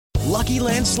Lucky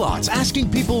Land Slots,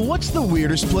 asking people, what's the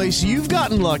weirdest place you've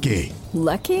gotten lucky?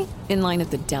 Lucky? In line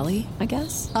at the deli, I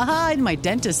guess? Aha, in my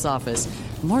dentist's office.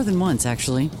 More than once,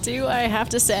 actually. Do I have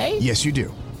to say? Yes, you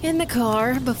do. In the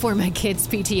car before my kids'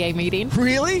 PTA meeting.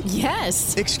 Really?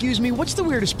 Yes. Excuse me, what's the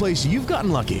weirdest place you've gotten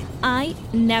lucky? I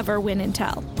never win and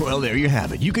tell. Well, there you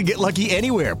have it. You can get lucky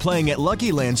anywhere, playing at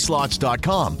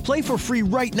LuckyLandSlots.com. Play for free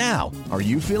right now. Are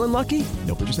you feeling lucky?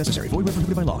 No purchase necessary. Void where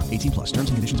prohibited by law. 18 plus. Terms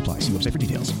and conditions apply. See website for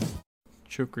details.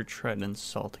 Joker tried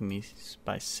insulting me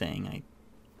by saying I'm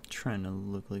trying to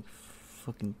look like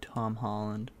fucking Tom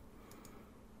Holland.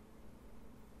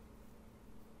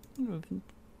 I don't know if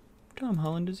Tom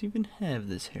Holland doesn't even have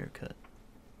this haircut.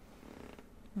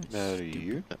 How do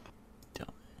you know?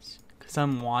 Dumbass. Because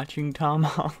I'm watching Tom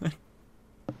Holland.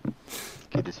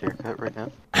 Get his haircut right now?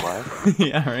 Live?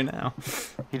 Yeah, right now.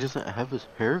 He doesn't have his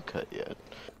haircut yet.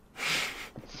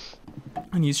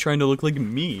 And he's trying to look like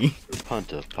me.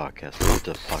 Punt up podcast, punt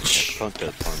up podcast, punt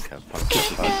up podcast, punt up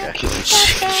podcast.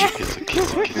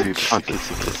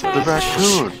 Kiss the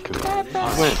raccoon.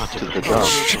 Went to the dump.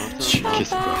 Kiss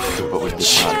the raccoon, but we did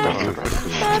not dump the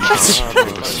raccoon.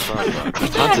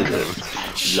 Punted him.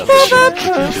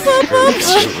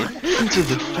 Into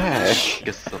the bag.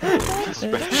 Kiss the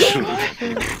raccoon.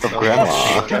 Of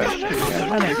Grandma.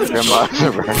 Grandma and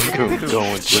the raccoon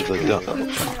going to the dump.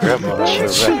 Grandma and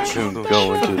the raccoon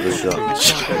going to the dump.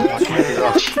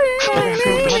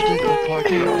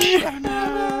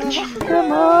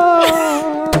 Grandma!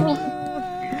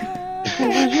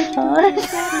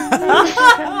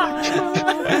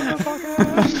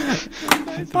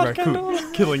 The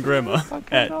raccoon killing Grandma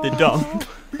at the dump.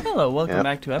 Hello, welcome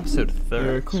back to episode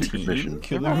 13.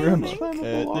 Killing Grandma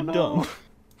at the dump.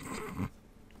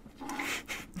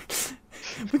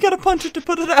 We gotta punch it to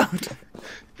put it out.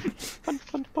 Punt.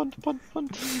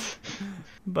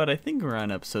 But I think we're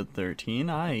on episode 13.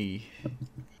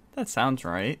 That sounds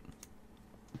right.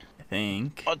 I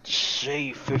think. I'd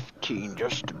say 15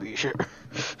 just to be sure.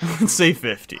 Let's say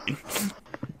 15.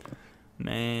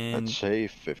 Man. I'd say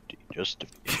 50 just to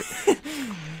be sure.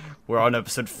 We're on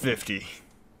episode 50.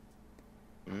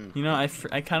 You know, I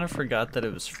kind of forgot that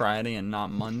it was Friday and not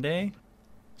Monday.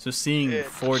 So seeing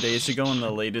 4 days ago in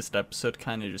the latest episode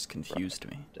kind of just confused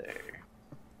me.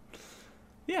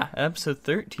 Yeah, episode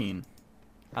 13.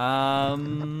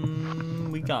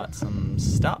 We got some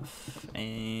stuff,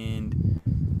 and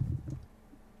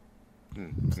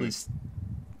please,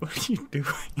 what are you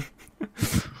doing?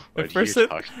 At first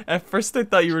I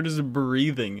thought you were just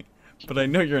breathing, but I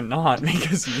know you're not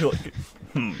because you're like,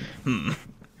 You're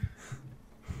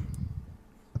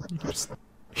just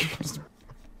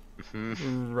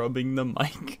rubbing the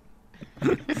mic.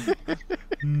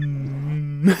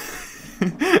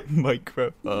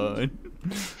 Microphone.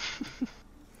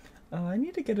 Oh, I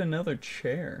need to get another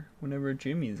chair whenever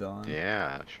Jimmy's on.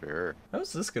 Yeah, sure.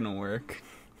 How's this gonna work?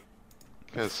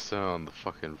 It's still on the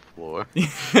fucking floor.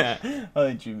 Yeah.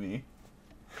 Hi, Jimmy.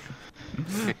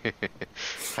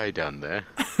 Hi down there.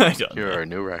 Hi down You're there. our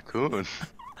new raccoon.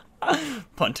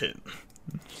 Punt it.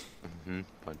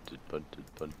 Punted.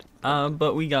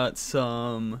 But we got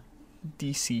some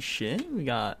DC shit. We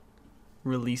got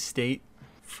release date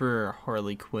for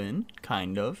Harley Quinn,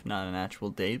 kind of. Not an actual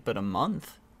date, but a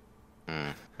month.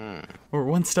 We're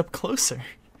one step closer.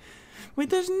 Wait,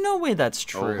 there's no way that's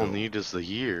true. All we'll need is the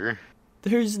year.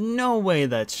 There's no way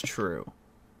that's true.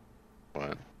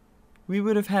 What? We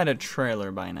would have had a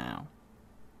trailer by now.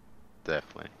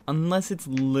 Definitely. Unless it's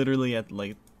literally at,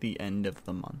 like, the end of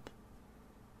the month.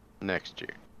 Next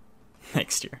year.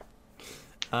 Next year.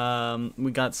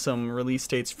 We got some release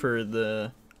dates for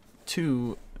the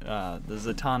two, the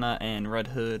Zatanna and Red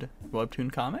Hood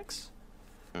webtoon comics.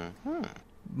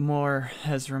 More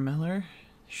Ezra Miller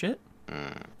shit.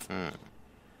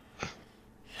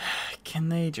 Can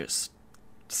they just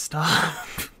stop?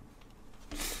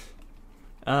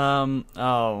 I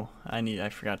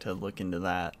forgot to look into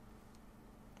that.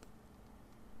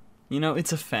 You know,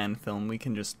 it's a fan film. We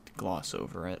can just gloss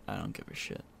over it. I don't give a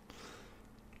shit.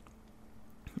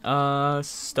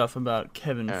 Stuff about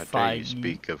Kevin Feige. You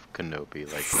speak of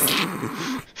Kenobi like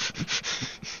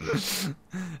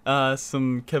that.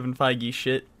 Some Kevin Feige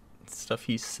shit. Stuff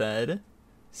he said.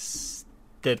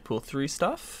 Deadpool 3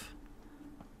 stuff.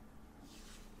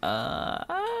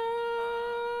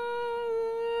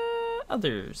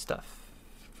 Other stuff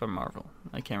from Marvel.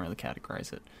 I can't really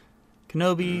categorize it.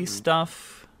 Kenobi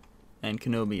stuff. And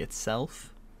Kenobi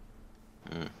itself.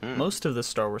 Most of the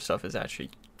Star Wars stuff is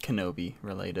actually Kenobi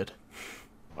related.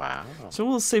 Wow. So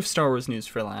we'll save Star Wars news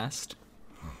for last.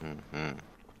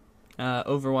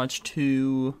 Overwatch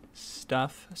 2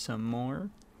 stuff, some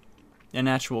more. An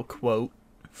actual quote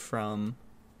from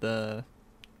the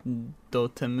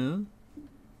Dotemu.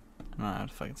 I don't know how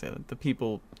to fucking say that.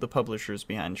 The publishers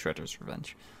behind Shredder's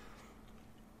Revenge.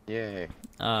 Yay.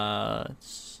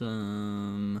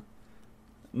 Some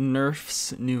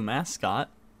Nerf's new mascot.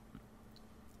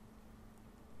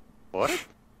 What?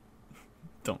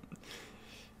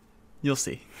 You'll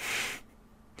see.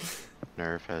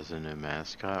 Nerf has a new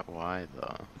mascot? Why,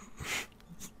 though?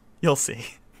 You'll see.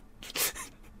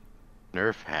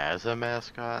 Nerf has a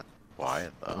mascot? Why,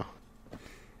 though?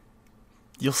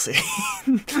 You'll see.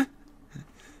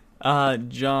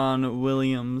 John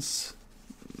Williams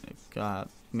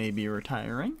maybe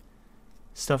retiring.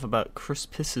 Stuff about Chris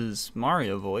Piss's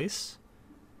Mario voice.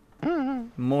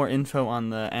 More info on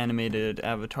the animated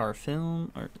Avatar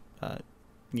film,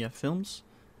 films.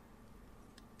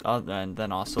 And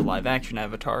then also live action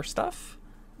Avatar stuff.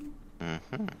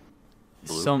 Mm-hmm.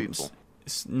 People.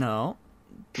 No,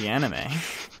 the anime. I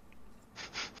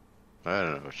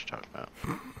don't know what you're talking about.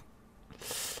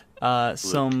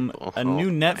 A new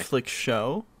Netflix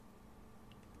show.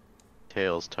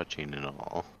 Tails touching and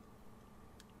all.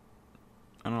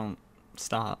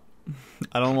 Stop.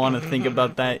 I don't want to think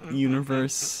about that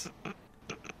universe.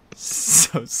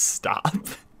 So stop.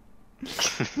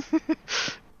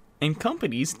 And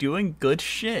companies doing good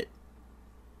shit.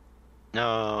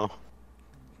 No,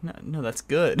 that's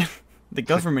good. The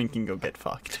government can go get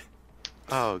fucked.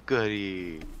 Oh,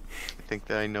 goody. I think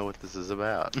that I know what this is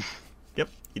about. Yep,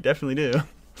 you definitely do.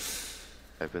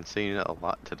 I've been seeing it a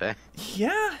lot today.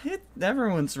 Yeah,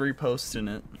 everyone's reposting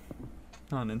it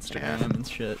on Instagram and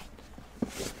shit.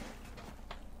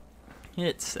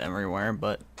 It's everywhere,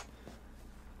 but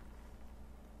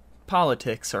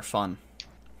politics are fun.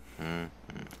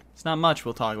 It's not much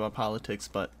we'll talk about politics,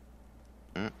 but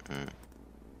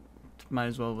might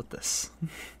as well with this.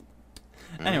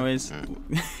 Anyways,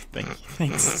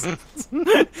 thanks.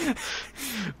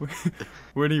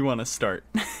 Where do you want to start?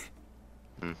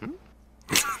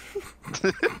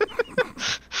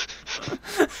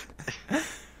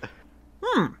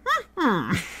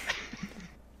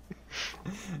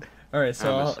 All right,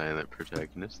 so I'm a silent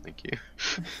protagonist. Thank you.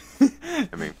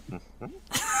 I mean,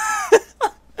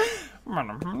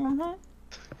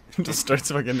 just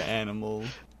starts fucking Animal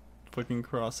fucking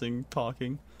Crossing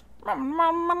talking. Have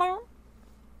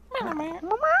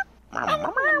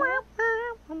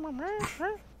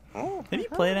you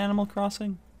played Animal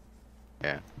Crossing?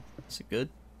 Yeah. Is it good?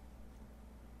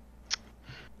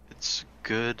 It's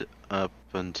good up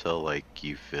until like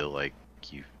you feel like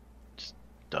you've just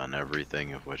done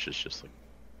everything, of which is just like,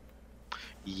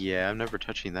 yeah, I'm never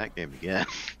touching that game again.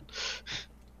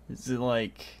 Is it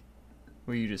like,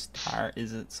 were you just tired?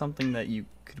 Is it something that you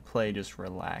could play just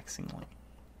relaxingly?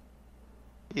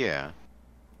 Yeah.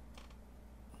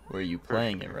 Were you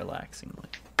playing it relaxingly?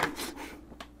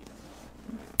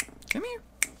 Come here.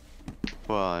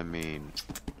 Well, I mean,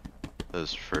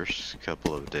 those first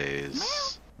couple of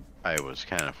days, I was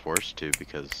kind of forced to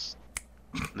because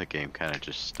the game kind of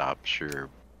just stops your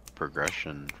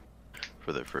progression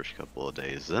for the first couple of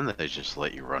days. Then they just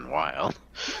let you run wild.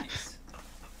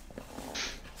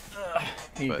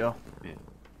 Here you go. Yeah.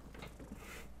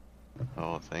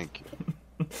 Oh, thank you.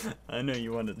 I know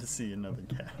you wanted to see another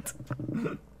cat.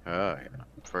 Oh, yeah,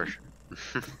 for sure.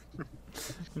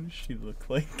 What does she look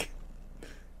like?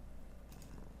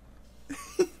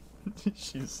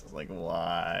 She's like,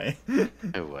 why?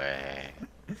 No way.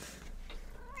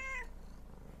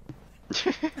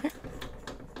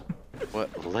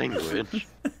 What language?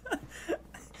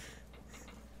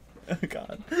 Oh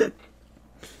god.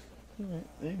 Alright,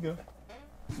 there you go.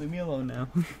 Leave me alone now.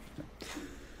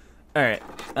 Alright,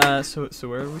 so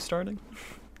where are we starting?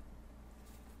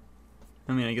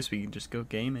 I mean, I guess we can just go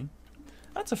gaming.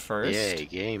 That's a first. Yay,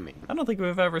 gaming. I don't think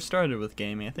we've ever started with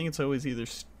gaming. I think it's always either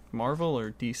Marvel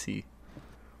or DC.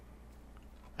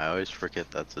 I always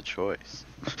forget that's a choice.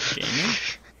 Gaming?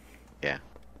 Yeah.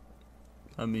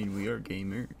 I mean, we are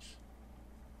gamers.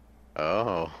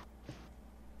 Oh.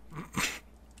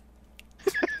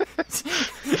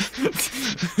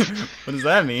 What does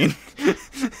that mean?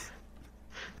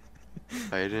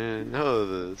 I didn't know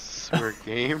this. We're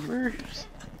gamers.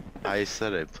 I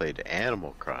said I played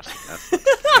Animal Crossing.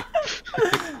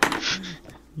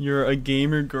 You're a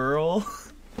gamer girl?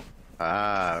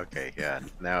 Ah, okay, yeah.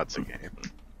 Now it's a game.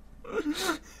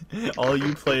 All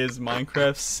you play is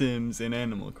Minecraft, Sims, and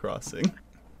Animal Crossing.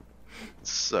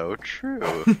 So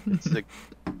true. It's the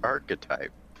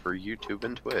archetype for YouTube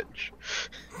and Twitch.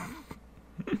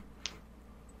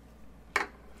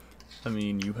 I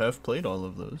mean, you have played all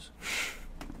of those.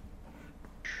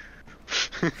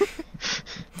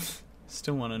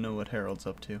 Still want to know what Harold's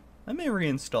up to. I may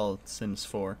reinstall Sims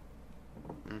 4.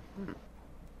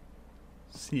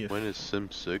 See if When is Sim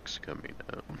 6 coming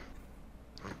out?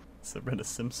 is there been a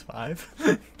Sims 5?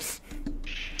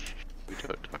 We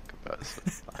don't talk about Sim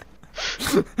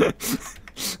 5.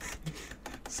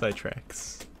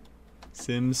 Sidetracks.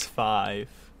 Sims 5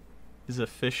 is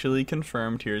officially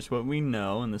confirmed. Here's what we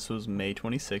know, and this was May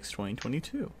 26,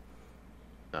 2022.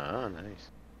 Oh, nice.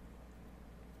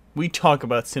 We talk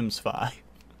about Sims 5.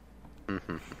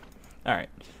 Alright.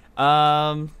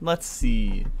 Let's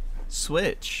see.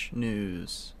 Switch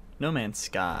news. No Man's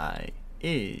Sky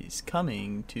is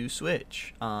coming to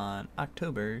Switch on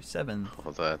October 7th.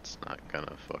 Well, that's not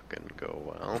gonna fucking go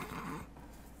well.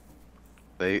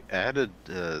 They added,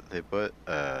 they put,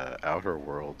 Outer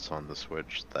Worlds on the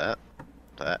Switch.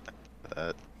 That's,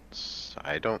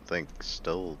 I don't think,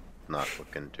 still not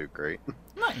looking too great.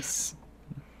 Nice.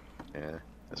 Yeah,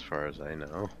 as far as I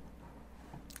know.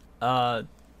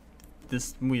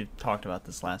 We talked about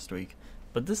this last week,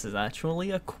 but this is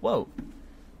actually a quote.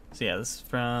 So yeah, this is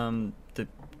from the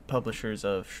publishers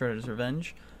of Shredder's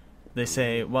Revenge. They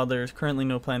say, while there's currently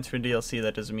no plans for DLC,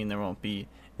 that doesn't mean there won't be.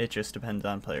 It just depends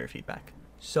on player feedback.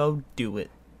 So do it.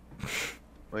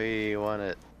 We want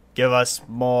it. Give us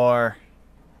more.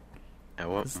 I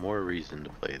want more reason to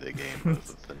play the game other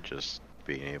than just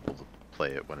being able to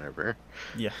play it whenever.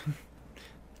 Yeah.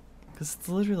 Because it's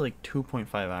literally like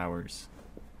 2.5 hours.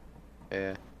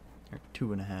 Yeah. Or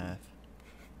 2.5.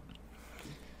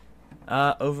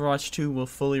 Overwatch 2 will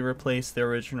fully replace the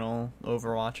original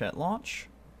Overwatch at launch.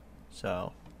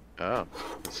 So. Oh,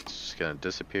 it's just gonna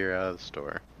disappear out of the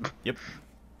store. Yep.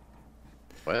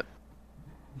 What?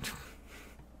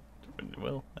 It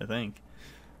will, I think.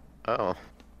 Oh.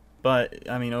 But,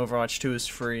 I mean, Overwatch 2 is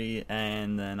free,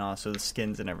 and then also the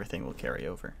skins and everything will carry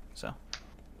over. So,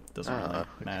 it doesn't really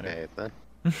matter. Okay, then.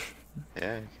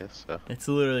 Yeah, I guess so. It's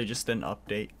literally just an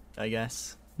update, I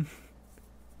guess.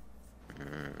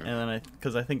 And then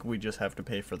because I think we just have to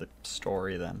pay for the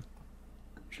story then,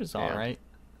 which is alright.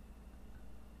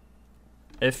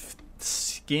 If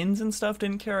skins and stuff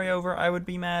didn't carry over, I would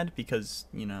be mad because,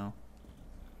 you know,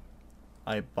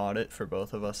 I bought it for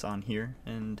both of us on here,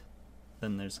 and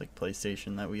then there's like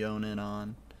PlayStation that we own it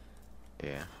on.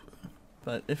 Yeah.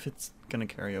 But if it's gonna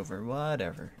carry over,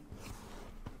 whatever.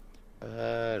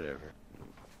 Whatever.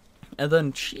 And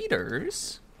then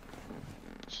cheaters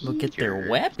will get their Cheaters.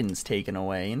 weapons taken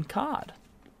away in COD.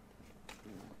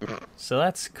 So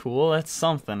that's cool. That's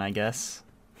something, I guess.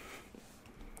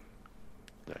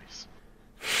 Nice.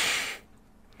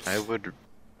 I would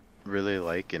really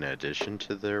like, in addition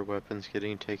to their weapons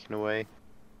getting taken away,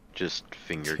 just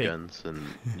finger guns, and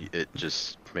it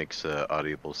just makes a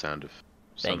audible sound of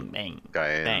some bang, bang,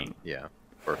 guy bang. Yeah,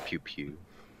 or pew pew.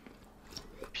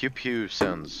 Pew pew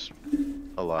sounds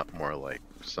a lot more like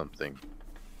something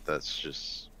that's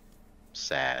just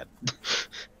sad.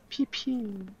 Pew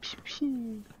pew, pew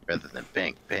pew, rather than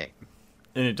bang bang.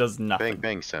 And it does nothing. Bang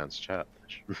bang sounds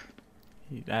childish.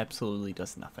 It absolutely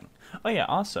does nothing. Oh yeah,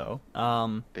 also,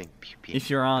 Bang, pew, pew. if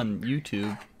you're on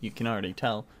YouTube, you can already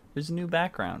tell, there's a new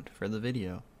background for the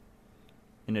video.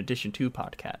 In addition to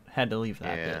Podcat. Had to leave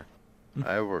that Yeah. bit.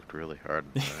 I worked really hard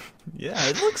on that. Yeah,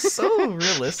 it looks so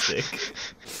realistic.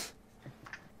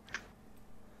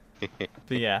 But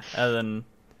yeah, and then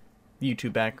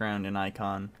YouTube background and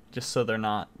icon, just so they're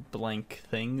not blank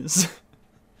things.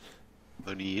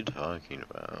 What are you talking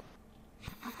about?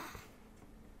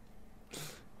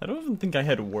 I don't even think I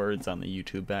had words on the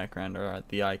YouTube background or at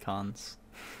the icons.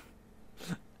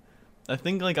 I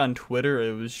think like on Twitter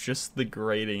it was just the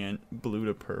gradient blue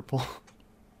to purple.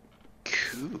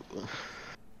 Cool.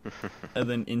 And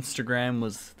then Instagram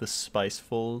was the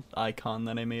spiceful icon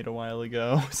that I made a while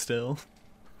ago still.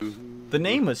 The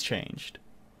name was changed.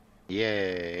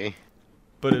 Yay.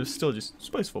 But it was still just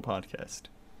Spiceful Podcast.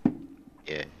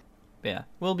 Yeah. Yeah.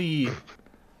 We'll be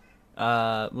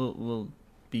we'll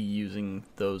be using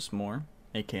those more.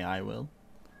 AKA I will.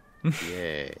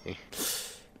 Yay.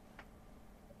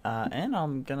 And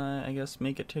I'm gonna, I guess,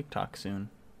 make a TikTok soon.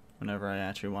 Whenever I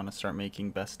actually want to start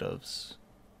making best ofs.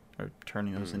 Or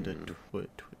turning those into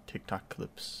TikTok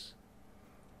clips.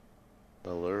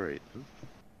 Well, alright then.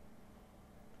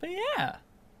 But yeah.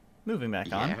 Moving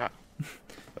back on. Yeah.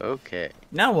 Okay.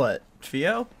 Now what,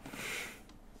 Fio?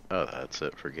 Oh, that's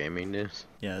it for gaming news?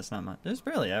 Yeah, it's not much. There's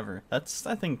barely ever. That's,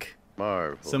 I think,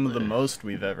 Marvel. some of the most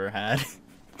we've ever had.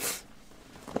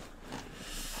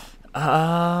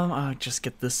 I'll just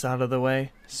get this out of the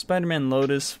way. Spider-Man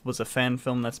Lotus was a fan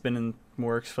film that's been in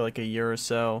works for like a year or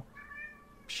so.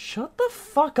 Shut the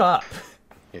fuck up.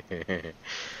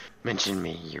 Mention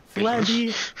me, you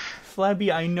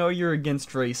Flabby, I know you're against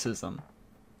racism.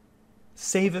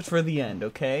 Save it for the end,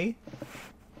 okay?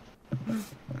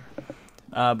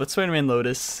 But Spider-Man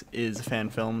Lotus is a fan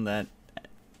film that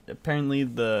apparently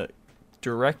the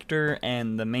director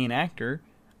and the main actor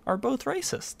are both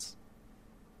racists.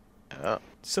 Oh.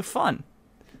 So fun.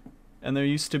 And there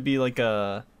used to be like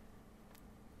a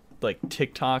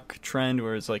TikTok trend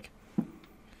where it's like,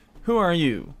 who are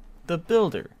you? The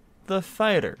builder, the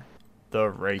fighter,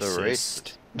 the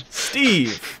racist.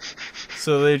 Steve.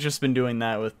 So they've just been doing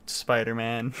that with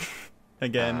Spider-Man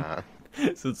again.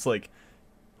 So it's like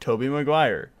Tobey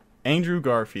Maguire, Andrew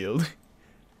Garfield,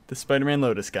 the Spider-Man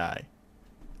Lotus guy,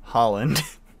 Holland.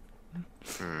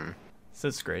 So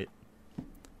it's great.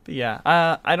 But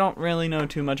yeah, I don't really know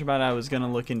too much about it. I was going to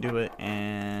look into it,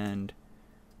 and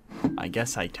I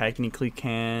guess I technically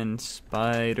can.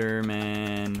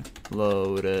 Spider-Man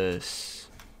Lotus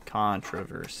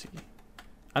controversy.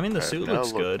 I mean, the suit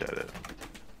looks good. At it.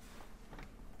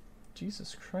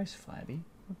 Jesus Christ, Flabby.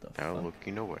 What the Now fuck?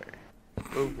 looking away.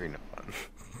 Moving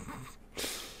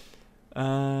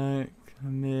on.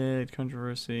 Amid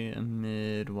controversy,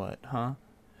 amid what, huh?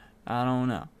 I don't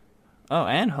know. Oh,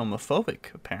 and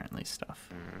homophobic, apparently,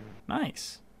 stuff.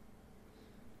 Nice.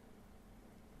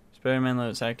 Spider-Man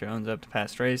Lotus actor owns up to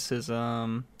past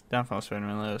racism. Downfall of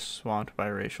Spider-Man Lotus swamped by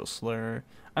racial slur.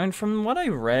 I mean, from what I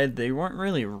read, they weren't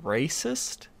really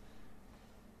racist.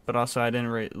 But also, I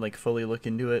didn't fully look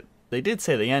into it. They did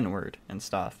say the N-word and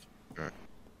stuff.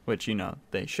 Which,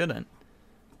 they shouldn't.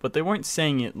 But they weren't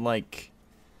saying it like,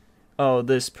 oh,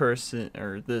 this person,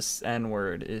 or this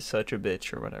N-word is such a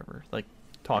bitch, or whatever. Like,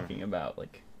 talking about,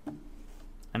 like,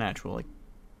 an actual,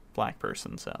 black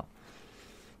person, so.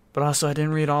 But also, I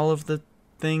didn't read all of the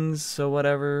things, so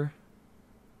whatever.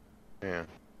 Yeah.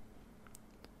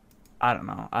 I don't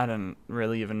know. I didn't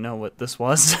really even know what this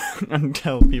was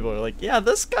until people were like, yeah,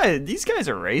 these guys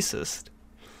are racist.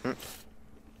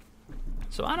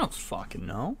 So I don't fucking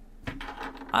know.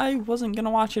 I wasn't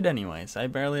gonna watch it anyways. I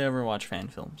barely ever watch fan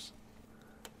films.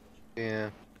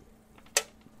 Yeah.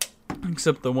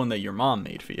 Except the one that your mom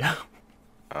made for you.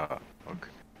 Okay.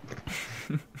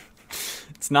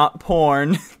 It's not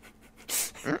porn.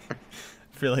 I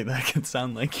feel like that could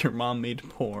sound like your mom made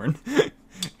porn.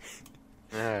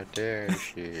 How dare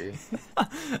she?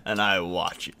 And I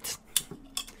watch it.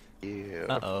 Yeah.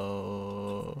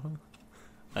 Uh-oh.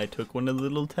 I took one of the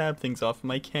little tab things off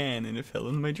my can and it fell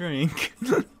in my drink.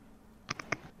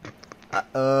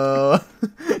 Uh-oh.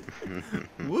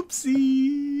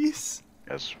 Whoopsies.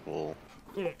 Yes, well.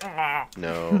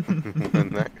 No. When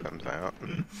that comes out.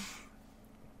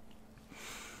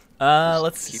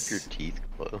 Let's keep your teeth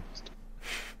closed.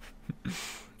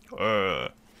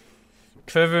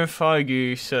 Kevin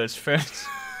Feige says fans.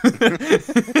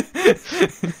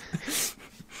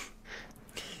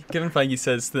 Kevin Feige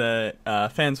says that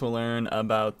fans will learn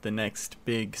about the next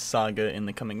big saga in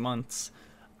the coming months.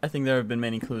 I think there have been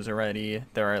many clues already.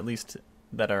 That are at least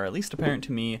apparent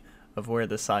to me of where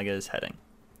the saga is heading.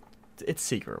 It's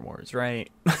Secret Wars,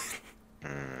 right?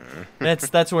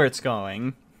 That's where it's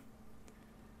going.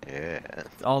 Yeah.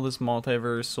 All this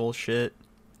multiversal shit.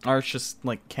 Or it's just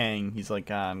like Kang. He's like,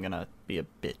 I'm gonna be a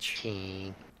bitch.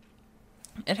 King.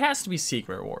 It has to be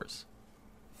Secret Wars.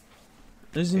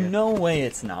 There's no way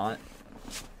it's not.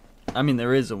 I mean,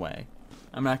 there is a way.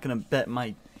 I'm not gonna bet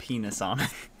my penis on it.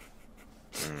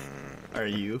 Are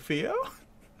you, Theo?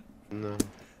 No.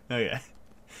 Okay.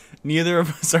 Neither of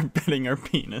us are betting our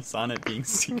penis on it being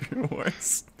Secret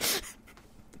Wars.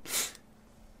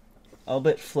 I'll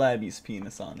bet Flabby's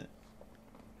penis on it.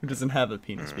 Who doesn't have a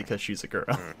penis because she's a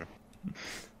girl.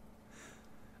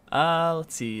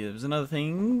 Let's see. There's another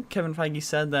thing. Kevin Feige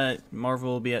said that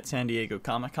Marvel will be at San Diego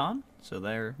Comic-Con, so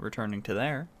they're returning to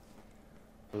there.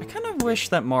 I kind of wish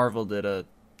that Marvel did a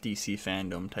DC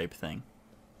fandom type thing.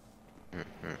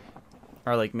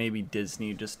 Or like maybe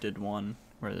Disney just did one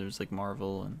where there's like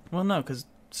Marvel and... Well, no, because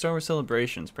Star Wars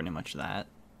Celebration's pretty much that.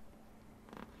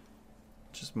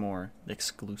 Just more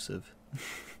exclusive.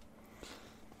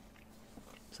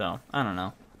 So, I don't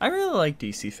know. I really like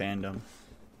DC fandom.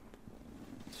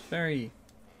 It's very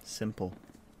simple.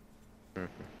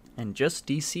 And just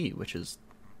DC, which is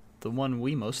the one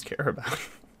we most care about.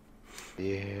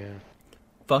 Yeah.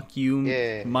 Fuck you,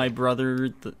 Yeah. my brother,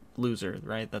 the loser,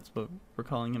 right? That's what we're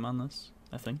calling him on this,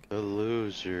 I think. The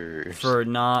losers. For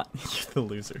not... the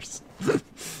losers.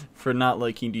 For not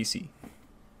liking DC.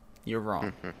 You're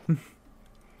wrong.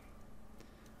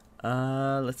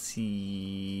 Let's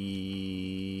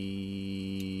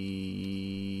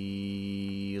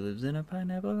see... Lives in a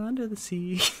pineapple under the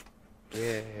sea.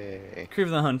 Yay. Crew of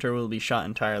the Hunter will be shot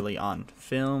entirely on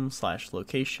film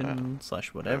 /location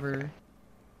 /whatever. Okay.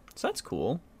 So that's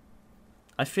cool.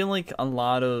 I feel like a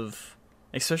lot of,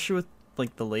 especially with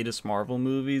like the latest Marvel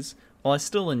movies, while I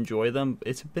still enjoy them,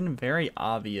 it's been very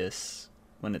obvious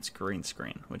when it's green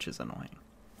screen, which is annoying.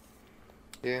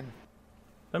 Yeah.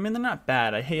 I mean, they're not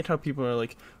bad. I hate how people are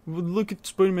like, well, look at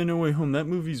Spider-Man No Way Home. That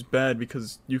movie's bad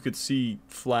because you could see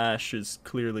Flash is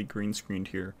clearly green screened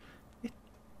here.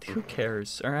 Who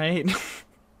cares, alright?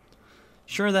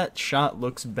 Sure, that shot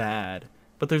looks bad,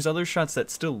 but there's other shots that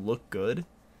still look good.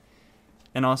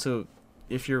 And also,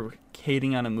 if you're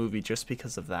hating on a movie just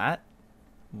because of that,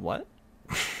 what?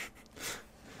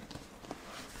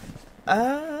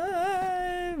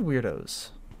 Weirdos.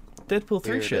 Deadpool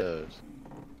 3 shit.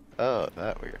 Oh,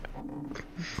 that weird.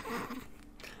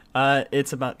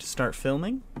 It's about to start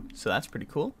filming, so that's pretty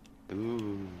cool.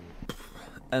 Ooh.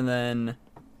 And then,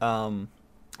 I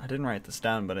didn't write this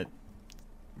down, but a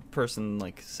person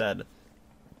like said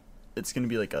it's gonna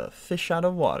be like a fish out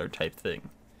of water type thing.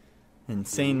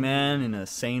 Insane man in a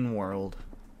sane world.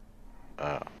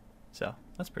 So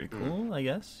that's pretty cool, I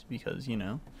guess, because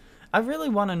I really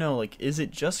want to know, like, is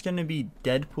it just gonna be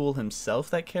Deadpool himself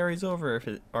that carries over,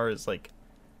 or is like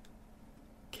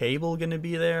Cable gonna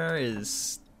be there?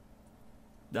 Is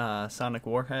Sonic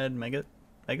Warhead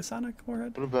Megasonic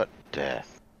Warhead? What about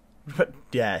Death? But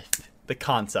Death, the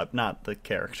concept, not the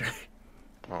character.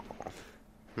 Oh.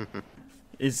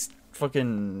 Is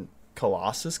fucking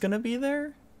Colossus gonna be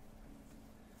there?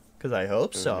 Because I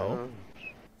hope so.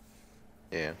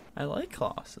 Yeah. I like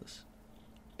Colossus,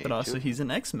 Me but also too. he's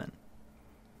an X-Men.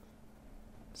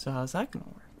 So how's that gonna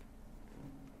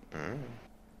work?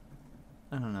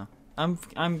 I don't know.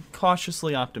 I'm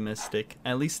cautiously optimistic.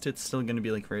 At least it's still gonna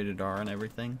be like rated R and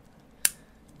everything.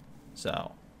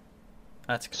 So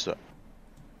that's good. So,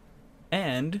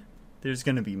 And there's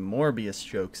gonna be Morbius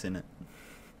jokes in it.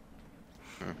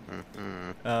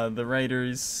 The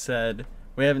writers said,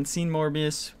 we haven't seen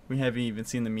Morbius, we haven't even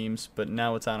seen the memes, but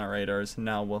now it's on our radars,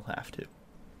 now we'll have to.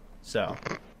 So,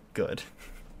 good.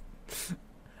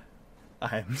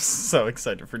 I'm so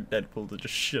excited for Deadpool to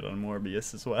just shit on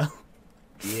Morbius as well.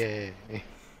 yay.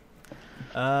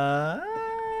 I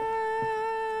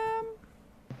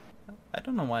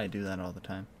don't know why I do that all the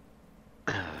time.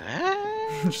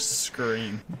 Just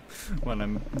scream when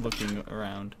I'm looking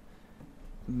around.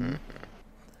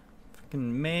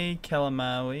 Fucking May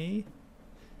Kalamaui.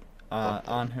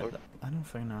 On her, I don't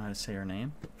fucking know how to say her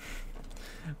name.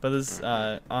 But this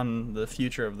on the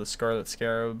future of the Scarlet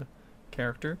Scarab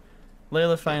character.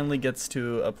 Layla finally gets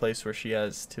to a place where she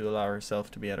has to allow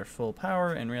herself to be at her full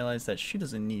power and realize that she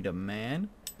doesn't need a man.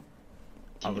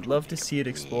 I would love to see it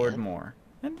explored more.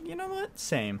 And you know what?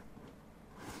 Same.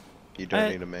 You don't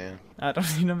need a man. I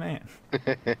don't need a man.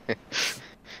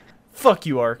 Fuck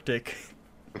you, Arctic.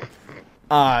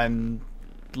 I'm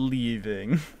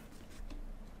leaving.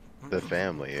 The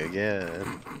family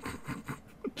again.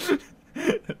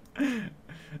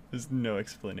 There's no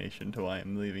explanation to why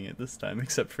I'm leaving it this time,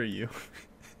 except for you.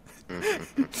 I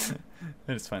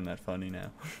just find that funny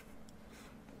now.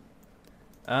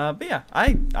 But yeah,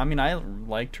 I mean, I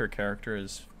liked her character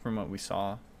as from what we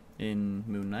saw in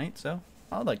Moon Knight, so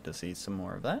I'd like to see some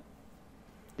more of that.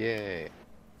 Yay.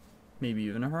 Maybe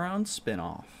even her own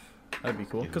spin-off. That'd be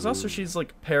cool. Because also she's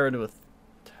like paired with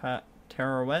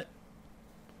Tarawet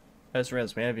as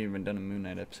Rez. We haven't even done a Moon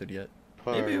Knight episode yet.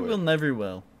 Maybe we'll never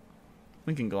will.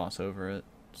 We can gloss over it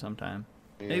sometime.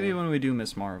 Yeah. Maybe when we do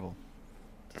Miss Marvel.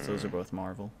 Those are both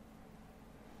Marvel.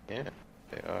 Yeah,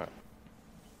 they are.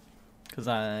 Because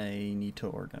I need to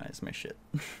organize my shit.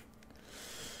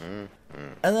 And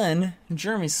then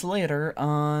Jeremy Slater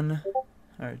on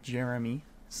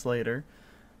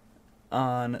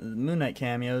the Moon Knight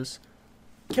cameos.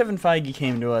 Kevin Feige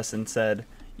came to us and said,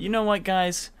 you know what,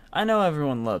 guys? I know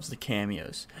everyone loves the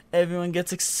cameos. Everyone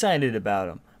gets excited about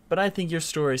them. But I think your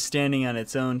story is standing on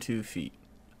its own 2 feet.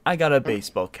 I got a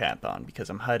baseball cap on because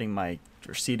I'm hiding my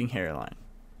receding hairline.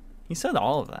 He said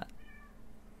all of that.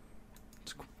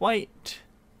 It's quite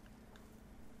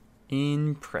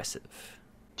impressive.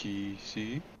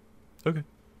 GC. Okay.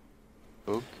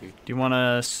 Okay. Do you want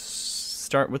to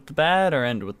start with the bad or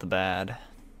end with the bad?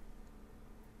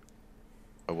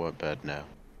 Oh, what bad now?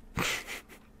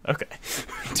 Okay.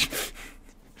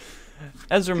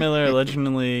 Ezra Miller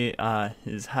allegedly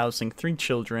is housing 3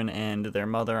 children and their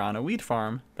mother on a wheat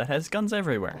farm that has guns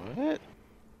everywhere. What?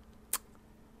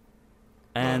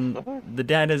 And the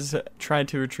dad has tried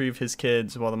to retrieve his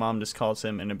kids while the mom just calls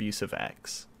him an abusive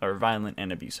ex. Or violent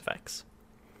and abusive ex.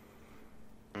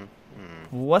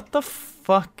 What the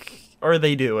fuck are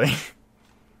they doing?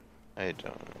 I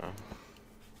don't know.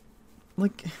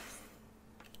 Like...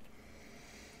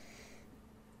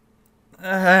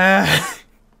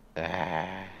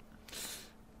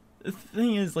 the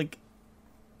thing is, like,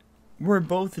 we're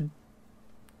both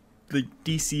the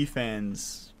DC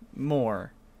fans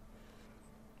more.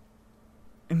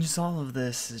 And just all of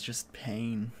this is just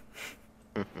pain.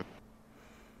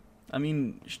 I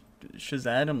mean,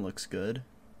 Shazam looks good.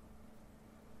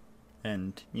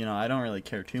 And, you know, I don't really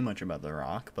care too much about The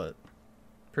Rock, but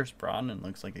Pierce Brosnan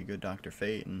looks like a good Dr.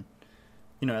 Fate. And,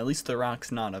 you know, at least The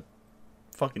Rock's not a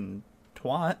fucking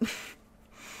twat.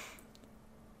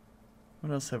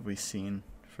 What else have we seen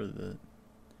for the...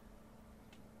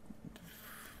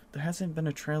 There hasn't been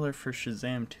a trailer for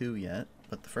Shazam 2 yet,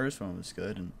 but the first one was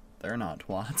good, and they're not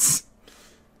twats.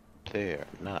 They're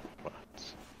not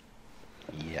twats.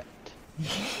 Yet.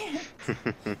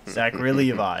 Zachary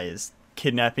Levi is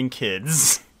kidnapping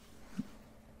kids.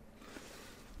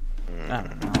 I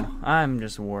don't know. I'm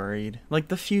just worried. Like,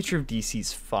 the future of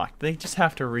DC's fucked. They just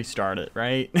have to restart it,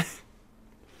 right?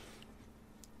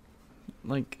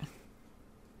 Like,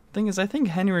 thing is, I think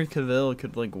Henry Cavill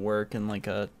could, like, work in, like,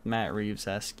 a Matt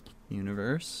Reeves-esque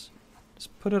universe.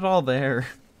 Just put it all there.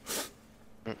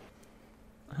 I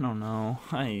don't know.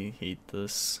 I hate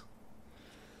this.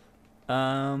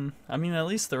 I mean, at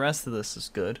least the rest of this is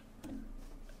good.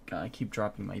 God, I keep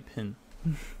dropping my pin.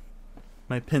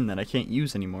 My pin that I can't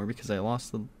use anymore because I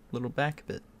lost the little back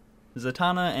bit.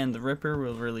 Zatanna and the Ripper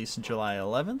will release July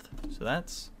 11th, so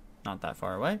that's not that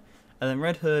far away. And then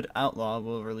Red Hood Outlaw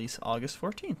will release August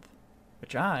 14th,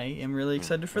 which I am really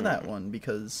excited for that one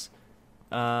because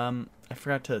I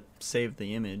forgot to save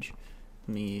the image.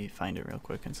 Let me find it real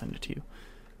quick and send it to you.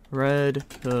 Red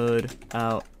Hood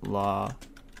Outlaw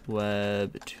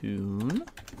webtoon.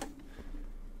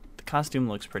 The costume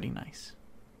looks pretty nice.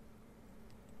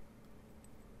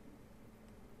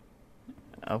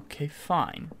 Okay,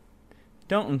 fine.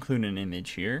 Don't include an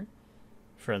image here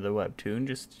for the webtoon,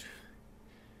 just...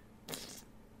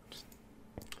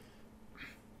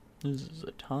 This is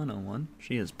a Tana one.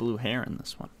 She has blue hair in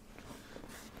this one.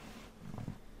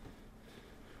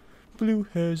 Blue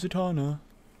hair Zatanna.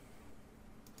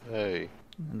 Hey.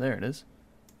 And there it is.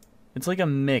 It's like a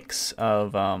mix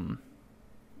of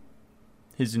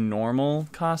his normal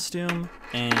costume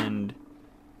and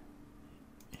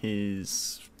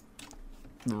his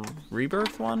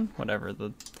rebirth one, whatever,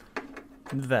 the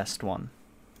vest one.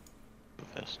 The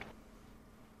vest.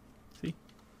 See?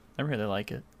 I really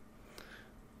like it.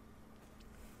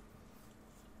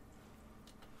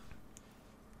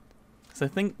 So I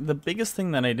think the biggest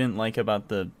thing that I didn't like about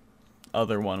the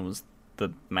other one was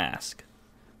the mask,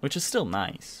 which is still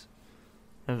nice.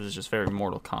 It was just very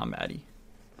Mortal Kombat-y.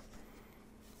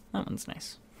 That one's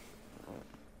nice.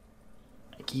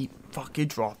 I keep fucking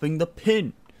dropping the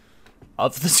pin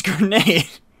of this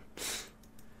grenade.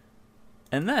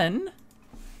 And then,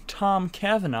 Tom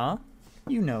Cavanaugh,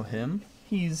 you know him.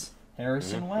 He's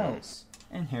Harrison Wells.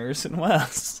 And Harrison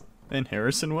Wells. And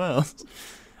Harrison Wells.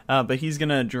 But he's going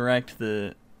to direct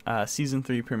the Season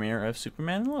 3 premiere of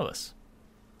Superman and Lois.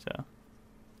 So,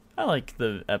 I like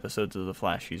the episodes of The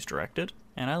Flash he's directed.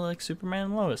 And I like Superman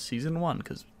and Lois Season 1,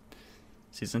 because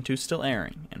Season 2's still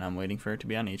airing. And I'm waiting for it to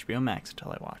be on HBO Max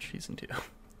until I watch Season 2.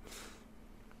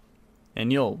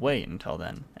 And you'll wait until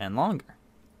then, and longer.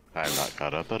 I'm not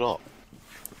caught up at all.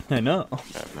 I know.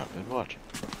 I've not been watching.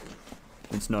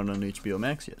 It's not on HBO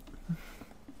Max yet.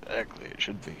 Exactly, it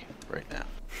should be right now.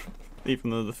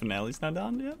 Even though the finale's not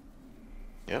on yet?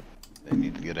 Yep, they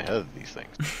need to get ahead of these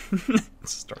things.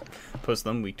 Start. Post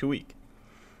them week to week.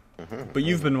 But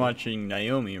you've been watching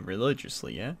Naomi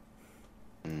religiously, yeah?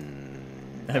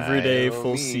 Every day,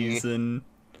 full season.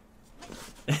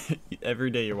 Every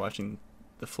day you're watching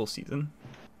the full season.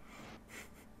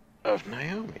 Of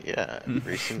Naomi, yeah,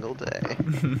 every single day.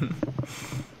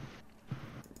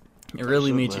 It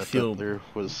really I'm so made you glad feel... that there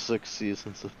was 6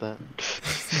 seasons of that.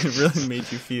 It really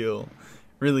made you feel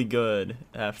really good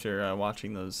after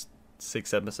watching those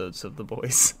 6 episodes of The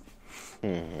Boys.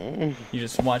 You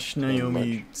just watched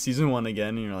Naomi season 1 again,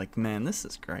 and you're like, man, this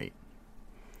is great.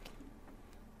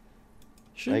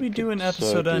 Should we do an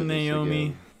episode on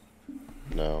Naomi?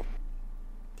 No.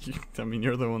 I mean,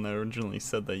 you're the one that originally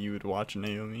said that you would watch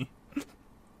Naomi.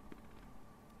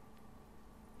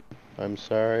 I'm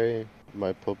sorry.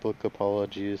 My public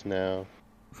apologies now.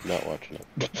 Not watching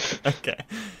it. Okay.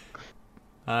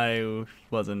 I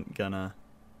wasn't gonna.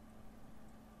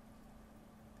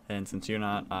 And since you're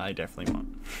not, I definitely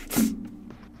won't.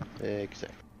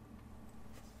 Exactly.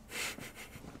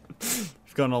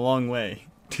 You've gone a long way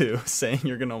to saying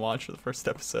you're gonna watch the first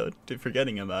episode, to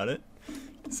forgetting about it,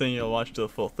 to saying you'll watch the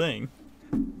full thing,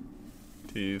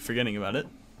 to forgetting about it,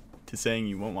 to saying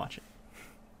you won't watch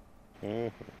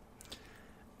it.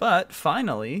 But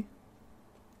finally,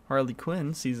 Harley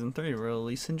Quinn Season 3 will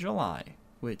release in July,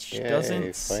 which Yay,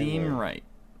 doesn't seem finally. right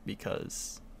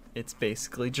because it's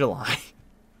basically July.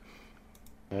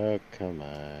 Oh, come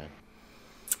on.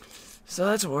 So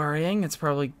that's worrying. It's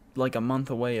probably like a month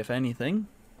away, if anything.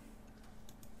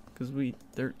 Because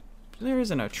there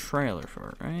isn't a trailer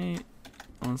for it, right?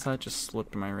 Unless that just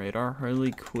slipped my radar.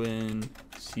 Harley Quinn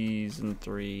Season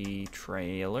 3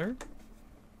 trailer.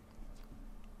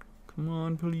 Come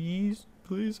on, please.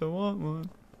 Please, I want one.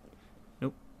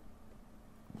 Nope.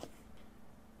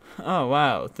 Oh,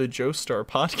 wow. The Joestar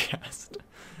podcast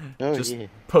Oh, just yeah.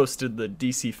 posted the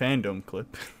DC fandom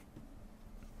clip.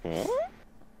 Huh?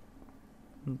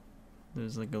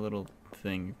 There's like a little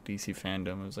thing, DC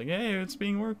fandom. It was like, hey, it's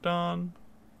being worked on.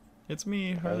 It's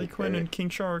me, Harley Quinn, and King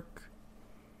Shark.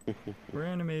 We're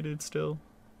animated still.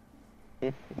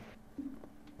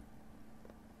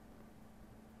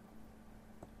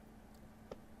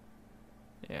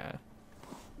 Yeah.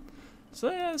 So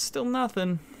yeah, still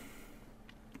nothing.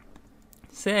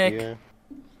 Sick.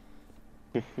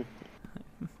 Yeah.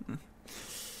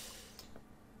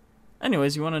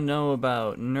 Anyways, you want to know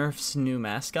about Nerf's new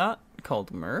mascot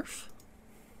called Murph?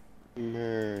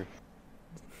 Meh.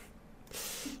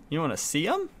 You want to see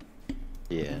him?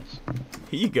 Yes.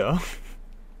 Here you go.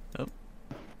 Oh.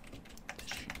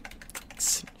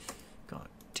 God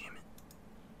damn it.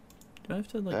 Do I have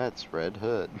to like... That's Red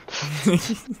Hood.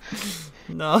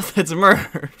 No, that's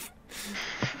Murph.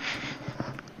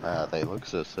 They look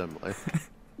so similar.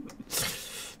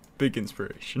 Big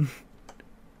inspiration.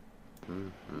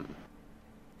 Mm-hmm.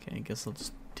 Okay, I guess I'll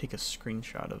just take a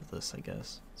screenshot of this, I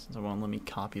guess. Since it won't let me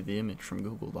copy the image from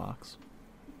Google Docs.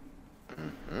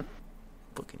 Mm-hmm.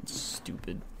 Fucking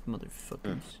stupid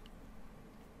motherfuckers.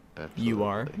 Absolutely. You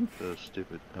are? So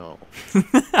stupid. Oh.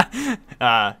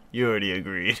 You already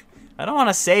agreed. I don't want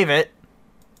to save it.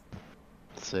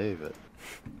 Save it.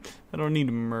 I don't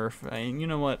need Murph. You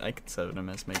know what? I could set him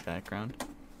as my background.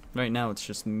 Right now it's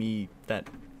just me, that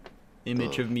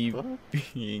image of me fuck?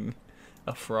 being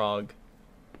a frog.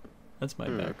 That's my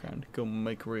background. Go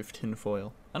microwave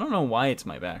tinfoil. I don't know why it's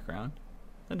my background.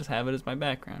 I just have it as my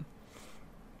background.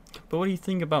 But what do you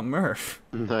think about Murph?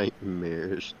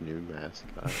 Nightmare's new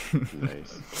mascot.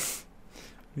 Nice.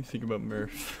 What do you think about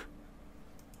Murph?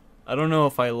 I don't know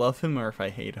if I love him or if I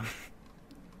hate him.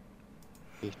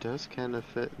 He does kind of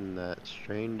fit in that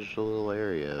strange little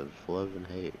area of love and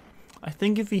hate. I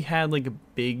think if he had like a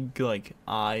big like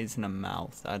eyes and a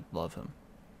mouth, I'd love him.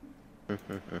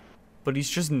 But he's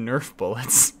just Nerf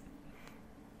bullets.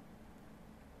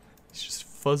 He's just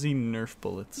fuzzy Nerf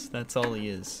bullets. That's all he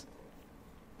is.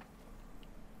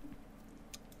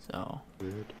 So,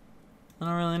 Weird. I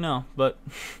don't really know, but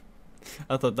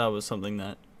I thought that was something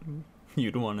that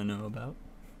you'd want to know about.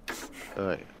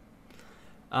 Oh,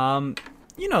 yeah.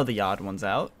 You know the Odd Ones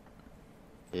Out.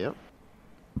 Yep.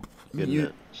 Good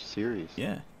You- series.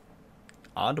 Yeah.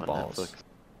 On Oddballs. Netflix.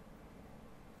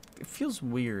 It feels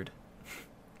weird.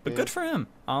 But Yeah. good for him.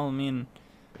 I mean,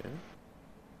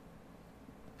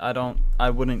 Yeah. I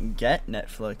wouldn't get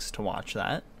Netflix to watch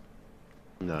that.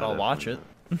 No, But I'll watch it.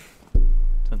 definitely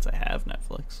Since I have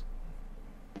Netflix.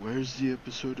 not. Where's the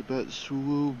episode about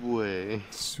Swoobway?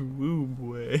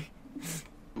 Swoobway.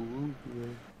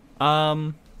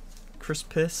 Swoobway. Chris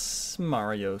Piss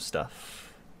Mario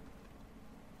stuff.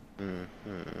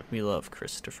 Mm-hmm. We love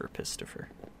Christopher Pistopher.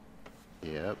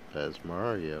 Yep, as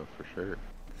Mario for sure.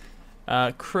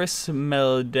 Chris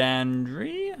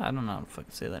Meldandri. I don't know how to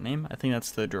fucking say that name. I think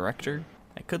that's the director.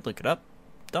 I could look it up.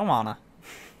 Don't wanna.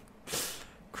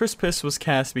 Chris Piss was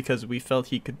cast because we felt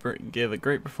he could give a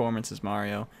great performance as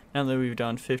Mario. Now that we've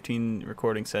done 15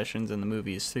 recording sessions and the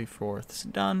movie is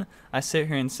 3/4 done, I sit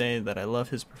here and say that I love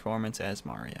his performance as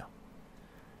Mario.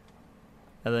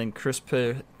 And then Chris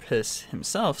Piss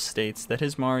himself states that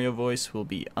his Mario voice will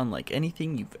be unlike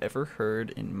anything you've ever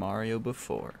heard in Mario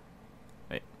before.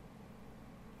 Wait.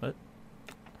 What?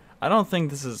 I don't think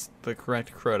this is the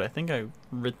correct quote. I think I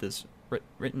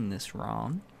written this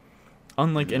wrong.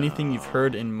 Unlike anything you've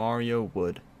heard in Mario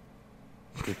would.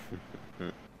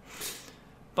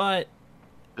 But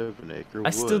I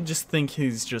still just think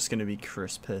he's just going to be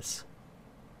Chris Piss.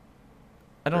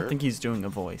 I don't Sure. think he's doing a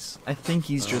voice. I think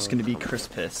he's just going to be Chris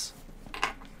Piss.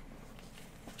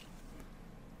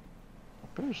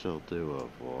 First he'll do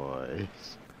a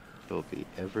voice. It'll be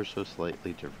ever so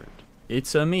slightly different.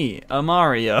 It's a me, a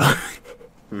Mario.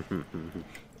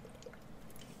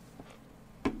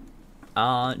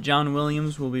 John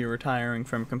Williams will be retiring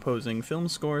from composing film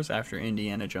scores after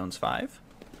Indiana Jones 5.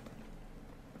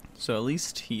 So at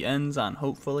least he ends on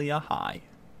hopefully a high.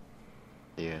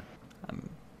 Yeah.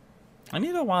 I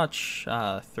need to watch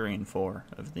 3 and 4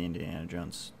 of the Indiana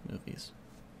Jones movies.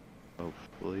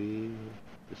 Hopefully,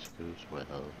 this goes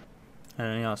well. And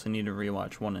I also need to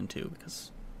rewatch 1 and 2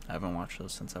 because I haven't watched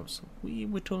those since I was a wee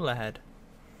little lad.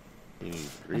 You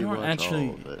I don't actually.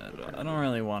 all of it. I don't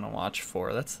really want to watch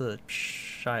 4. That's the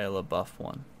Shia LaBeouf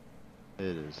one.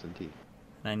 It is indeed.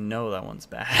 And I know that one's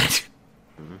bad.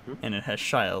 And it has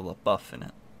Shia LaBeouf in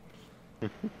it.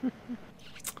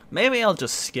 Maybe I'll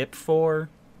just skip 4.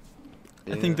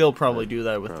 I think they'll probably do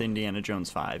that with Indiana Jones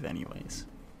 5 anyways.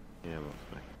 Yeah, most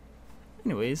likely.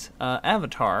 Anyways,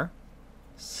 Avatar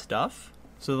stuff.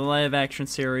 So the live action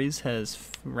series has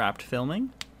wrapped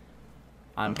filming.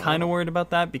 I'm kind of worried about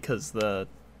that because the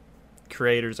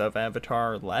creators of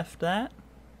Avatar left that.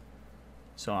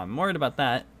 So I'm worried about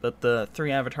that. But the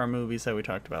 3 Avatar movies that we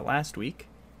talked about last week,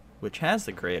 which has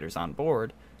the creators on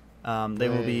board, they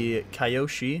will be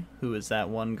Kyoshi, who is that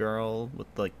one girl with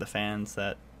like the fans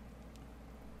that...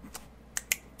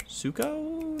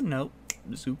 Zuko? Nope.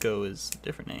 Zuko is a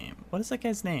different name. What is that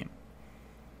guy's name?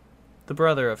 The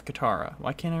brother of Katara.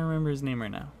 Why can't I remember his name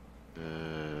right now?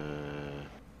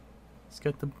 He's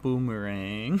got the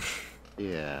boomerang.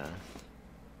 Yeah.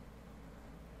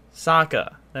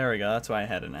 Sokka. There we go. That's why I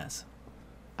had an S.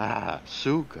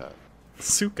 Suka.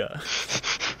 Suka.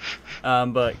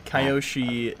 But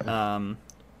Kyoshi,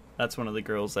 that's one of the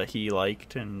girls that he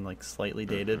liked and like slightly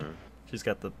dated. She's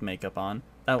got the makeup on.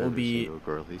 That will be single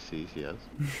girl he sees, yes.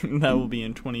 that will be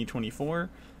in 2024.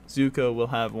 Zuko will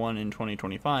have one in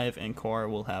 2025, and Korra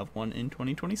will have one in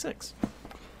 2026.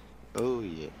 Oh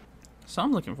yeah. So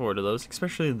I'm looking forward to those,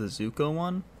 especially the Zuko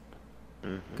one.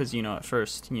 Because, at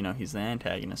first, he's the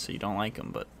antagonist, so you don't like him.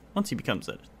 But once he becomes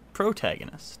a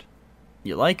protagonist,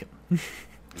 you like him.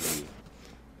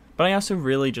 But I also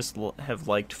really just have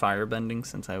liked firebending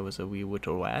since I was a wee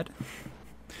little lad.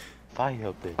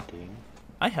 Firebending?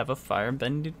 I have a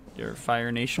Firebending, or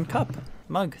Fire Nation cup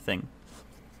mug thing.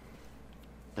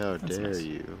 How That's dare nice.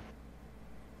 you?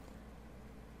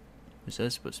 What's that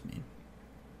supposed to mean?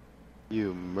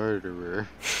 You murderer.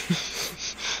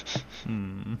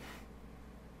 I'm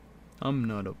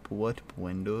not a blood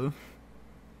blender.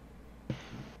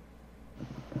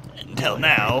 Until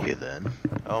now. Okay then.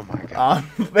 Oh my god.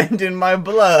 I'm bending my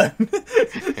blood.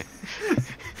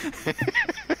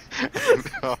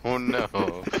 Oh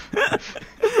no.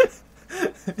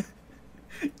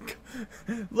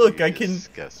 Look, You I can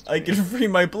disgust free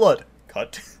my blood.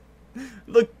 Cut.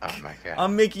 Look, Oh my god.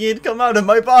 I'm making it come out of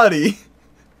my body.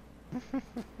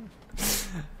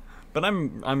 But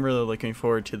I'm really looking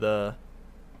forward to the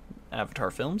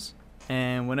Avatar films,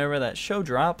 and whenever that show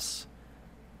drops,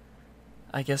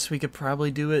 I guess we could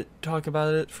probably talk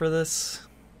about it for this.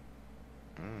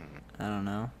 I don't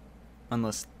know,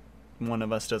 unless one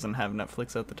of us doesn't have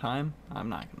Netflix at the time. I'm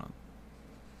not gonna.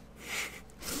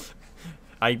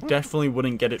 I definitely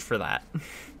wouldn't get it for that.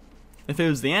 If it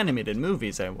was the animated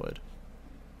movies, I would.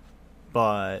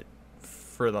 But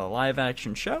for the live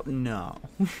action show, no.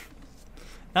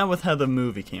 Not with how the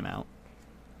movie came out.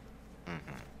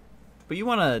 But you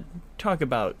want to talk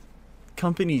about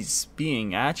companies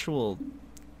being actual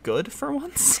good for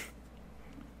once?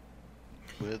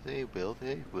 Will they? Will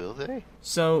they? Will they?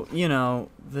 So,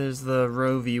 there's the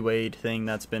Roe v. Wade thing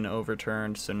that's been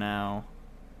overturned, so now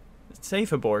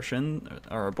safe abortion,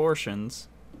 or abortions,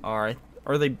 are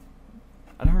they,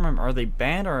 I don't remember, are they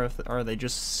banned or are they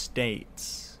just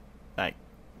states that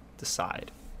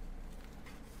decide?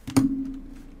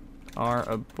 Are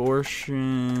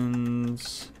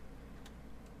abortions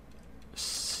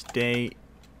state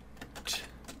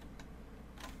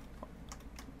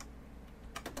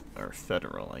or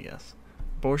federal, I guess?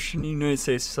 Abortion in the United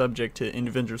States is subject to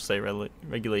individual state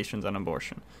regulations on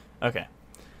abortion. Okay.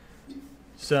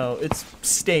 So, it's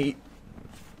state,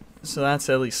 so that's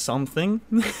at least something.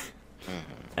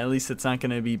 At least it's not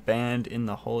going to be banned in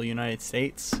the whole United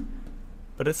States.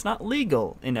 But it's not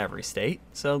legal in every state,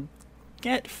 so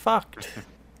get fucked,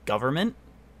 government.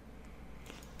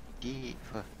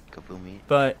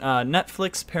 But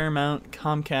Netflix, Paramount,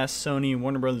 Comcast, Sony,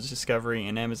 Warner Bros. Discovery,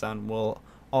 and Amazon will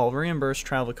all reimburse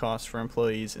travel costs for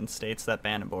employees in states that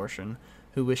ban abortion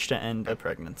who wish to end a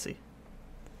pregnancy.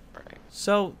 Right.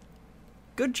 So,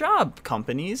 good job,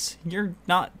 companies. You're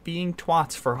not being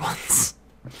twats for once.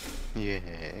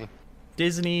 Yeah.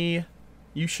 Disney,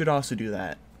 you should also do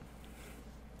that.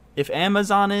 If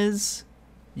Amazon is,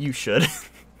 you should.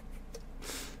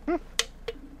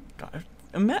 God,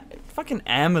 fucking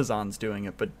Amazon's doing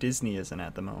it, but Disney isn't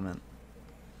at the moment.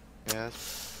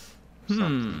 Yes.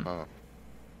 Something, huh?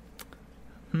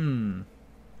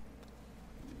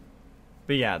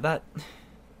 But yeah, that...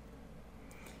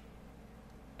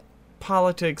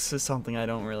 politics is something I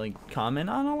don't really comment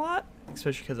on a lot,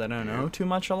 especially because I don't know too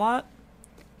much a lot.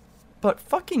 But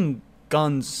fucking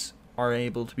guns are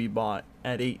able to be bought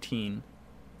at 18.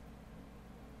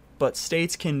 But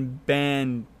states can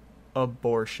ban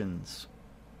abortions.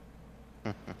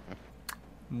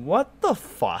 What the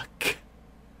fuck?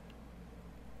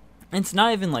 It's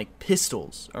not even like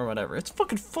pistols or whatever. It's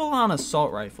fucking full-on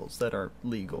assault rifles that are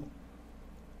legal.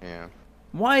 Yeah.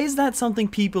 Why is that something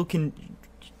people can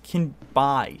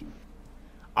buy?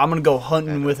 I'm gonna go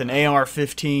hunting with an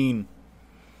AR-15.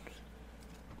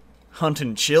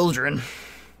 Hunting children.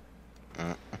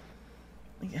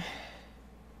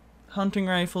 Hunting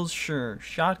rifles, sure.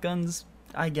 Shotguns,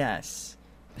 I guess.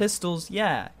 Pistols,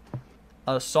 yeah.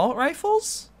 Assault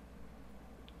rifles?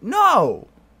 No!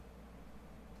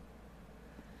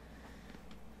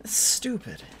 It's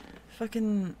stupid.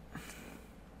 Fucking...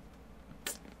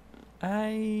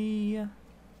 I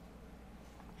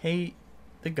hate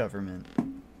the government.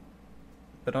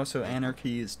 But also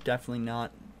anarchy is definitely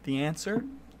not the answer.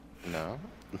 No.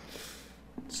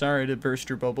 Sorry to burst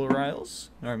your bubble,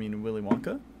 Riles. Or I mean, Willy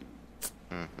Wonka.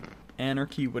 Mm-hmm.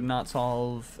 Anarchy would not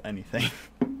solve anything.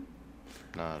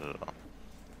 Not at all.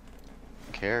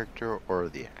 Character or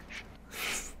the action?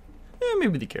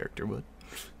 Maybe the character would.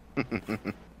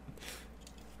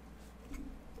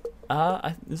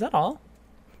 Is that all?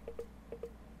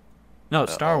 No,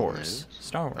 Star Wars. News?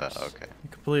 Star Wars. Okay. I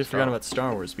completely forgot about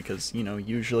Star Wars because,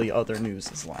 usually other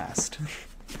news is last.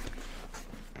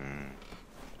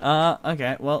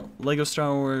 Okay, well, Lego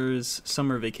Star Wars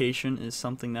Summer Vacation is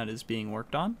something that is being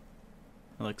worked on.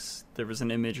 There was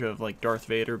an image of, Darth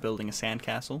Vader building a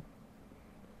sandcastle.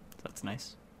 That's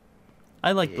nice.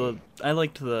 I liked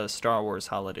the Star Wars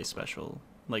Holiday Special,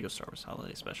 Lego Star Wars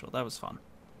Holiday Special. That was fun.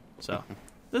 So,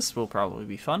 this will probably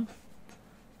be fun.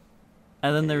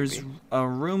 And then there's a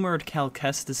rumored Cal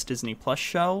Kestis Disney Plus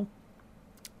show.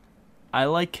 I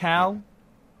like Cal.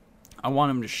 I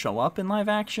want him to show up in live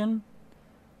action.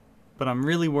 But I'm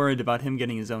really worried about him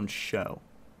getting his own show.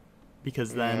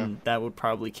 Because then that would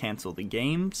probably cancel the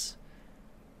games.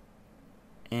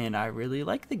 And I really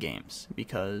like the games.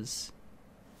 Because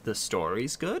the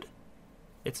story's good.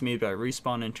 It's made by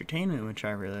Respawn Entertainment, which I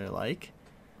really like.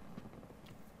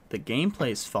 The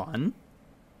gameplay's fun.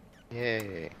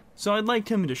 Yay. So I'd like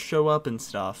him to show up and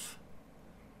stuff,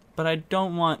 but I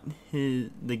don't want the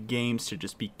games to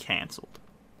just be canceled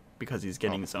because he's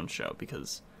getting his own show,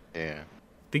 because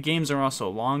the games are also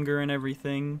longer and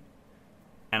everything,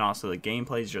 and also the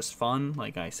gameplay is just fun,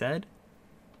 like I said.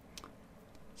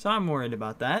 So I'm worried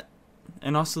about that.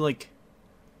 And also,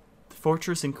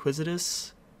 Fortress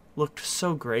Inquisitus looked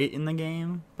so great in the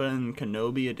game, but in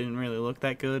Kenobi it didn't really look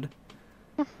that good.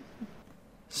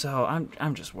 So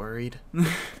I'm just worried.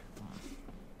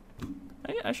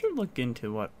 I should look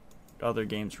into what other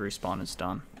games Respawn has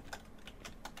done.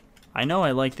 I know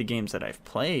I like the games that I've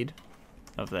played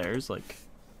of theirs, like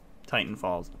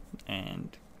Titanfall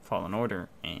and Fallen Order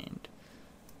and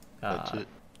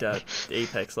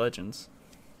Apex Legends.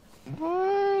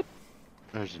 What?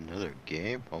 There's another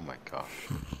game? Oh my gosh.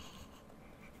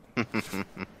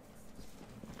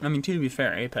 I mean, to be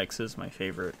fair, Apex is my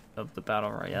favorite of the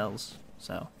Battle Royales,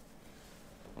 so...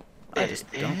 I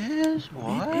just don't...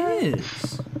 It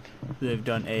is! They've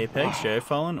done Apex, Jedi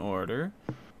Fallen Order,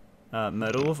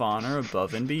 Medal of Honor,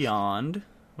 Above and Beyond,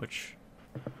 which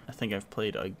I think I've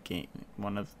played a game,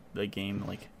 I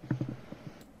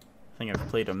think I've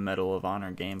played a Medal of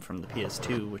Honor game from the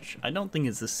PS2, which I don't think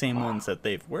is the same ones that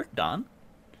they've worked on,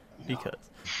 because,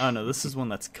 I don't know, this is one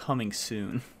that's coming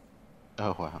soon.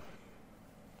 Oh, wow.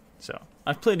 So,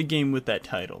 I've played a game with that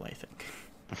title, I think.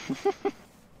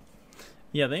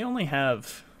 Yeah, they only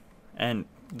have, and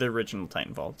the original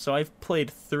Titanfall. So I've played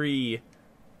 3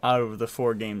 out of the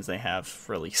 4 games they have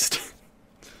released.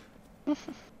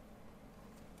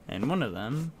 And one of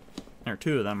them, or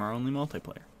 2 of them, are only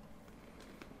multiplayer.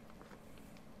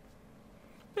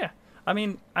 Yeah, I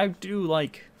mean, I do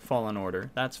like Fallen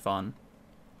Order. That's fun.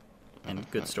 And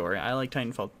good story. I like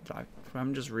Titanfall.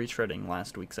 I'm just retreading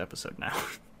last week's episode now.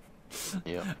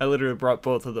 Yeah. I literally brought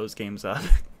both of those games up.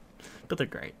 But they're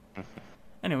great.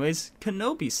 Anyways,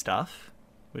 Kenobi stuff,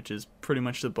 which is pretty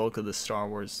much the bulk of the Star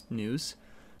Wars news.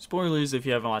 Spoilers if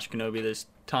you haven't watched Kenobi, there's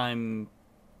time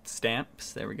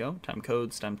stamps, there we go, time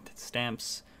codes, time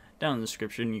stamps down in the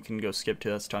description. You can go skip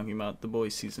to us talking about The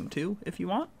Boys Season 2 if you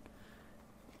want.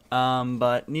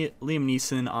 But Liam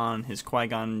Neeson on his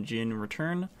Qui-Gon Jinn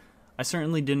return. I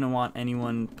certainly didn't want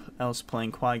anyone else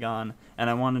playing Qui-Gon, and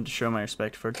I wanted to show my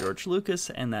respect for George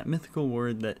Lucas and that mythical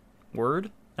world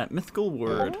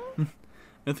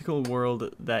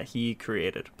that he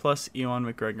created. Plus, Ewan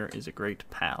McGregor is a great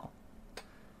pal.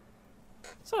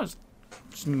 So it's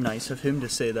nice of him to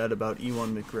say that about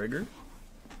Ewan McGregor.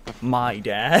 My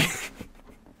dad.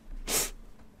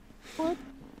 What?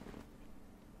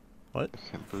 I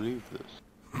can't believe this.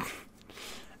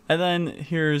 And then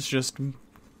here's just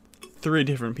 3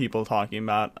 different people talking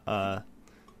about a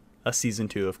season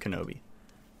 2 of Kenobi.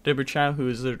 Deborah Chow, who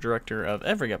is the director of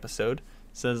every episode,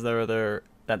 says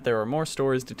that there are more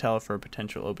stories to tell for a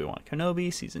potential Obi-Wan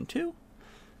Kenobi season 2.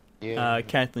 Yeah.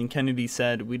 Kathleen Kennedy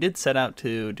said, "We did set out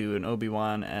to do an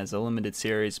Obi-Wan as a limited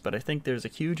series, but I think there's a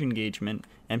huge engagement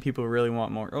and people really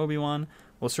want more Obi-Wan.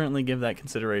 We'll certainly give that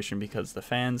consideration because the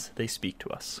fans, they speak to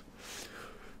us."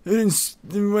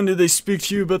 When did they speak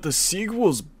to you about the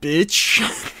sequels, bitch?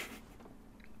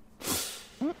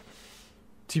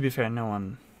 To be fair, no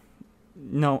one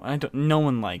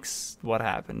likes what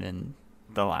happened in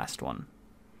the last one.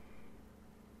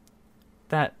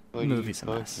 That movie's a mess.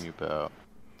 What are you talking about?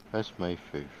 That's my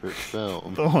favorite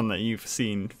film. The one that you've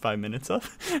seen 5 minutes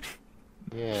of?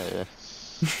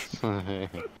 Yes.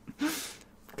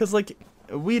 Because, like,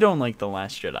 we don't like The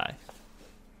Last Jedi.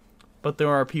 But there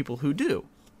are people who do.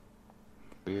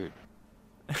 Weird.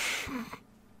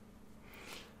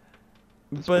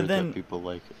 But weird then that people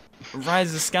like it.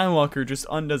 Rise of Skywalker just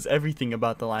undoes everything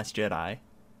about The Last Jedi,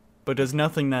 but does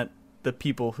nothing that the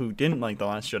people who didn't like The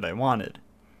Last Jedi wanted.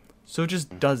 So it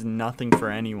just does nothing for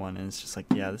anyone, and it's just like,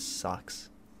 yeah, this sucks.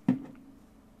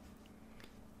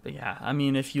 But yeah, I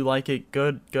mean, if you like it,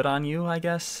 good on you, I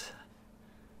guess.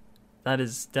 That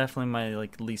is definitely my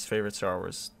least favorite Star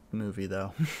Wars movie,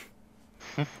 though.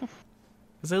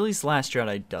 Because at least Last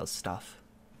Jedi does stuff.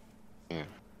 Yeah,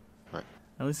 right.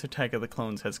 At least Attack of the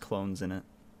Clones has clones in it.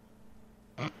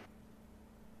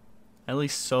 At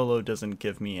least Solo doesn't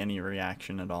give me any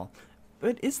reaction at all.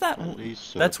 But is that...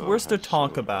 That's worse to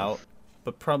talk about,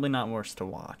 but probably not worse to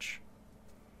watch.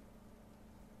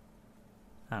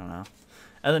 I don't know.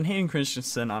 And then Hayden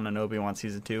Christensen on an Obi-Wan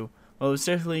Season 2. Well, it was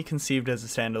definitely conceived as a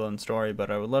standalone story,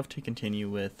 but I would love to continue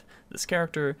with this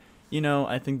character. You know,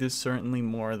 I think there's certainly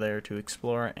more there to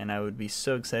explore, and I would be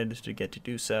so excited to get to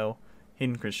do so.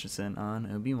 Hayden Christensen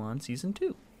on Obi-Wan Season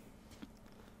 2.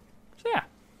 So yeah.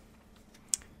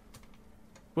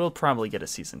 We'll probably get a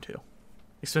Season 2.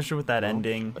 Especially with that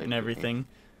ending and everything.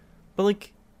 But,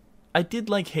 I did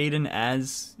like Hayden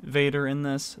as Vader in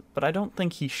this, but I don't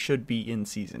think he should be in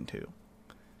Season 2.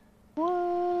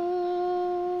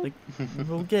 What?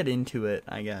 We'll get into it,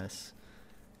 I guess.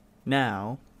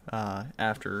 Now,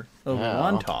 after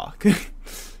Obi-Wan talk,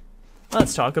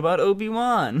 let's talk about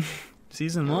Obi-Wan.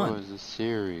 Season 1. It was a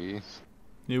series.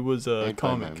 It was a made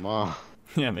comic. by my mom.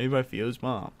 Yeah, made by Theo's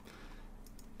mom.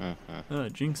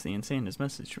 Jinx the Insane has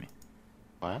messaged me.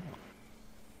 Wow.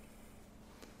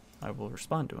 I will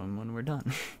respond to him when we're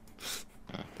done.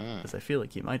 Because I feel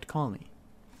like he might call me.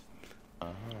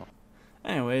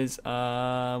 Anyways,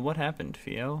 what happened,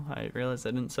 Theo? I realized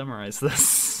I didn't summarize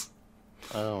this.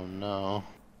 Oh no.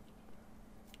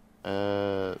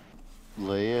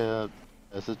 Leia,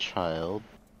 as a child,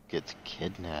 gets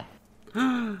kidnapped.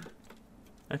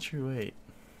 That's your wait.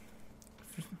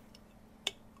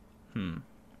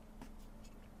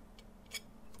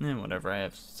 Whatever, I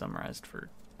have summarized for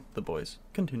the boys.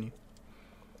 Continue.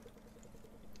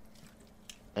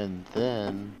 And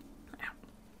then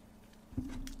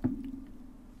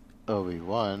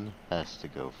Obi-Wan has to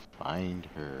go find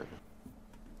her.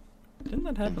 Didn't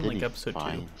that happen like episode 2?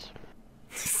 Finds her.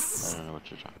 I don't know what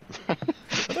you're talking about.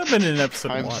 What happened in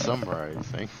episode 1? I'm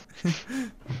summarizing.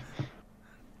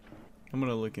 I'm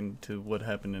gonna look into what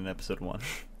happened in episode 1.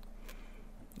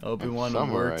 Obi-Wan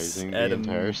I'm works summarizing at the a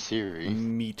entire series.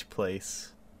 meat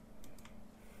place.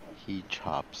 He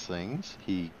chops things,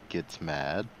 he gets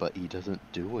mad, but he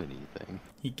doesn't do anything.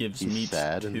 He gives He's meat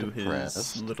sad to and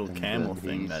depressed, his little and camel then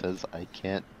thing he that says, I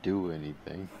can't do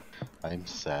anything. I'm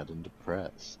sad and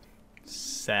depressed.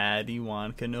 sad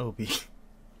Ewan Kenobi.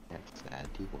 Yeah, sad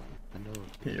Ewan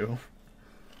Kenobi. Ew.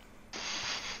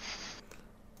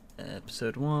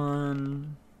 Episode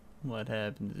 1. What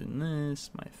happens in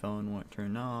this? My phone won't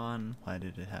turn on. Why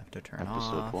did it have to turn off?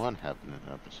 Episode 1 happened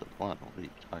in episode 1. What are you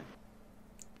talking?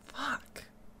 Fuck.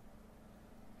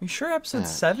 You sure episode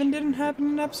 7 didn't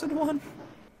happen in episode 1?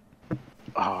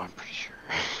 Oh, I'm pretty sure.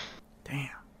 Damn.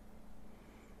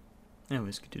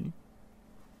 Anyways, continue.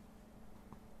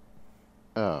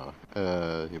 Oh,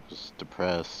 he was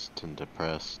depressed and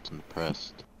depressed and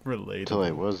depressed. Relatable. Until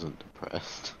I wasn't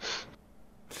depressed.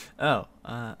 Oh,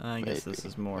 I guess this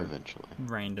is more eventually.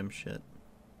 random shit.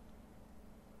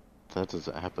 That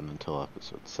doesn't happen until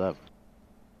episode 7.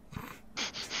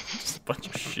 Just a bunch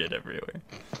of shit everywhere.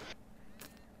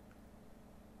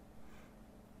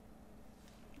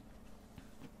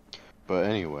 But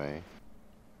anyway,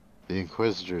 the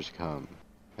Inquisitors come,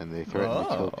 and they threaten to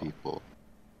kill people.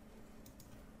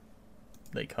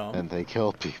 They come? And they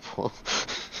kill people.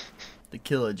 They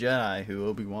kill a Jedi who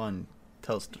Obi-Wan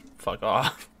tells to fuck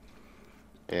off.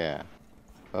 Yeah.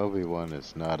 Obi-Wan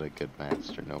is not a good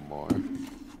master no more.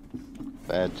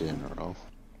 Bad general.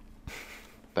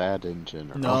 Bad in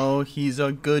general. No, he's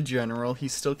a good general. He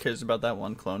still cares about that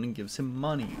one clone and gives him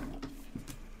money.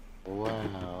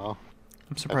 Wow.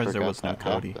 I'm surprised there was no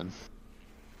Cody. Happened.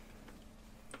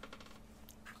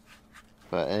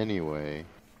 But anyway,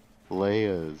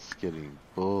 Leia's getting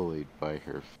bullied by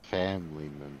her family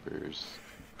members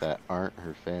that aren't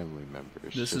her family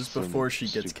members. This is Just some before she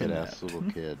gets stupid-ass kidnapped.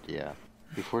 little kid, yeah.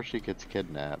 Before she gets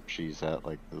kidnapped, she's at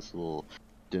like this little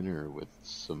dinner with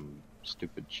some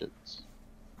stupid shits.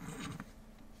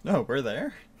 No, we're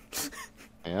there.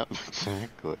 Yep,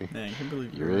 exactly. Man, I can't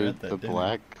believe you You're were at that the dinner.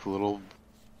 black little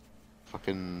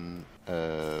fucking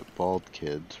bald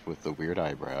kid with the weird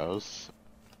eyebrows.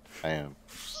 I am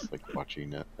just like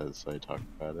watching it as I talk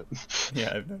about it.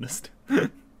 Yeah, I've noticed.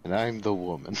 And I'm the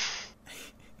woman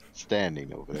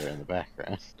standing over there in the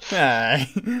background. Hi.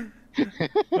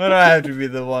 Why do I have to be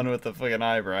the one with the fucking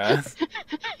eyebrows?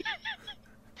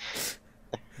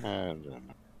 I don't know.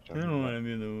 I don't want to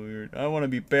be the weird. I want to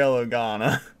be Bail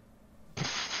Organa.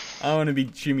 I want to be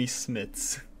Jimmy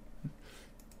Smits.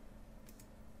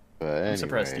 But anyway, I'm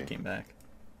surprised he came back.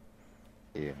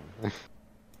 Yeah.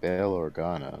 Bail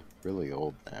Organa, really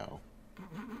old now.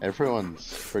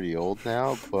 Everyone's pretty old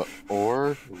now, but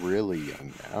or really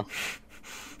young now.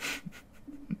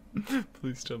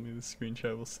 Please tell me the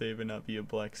screenshot will save and not be a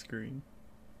black screen.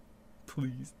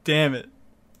 Please. Damn it.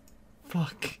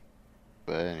 Fuck.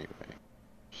 But anyway,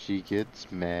 she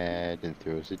gets mad and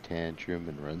throws a tantrum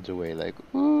and runs away like,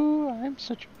 ooh, I'm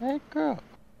such a bad girl.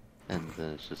 And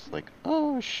then it's just like,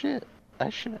 oh shit, I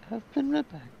should have been a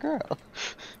bad girl.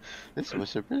 This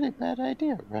was a really bad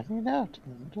idea, running out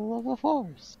in the middle of a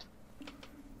forest.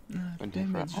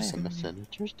 Whenever I am a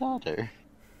senator's daughter.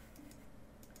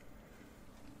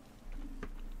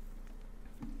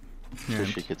 So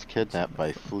she gets kidnapped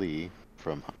by Flea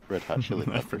from Red Hot Chili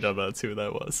Peppers. I forgot about who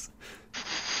that was.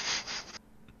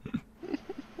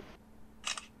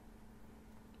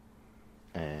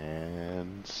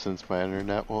 And since my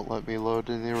internet won't let me load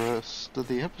in the rest of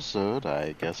the episode,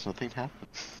 I guess nothing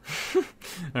happened.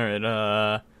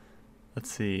 Alright, let's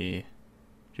see.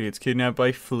 She gets kidnapped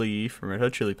by Flea from Red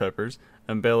Hot Chili Peppers,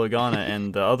 and Bail Organa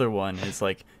and the other one is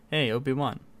like, hey,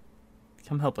 Obi-Wan,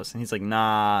 come help us. And he's like,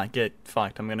 nah, get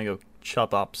fucked. I'm gonna go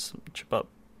chop up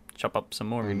some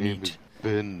more Her name meat. is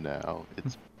Ben now.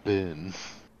 It's Ben.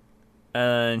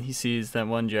 And he sees that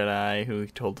one Jedi who he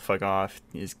told to fuck off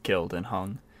is killed and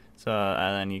hung. So,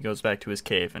 and then he goes back to his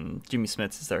cave, and Jimmy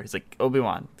Smits is there. He's like,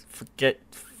 Obi-Wan,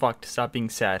 fucked, stop being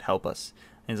sad, help us.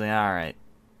 And he's like, alright.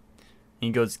 And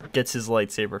he goes, gets his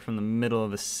lightsaber from the middle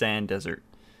of a sand desert.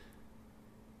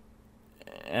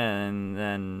 And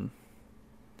then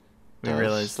we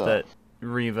realize that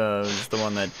Reva is the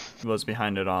one that was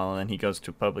behind it all, and he goes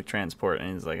to public transport,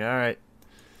 and he's like, alright.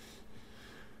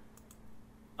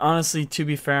 Honestly, to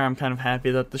be fair, I'm kind of happy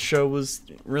that the show was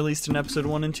released in episode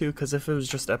 1 and 2, because if it was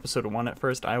just episode 1 at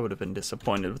first, I would have been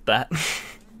disappointed with that.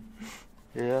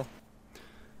 Yeah.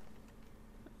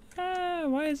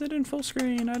 Why is it in full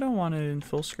screen? I don't want it in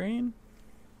full screen.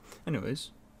 Anyways,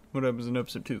 what happens in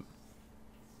episode 2?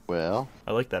 Well,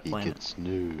 I like that he planet. gets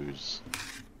news.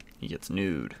 He gets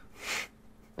nude.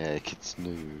 Yeah, he gets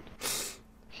nude.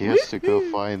 He has to go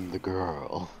find the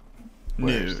girl.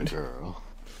 Where's the Nude. girl?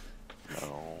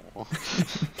 No.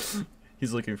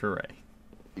 He's looking for Rey.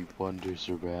 He wanders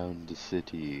around the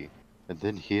city, and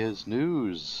then he has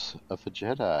news of a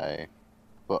Jedi,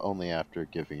 but only after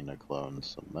giving a clone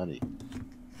some money.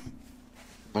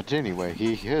 But anyway,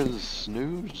 he has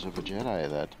news of a Jedi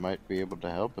that might be able to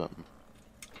help him.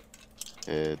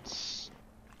 It's...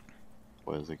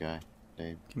 what is the guy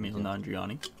name? Camille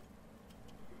Nanjiani.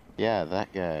 Yeah,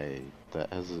 that guy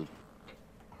that has a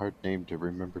hard name to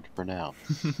remember to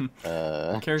pronounce.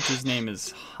 The character's name is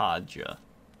Haja.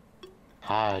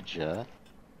 Haja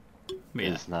But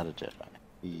yeah, is not a Jedi.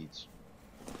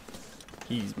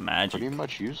 he's magic. Pretty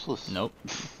much useless. Nope.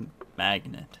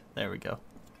 Magnet. There we go.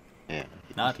 Yeah.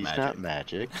 Not he's magic. not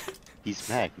magic. He's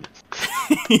magnet.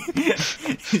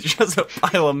 He's just a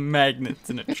pile of magnets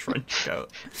in a trench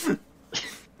coat.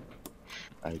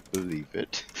 I believe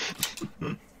it.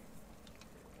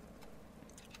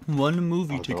 One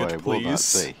movie Although ticket, I will not please.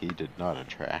 say he did not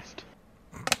attract.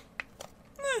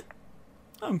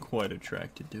 I'm quite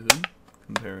attracted to him,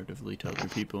 comparatively to other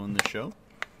people in the show.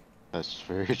 That's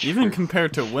very true. Even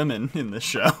compared to women in the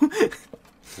show.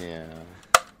 Yeah.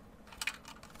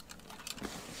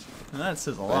 That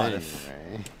says a lot.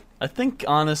 Anyway. I think,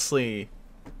 honestly,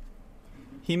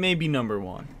 he may be number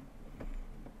one.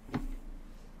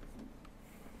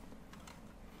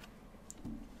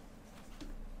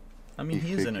 I mean,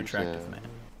 he is an attractive man.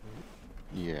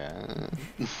 Yeah.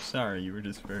 Sorry, you were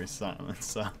just very silent,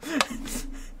 so...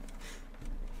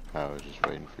 I was just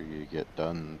waiting for you to get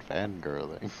done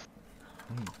fangirling.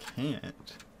 You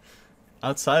can't.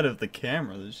 Outside of the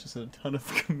camera, there's just a ton of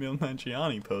Camille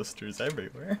Nanjiani posters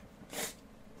everywhere.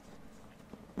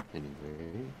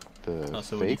 Anyway, the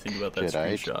Also, what do you fake think about that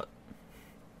Jedi screenshot?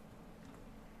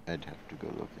 I'd have to go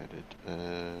look at it.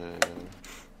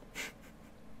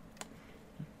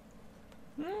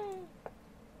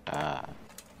 Ah,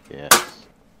 yes.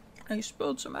 I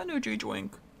spilled some energy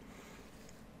drink.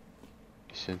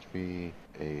 He sent me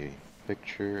a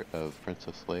picture of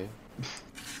Princess Leia.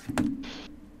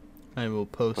 I will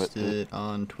post But the- it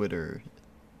on Twitter.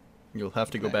 You'll have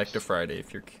to go back to Nice. Friday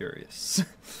if you're curious.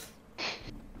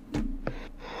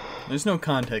 There's no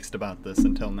context about this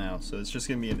until now, so it's just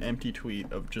gonna be an empty tweet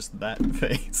of just that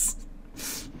face.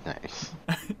 Nice.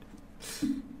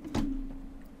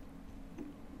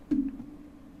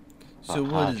 So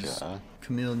what does Ahaja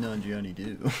Camille Nanjiani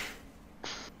do?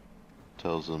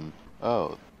 tells him,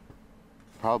 oh,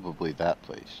 probably that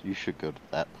place. You should go to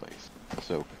that place.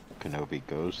 So Kenobi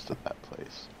goes to that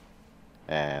place.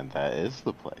 And that is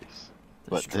the place.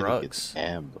 There's But then he drugs. gets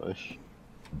ambushed.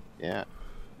 Yeah,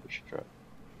 there's drugs.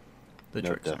 The No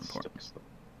drugs are death important, sticks,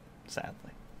 though.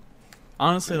 sadly.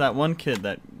 Honestly, that one kid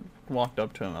that walked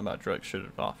up to him about drugs should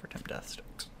have offered him death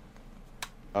sticks.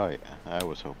 Oh yeah, I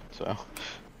was hoping so.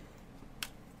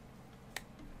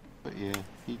 But yeah,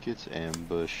 he gets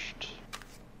ambushed.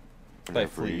 By whenever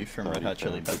Flea he from thought Red he Hot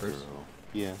Chili found the Peppers. girl.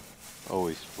 Yeah,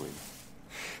 always Flea.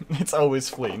 It's always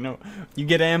Flea. No, you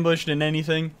get ambushed in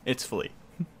anything, it's Flea.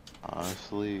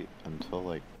 Honestly, until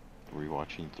like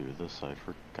rewatching through this, I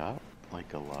forgot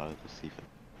like a lot of this even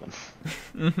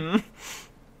happened.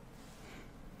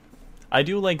 I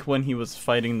do like when he was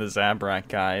fighting the Zabrak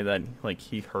guy that like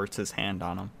he hurts his hand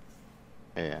on him.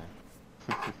 Yeah.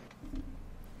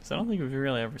 'Cause I don't think we've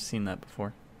really ever seen that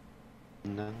before.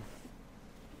 No.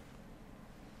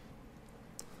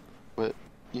 But,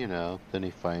 you know, then he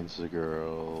finds the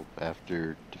girl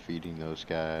after defeating those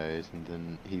guys, and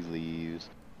then he leaves,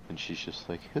 and she's just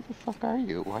like, who the fuck are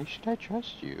you? Why should I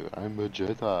trust you? I'm a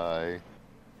Jedi.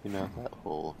 You know, that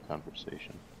whole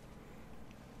conversation.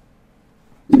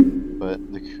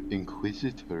 But the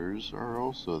Inquisitors are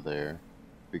also there,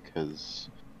 because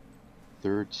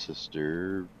third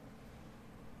sister,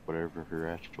 whatever her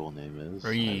actual name is,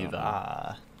 I don't know.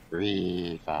 Riva.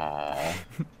 Riva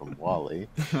from Wally.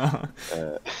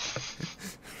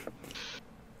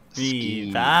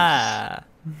 schemes Riva.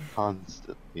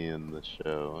 constantly in the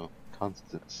show.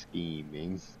 Constant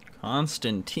scheming.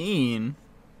 Constantine.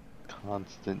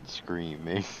 Constant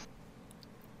screaming.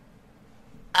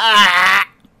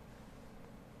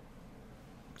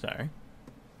 Sorry.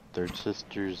 Third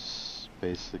sister's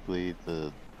basically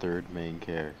the third main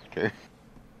character.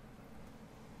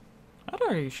 I'd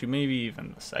argue she maybe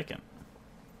even the second.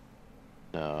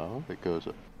 No, it goes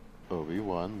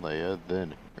Obi-Wan, Leia,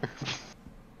 then her.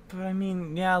 But I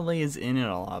mean, yeah, Leia's in it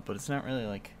a lot, but it's not really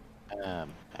like... Man.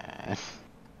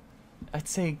 I'd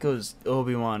say it goes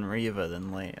Obi-Wan, Riva,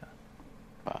 then Leia.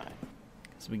 Fine.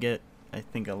 Because we get, I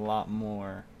think, a lot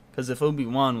more... Because if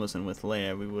Obi-Wan wasn't with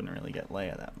Leia, we wouldn't really get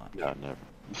Leia that much. No, never.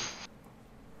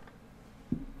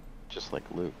 Just like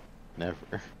Luke.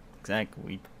 Never.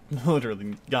 Exactly.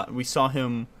 We saw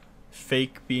him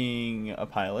fake being a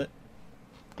pilot,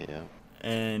 Yeah.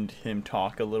 and him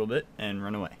talk a little bit and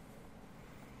run away.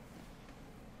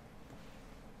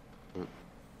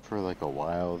 For like a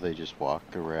while, they just walk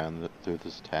around through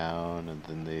this town, and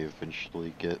then they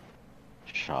eventually get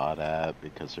shot at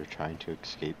because they're trying to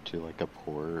escape to like a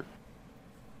port,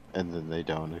 and then they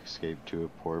don't escape to a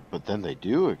port, but then they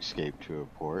do escape to a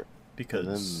port.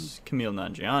 Because Camille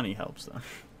Nanjiani helps them.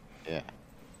 Yeah.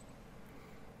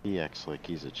 He acts like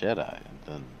he's a Jedi, and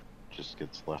then just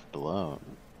gets left alone,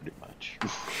 pretty much.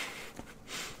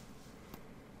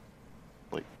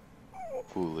 Like,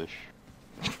 foolish.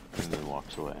 And then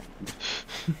walks away.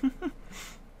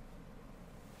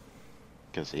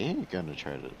 Because he ain't gonna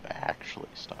try to actually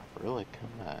stop her, like,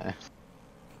 come on.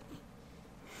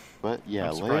 But yeah,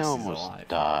 I'm surprised Leia he's almost alive.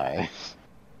 dies.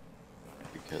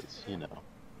 Because, you know,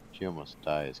 she almost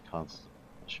dies constantly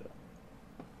in the show.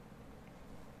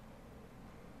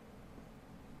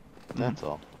 That's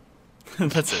all.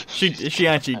 That's it. She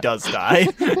actually does die.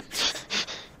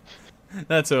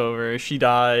 That's over. She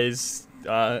dies.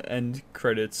 End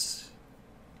credits.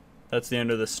 That's the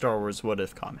end of the Star Wars What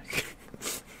If comic.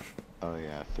 Oh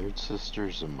yeah, third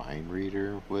sister's a mind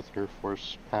reader with her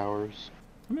force powers.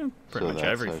 I mean, pretty So much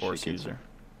that's every how she Force gets user.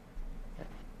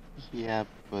 Yeah,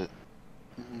 but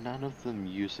none of them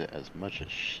use it as much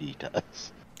as she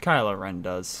does. Kylo Ren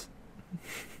does.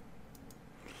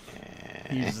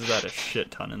 He Eh, uses that a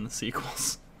shit ton in the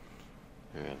sequels.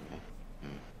 really?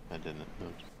 I didn't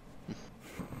know.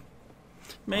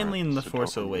 Mainly in The Alright, so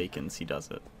Force talk about- Awakens, he does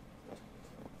it.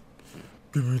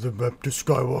 Give me the map to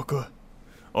Skywalker.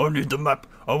 I need the map.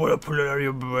 I want to put it out of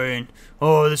your brain.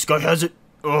 Oh, this guy has it.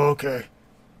 Oh, okay.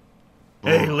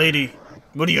 Hey, lady.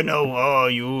 What do you know? Oh,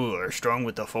 you are strong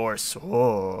with the Force.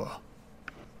 Oh.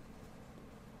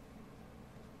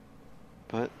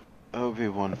 But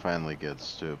Obi-Wan finally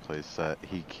gets to a place that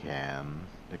he can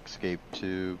escape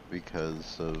to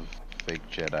because of fake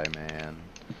Jedi man.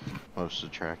 Most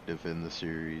attractive in the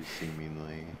series,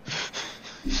 seemingly.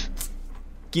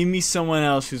 Give me someone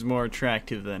else who's more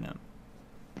attractive than him.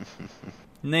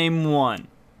 Name one.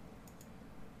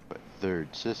 But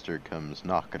third sister comes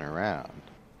knocking around.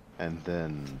 And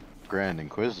then Grand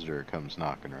Inquisitor comes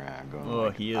knocking around going Oh,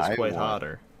 like, he is I quite want...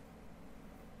 hotter.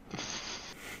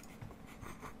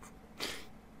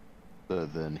 So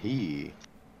then he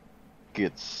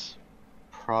gets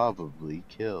probably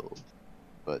killed,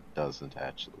 but doesn't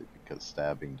actually because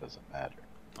stabbing doesn't matter.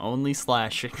 Only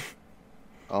slashing.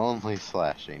 Only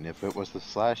slashing. If it was a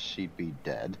slash, she'd be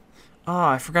dead. Oh,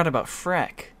 I forgot about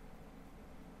Freck.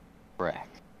 Frack.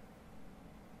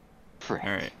 Frack.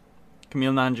 Alright.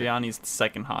 Camille Nanjiani's the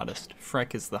second hottest.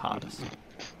 Freck is the hottest.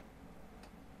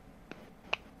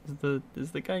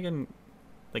 Is the guy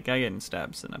getting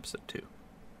stabs in episode 2?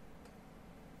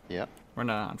 Yep. We're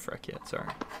not on Freck yet, sorry.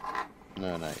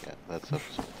 No, not yet. That's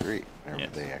episode 3. Whenever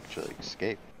Yes. they actually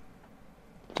escape.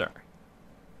 Sorry.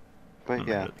 But I'm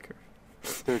yeah, ahead of the curve.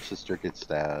 third sister gets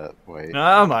stabbed. Wait.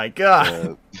 Oh my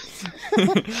god!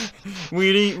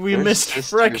 we third missed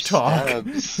sister Freck talk.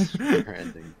 stabs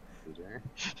Grand Inquisitor.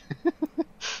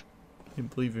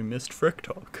 Can't believe we missed Freck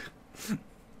talk.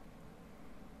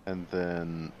 And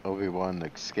then Obi-Wan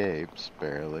escapes,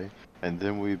 barely. And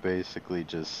then we basically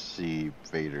just see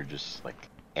Vader just like...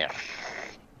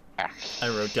 I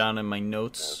wrote down in my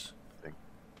notes,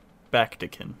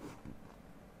 Bactican.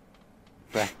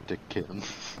 Back to Kim.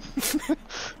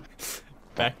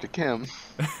 Back to Kim.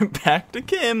 Back to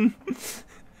Kim.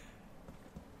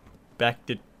 Back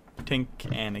to Tink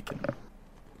Anakin.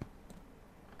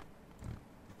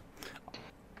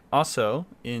 Also,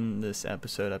 in this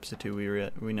episode 2,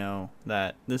 we know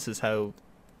that this is how...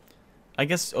 I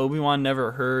guess Obi-Wan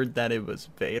never heard that it was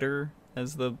Vader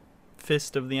as the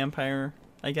Fist of the Empire,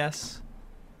 I guess.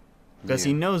 Because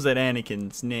he knows that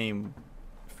Anakin's name,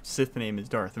 Sith name, is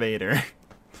Darth Vader.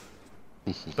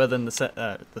 But then the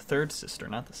third sister,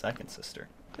 not the second sister.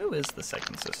 Who is the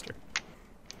second sister?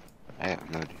 I have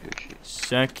no idea who she is.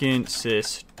 Second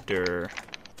sister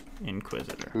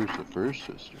Inquisitor. Who's the first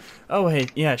sister? Oh, hey,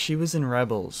 yeah, she was in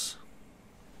Rebels.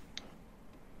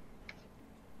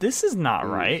 This is not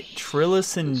right. Trilla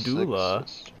Syndulla,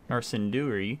 or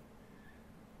Sinduri.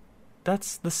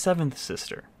 That's the seventh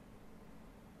sister.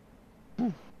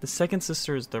 The second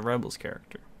sister is the Rebels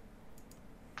character.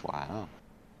 Wow.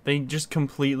 They just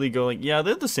completely go like, yeah,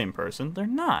 they're the same person. They're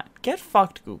not. Get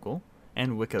fucked, Google.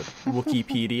 And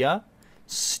Wikipedia.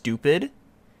 Stupid.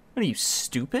 What are you,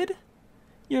 stupid?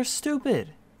 You're stupid.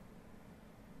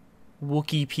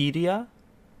 Wikipedia.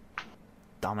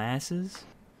 Dumbasses.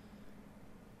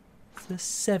 It's the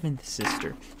seventh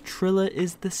sister. Trilla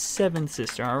is the seventh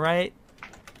sister, alright?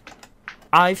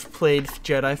 I've played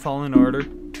Jedi Fallen Order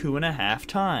 2.5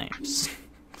 times.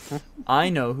 I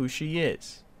know who she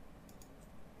is.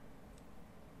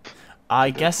 I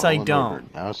guess I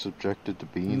don't. Now subjected to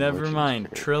being Never Legends mind.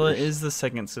 characters. Trilla is the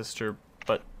second sister,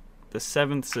 but the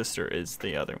seventh sister is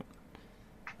the other one.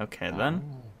 Okay,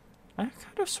 then. I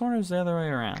kind of sworn it was the other way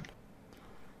around.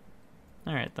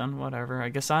 Alright, then, whatever. I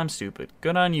guess I'm stupid.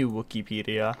 Good on you,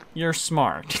 Wikipedia. You're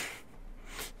smart.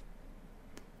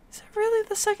 Is that really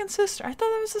the second sister? I thought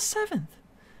that was the seventh.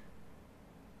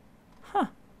 Huh.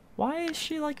 Why is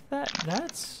she like that?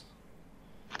 That's...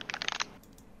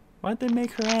 Why'd they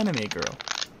make her anime girl?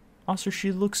 Also,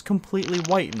 she looks completely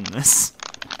white in this.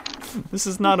 This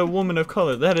is not a woman of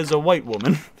color. That is a white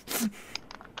woman.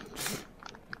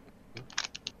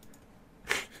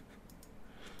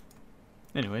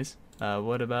 Anyways,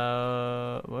 what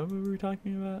were we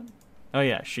talking about? Oh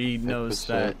yeah, she knows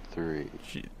Episode that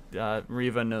 3.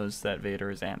 Reva knows that Vader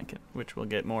is Anakin, which we'll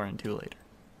get more into later.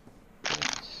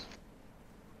 Yes.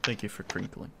 Thank you for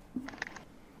crinkling.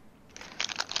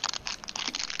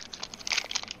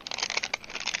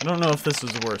 I don't know if this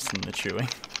was worse than the chewing.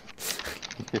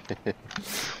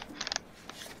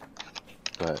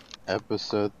 But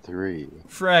episode 3.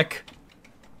 Freck.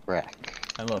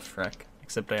 Freck. I love Freck,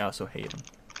 except I also hate him.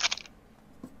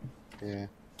 Yeah.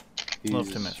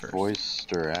 Loved him at first.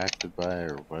 Voiced or acted by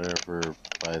or whatever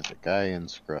by the guy in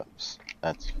Scrubs.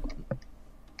 That's fun.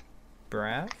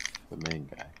 Braff? The main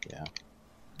guy, yeah.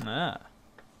 Ah.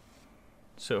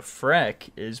 So Freck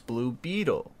is Blue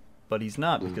Beetle, but he's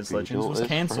not because Blue Legends Beetle was is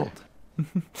canceled.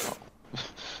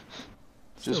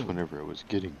 Just So- whenever it was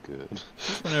getting good.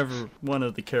 Just whenever one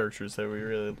of the characters that we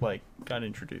really like got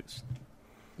introduced.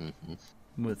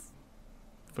 With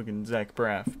fucking Zach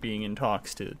Braff being in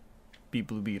talks to be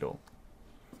Blue Beetle.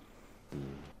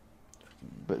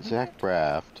 But Zach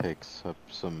Braff takes up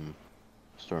some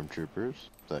stormtroopers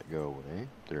that go away.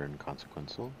 They're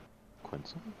inconsequential.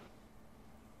 Quetzal?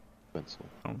 Quetzal.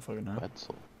 I don't fucking know.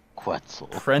 Quetzal. Quetzal.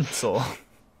 Krenzel.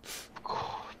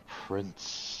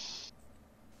 Prince.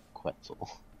 Quetzal.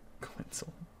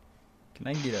 Quenzel. Can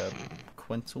I get a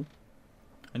Quenzel?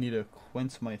 I need to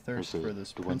quench my thirst There's a for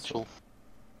this Quenzel. Dwentzel.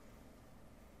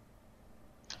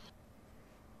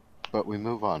 But we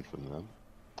move on from them.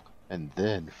 And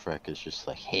then Freck is just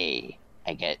like, Hey,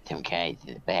 I got some guys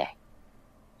in the back.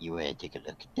 You wanna take a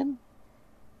look at them?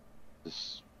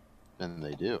 this, and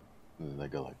they do. And then they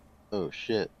go like, oh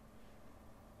shit.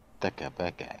 That got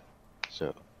bad guy.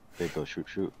 So they go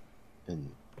shoot.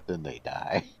 And then they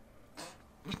die.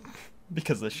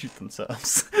 Because they shoot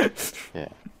themselves. Yeah.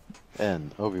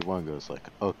 And Obi-Wan goes like,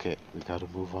 okay, we gotta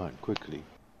move on quickly.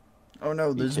 Oh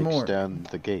no, He there's takes more. down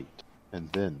the gate. And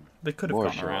then They could have more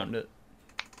gone show around up. it.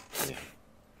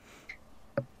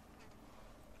 Yeah.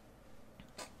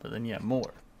 But then, yeah,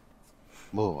 more.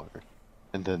 More.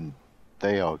 And then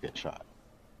they all get shot.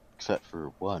 Except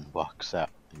for one walks out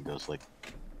and goes like,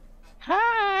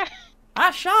 Hi!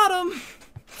 I shot him!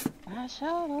 I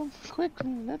saw them.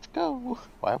 quickly, let's go.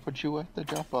 Why would you at the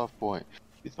jump off point?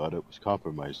 We thought it was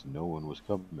compromised and no one was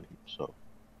coming, so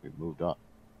we moved on.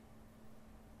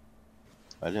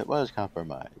 But it was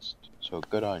compromised, so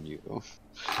good on you.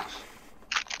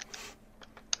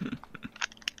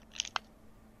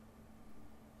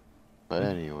 But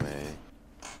anyway,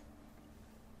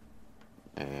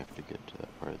 I have to get to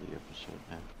that part of the episode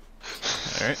now.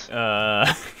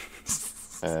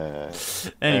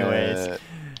 Alright, anyways,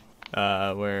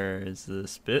 where is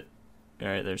this bit?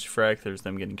 Alright, there's Freck, there's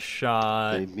them getting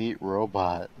shot. They meet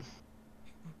Robot.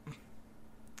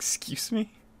 Excuse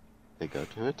me? They go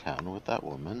to a town with that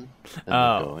woman, and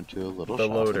Oh, they go into a little the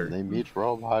shop, loader. and they meet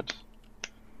Robot.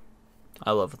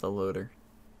 I love the loader.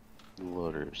 The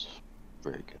loader's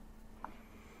very good.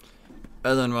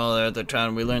 And then while they're at the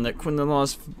town, we learn that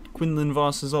Quinlan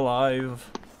Voss is alive.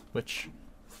 Which,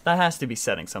 that has to be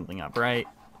setting something up, right?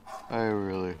 I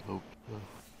really hope so.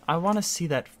 I want to see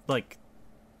that, like,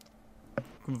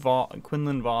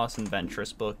 Quinlan Voss and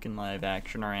Ventress book in live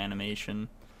action or animation.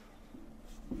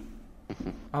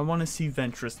 I want to see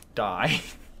Ventress die.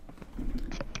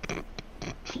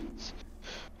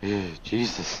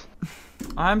 Jesus.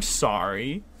 I'm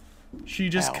sorry. She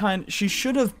just Ow. she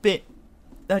should have been,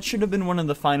 that should have been one of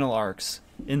the final arcs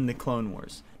in the Clone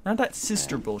Wars. Not that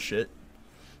sister bullshit.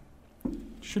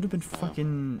 Should have been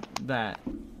fucking that.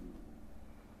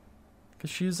 Because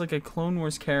she was like a Clone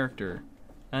Wars character.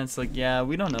 And it's like, yeah,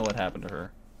 we don't know what happened to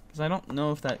her. Because I don't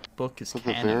know if that book is For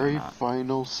the canon or very not.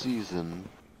 final season,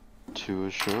 to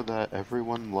a show that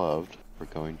everyone loved, we're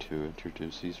going to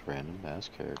introduce these random ass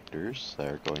characters that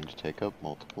are going to take up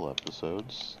multiple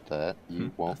episodes that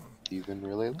you won't even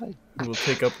really like. We'll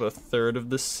take up a third of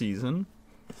this season.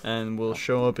 And we'll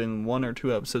show up in 1 or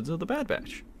 2 episodes of The Bad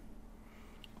Batch.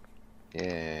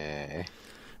 Yeah.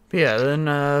 But yeah, then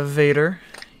Vader,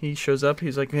 he shows up.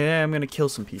 He's like, hey, I'm going to kill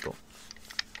some people.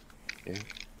 Okay.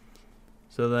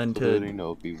 So then Including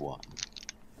Obi-Wan.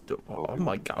 Oh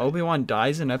my god, Obi-Wan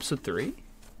dies in episode 3?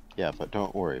 Yeah, but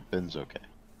don't worry, Ben's okay.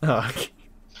 Oh, okay.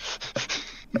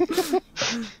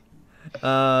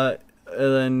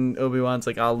 And then Obi-Wan's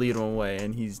like, I'll lead him away,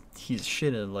 and he's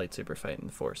shit in a lightsaber fight in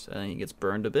the Force, and then he gets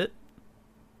burned a bit.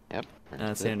 Yep. And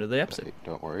that's the end of the episode.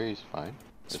 Don't worry, he's fine.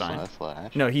 It's fine. Not a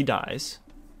flash. No, he dies.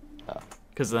 Oh.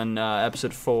 Because then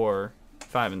episode 4,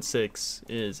 5, and 6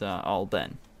 is all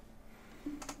Ben.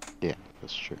 Yeah,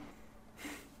 that's true.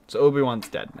 So Obi-Wan's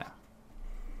dead now.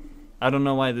 I don't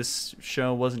know why this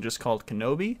show wasn't just called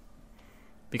Kenobi,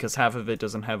 because half of it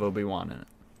doesn't have Obi-Wan in it.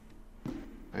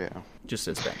 Yeah. Just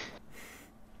as Ben.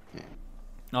 Yeah.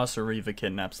 Also, Reva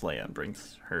kidnaps Leia and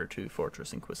brings her to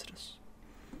Fortress Inquisitus.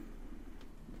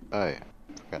 Oh yeah.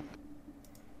 Okay.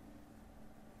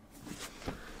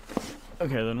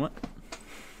 Okay, then what?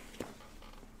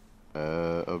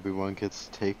 Obi-Wan gets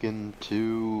taken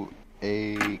to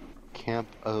a camp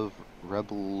of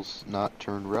rebels not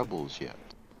turn rebels yet.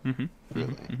 Mm-hmm.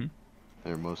 Really. Mm-hmm.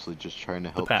 They're mostly just trying to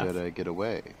help path. Jedi get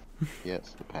away.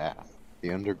 Yes, the path.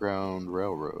 The Underground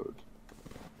Railroad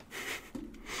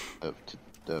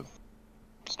of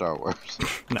Star Wars.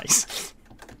 Nice.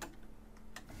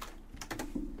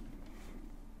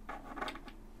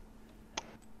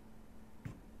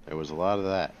 There was a lot of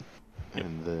that.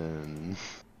 And then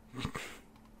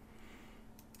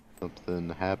something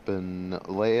happened.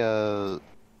 Leia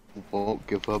won't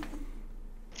give up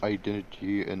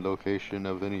identity and location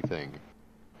of anything.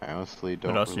 I honestly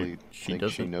don't really think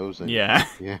she knows anything. Yeah.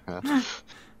 Yeah.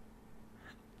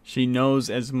 She knows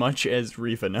as much as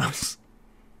Reva knows.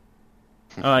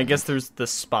 Oh, I guess there's the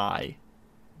spy.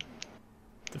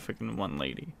 The freaking one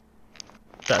lady.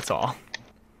 That's all.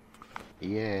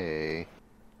 Yay.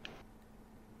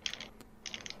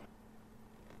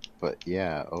 But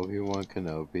yeah, Obi-Wan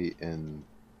Kenobi and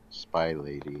Spy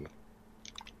Lady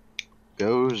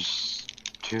goes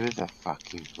to the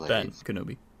fucking place. Ben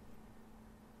Kenobi.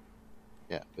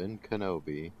 Yeah, Ben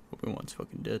Kenobi. Obi-Wan's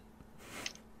fucking dead.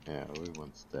 Yeah,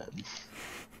 Obi-Wan's dead.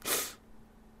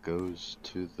 Goes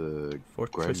to the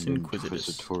Fortress Grand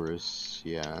Inquisitus. Inquisitorus,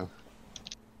 yeah.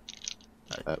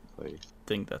 That place. I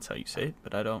think that's how you say it,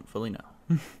 but I don't fully know.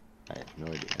 I have no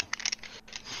idea.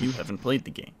 You haven't played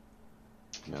the game.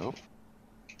 No?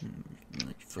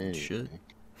 Like you fucking should.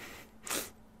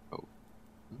 Oh.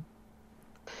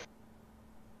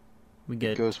 We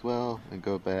get... It goes well, it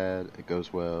goes bad, it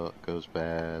goes well, it goes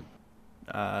bad.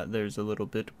 There's a little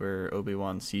bit where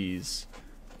Obi-Wan sees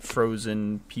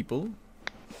frozen people.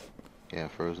 Yeah,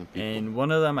 frozen people. And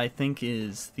one of them, I think,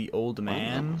 is the old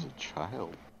man. One of them was a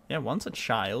child. Yeah, one's a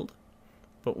child,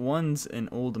 but one's an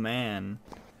old man,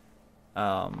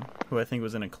 who I think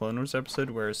was in a Clone Wars episode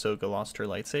where Ahsoka lost her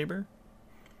lightsaber.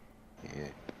 Yeah.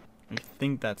 I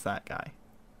think that's that guy.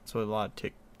 That's what a lot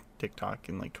of TikTok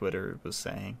and like Twitter was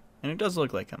saying, and it does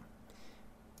look like him.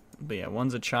 But yeah,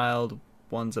 one's a child,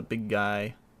 one's a big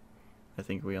guy. I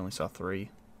think we only saw 3.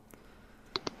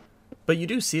 But you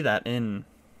do see that in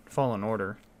Fallen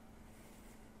Order.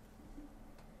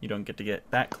 You don't get to get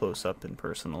that close up and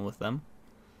personal with them.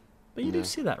 But you do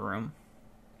see that room.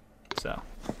 So,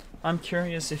 I'm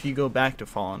curious if you go back to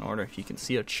Fallen Order, if you can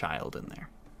see a child in there.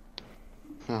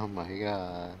 Oh my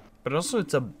god. But also,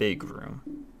 it's a big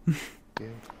room. Yeah.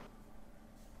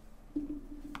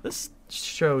 This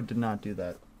show did not do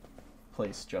that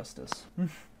place justice.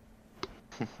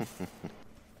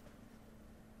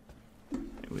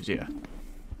 It was, yeah.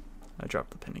 I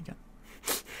dropped the pin again.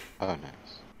 Oh,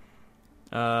 nice.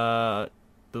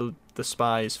 The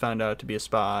spies found out to be a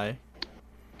spy.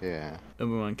 Yeah.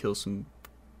 Obi-Wan kills some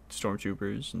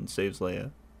stormtroopers and saves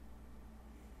Leia.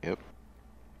 Yep.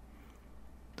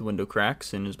 The window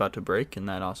cracks and is about to break, and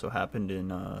that also happened in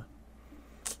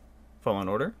Fallen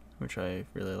Order, which I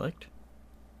really liked.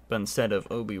 But instead of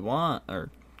Obi-Wan or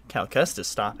Cal Kestis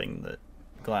stopping the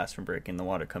glass from breaking, the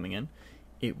water coming in,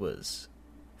 it was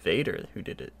Vader who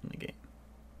did it in the game.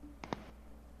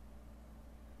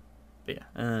 But yeah,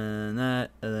 and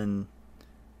then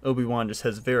Obi-Wan just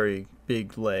has a very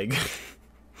big leg.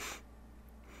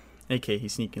 AK,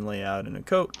 he's sneaking Leia out in a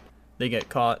coat. They get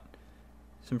caught.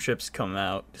 Some ships come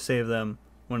out to save them.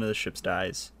 One of the ships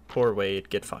dies. Poor Wade.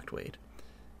 Get fucked, Wade.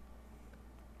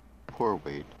 Poor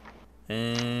Wade.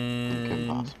 And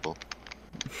Impossible.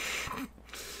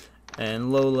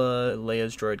 And Lola,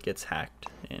 Leia's droid, gets hacked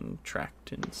and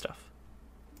tracked and stuff.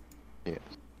 Yes.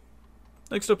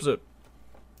 Next episode.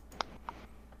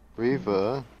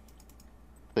 Reva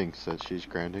thinks that she's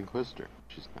Grand Inquisitor.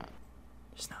 She's not.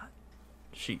 She's not.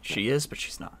 She is, but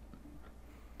she's not.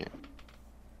 Yeah.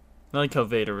 I like how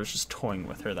Vader was just toying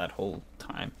with her that whole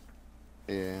time.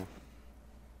 Yeah.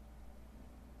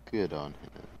 Good on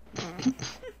him.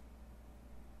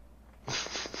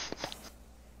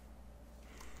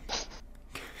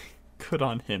 Good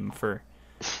on him for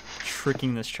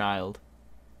tricking this child.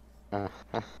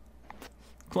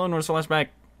 Clone Wars flashback.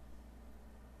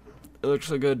 It looks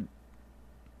so good.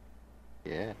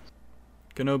 Yeah.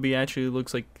 Kenobi actually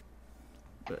looks like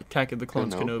Attack of the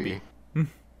Clones Kenobi.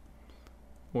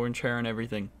 Orange hair and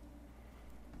everything.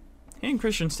 And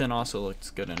Christensen also looks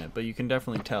good in it, but you can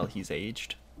definitely tell he's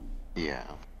aged. Yeah.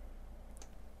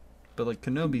 But like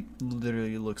Kenobi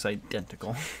literally looks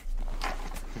identical.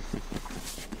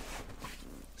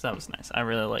 So that was nice. I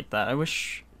really like that. I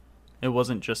wish it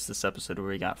wasn't just this episode where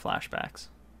we got flashbacks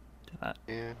to that.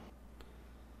 Yeah.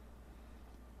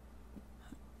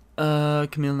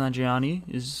 Camille Nanjiani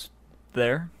is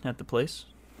there at the place.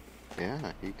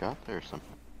 Yeah, he got there somehow.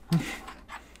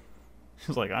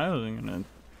 He's like, I wasn't gonna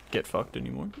get fucked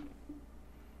anymore.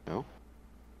 No.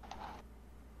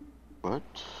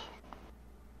 What?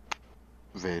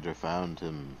 Vader found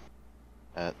him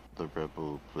at the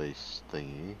rebel place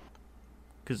thingy.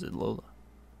 Because of Lola.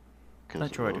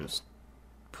 That droid was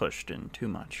pushed in too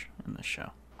much in this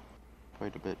show.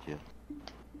 Quite a bit, yeah.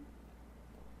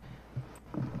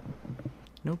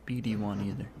 No BD1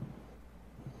 either.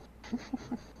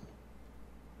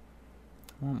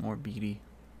 I want more BD.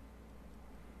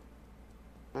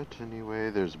 But anyway,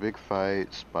 there's a big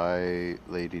fight. Spy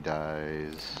lady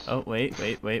dies. Oh, wait.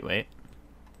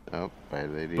 Oh, spy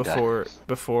lady dies.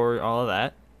 Before all of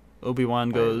that,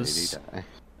 Obi-Wan Spy goes... lady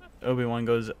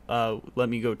let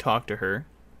me go talk to her.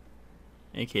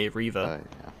 A.k.a. Riva.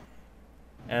 Yeah.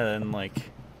 And then, like,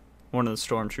 one of the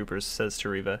stormtroopers says to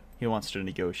Riva, he wants to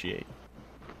negotiate.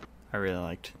 I really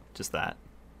liked just that.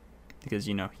 Because,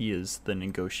 you know, he is the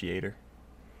negotiator.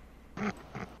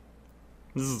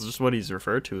 This is just what he's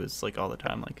referred to as, like, all the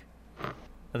time. Like,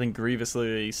 I think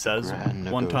Grievously says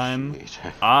one time,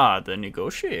 the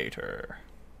negotiator.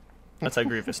 That's how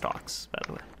Grievous talks, by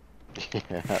the way.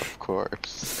 Yeah, of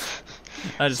course.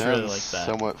 I just really like that.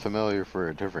 Somewhat familiar for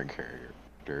a different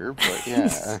character, but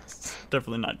yeah.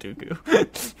 Definitely not Dooku.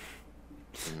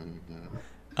 Mm-hmm.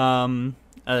 And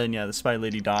then, yeah, the spy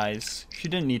lady dies. She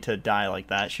didn't need to die like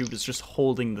that. She was just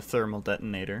holding the thermal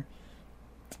detonator.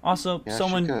 Also, Yeah,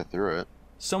 she got through it.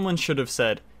 Someone should have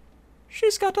said,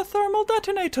 "She's got a thermal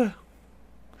detonator."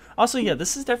 Also, yeah,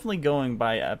 this is definitely going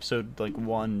by episode, like,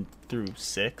 1 through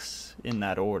 6 in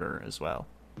that order as well.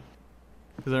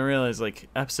 Because I realized, like,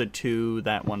 episode 2,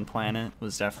 that one planet,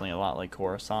 was definitely a lot like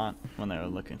Coruscant when they were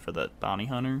looking for the bounty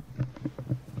hunter.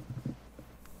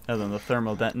 And then the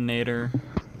thermal detonator.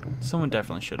 Someone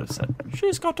definitely should have said,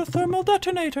 "She's got a thermal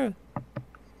detonator."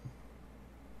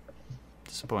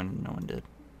 Disappointed no one did.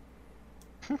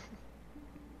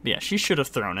 Yeah, she should have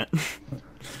thrown it.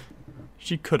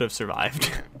 She could have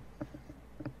survived.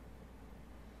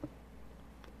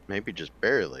 Maybe just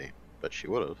barely, but she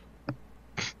would have.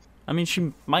 I mean,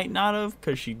 she might not have,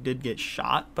 because she did get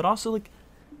shot, but also, like,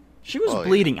 she was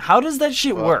bleeding. Yeah. How does that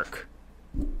shit work?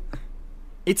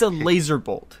 It's a laser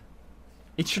bolt.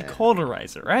 It should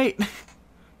cauterize it, right?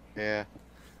 Yeah.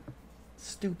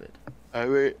 Stupid. I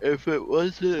mean, if it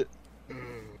wasn't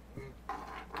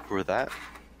for that,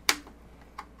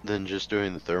 then just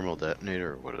doing the thermal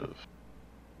detonator would have,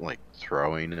 like,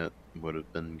 throwing it would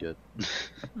have been good.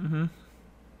 Mm-hmm.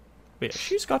 But yeah,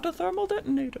 she's got a thermal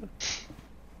detonator.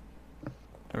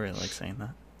 I really like saying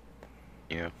that.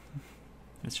 Yeah.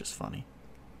 It's just funny.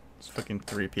 It's fucking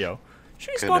 3PO.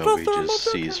 She's Kenobi got a thermal just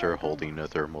detonator. sees her holding a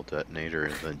thermal detonator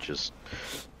and then just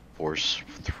force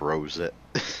throws it.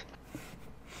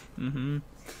 Mm-hmm.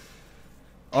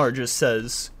 Or just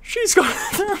says, "She's got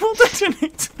a thermal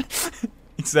detonator."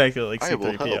 Exactly like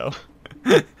C-3PO.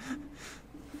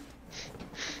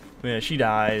 Yeah, she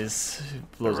dies.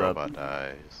 Blows the up. robot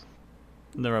dies.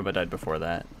 The robot died before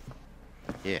that.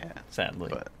 Yeah. Sadly.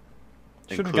 But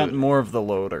should have gotten more of the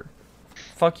loader.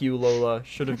 Fuck you, Lola.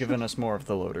 Should have given us more of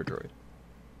the loader droid.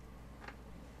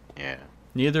 Yeah.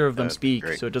 Neither of them speak,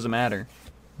 great. so it doesn't matter.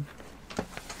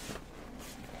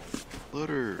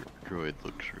 Loader droid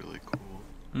looks really cool.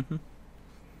 Mm-hmm.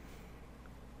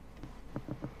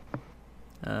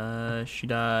 She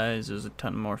dies. There's a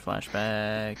ton more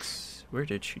flashbacks. Where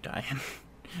did she die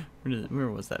in? Where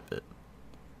was that bit?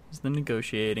 It was the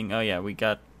negotiating. Oh yeah, we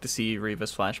got to see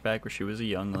Reva's flashback where she was a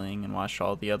youngling and watched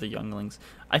all the other younglings.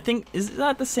 I think, is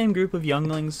that the same group of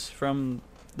younglings from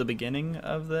the beginning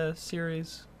of the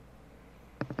series?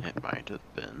 It might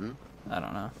have been. I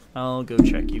don't know. I'll go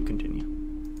check. You continue.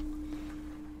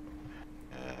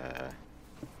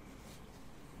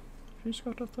 She's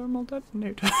got a thermal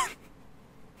detonator.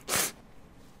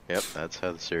 Yep, that's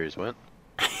how the series went.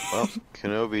 Well,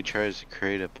 Kenobi tries to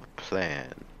create a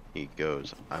plan. He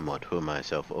goes, "I'm gonna put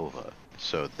myself over."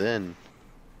 So then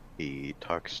he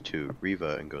talks to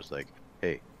Riva and goes like,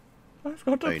 "Hey, I've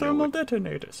got a thermal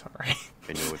detonator, sorry.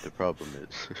 I know what the problem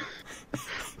is.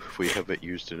 We haven't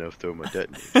used enough thermal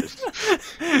detonators.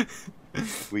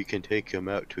 We can take them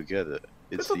out together.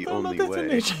 It's the only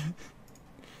way."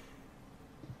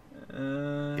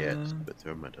 Yes, but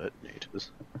thermal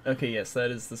detonators. Okay, yes,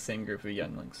 that is the same group of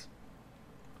younglings.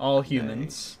 All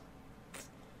humans. Nice.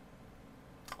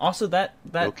 Also, that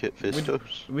Kit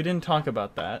Fistos. We didn't talk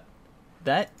about that.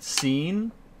 That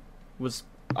scene was,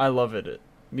 I love it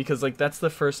because like that's the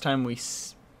first time we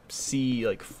see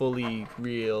like fully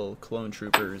real clone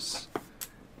troopers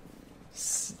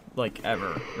like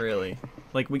ever, really.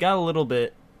 Like we got a little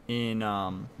bit in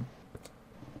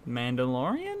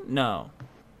Mandalorian? No.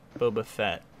 Boba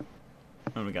Fett.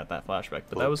 When we got that flashback,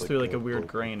 but that was through like a weird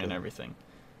grain and everything.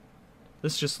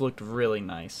 This just looked really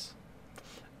nice.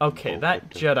 Okay,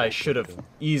 that Jedi should have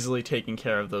easily taken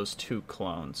care of those 2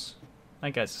 clones.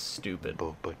 That guy's stupid.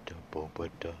 Alright,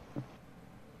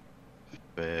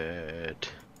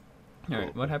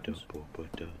 what happens?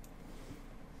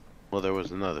 Well, there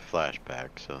was another flashback,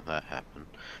 so that happened.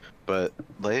 But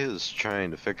Leia's trying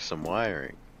to fix some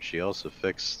wiring. She also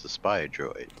fixed the spy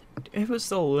droid. It was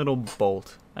the little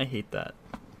bolt. I hate that.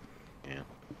 Yeah.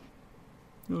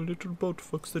 The little bolt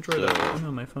fucks the droid. Oh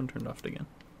no, my phone turned off again.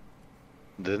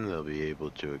 Then they'll be able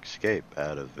to escape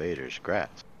out of Vader's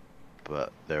grasp.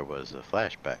 But there was a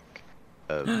flashback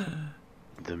of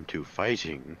them 2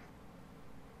 fighting.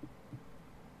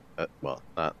 Well,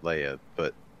 not Leia,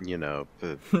 but, you know...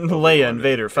 Leia and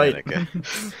Vader fight.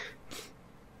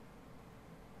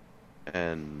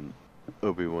 And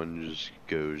Obi-Wan just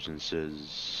goes and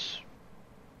says,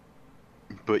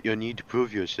 "But your need to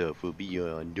prove yourself will be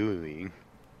your undoing.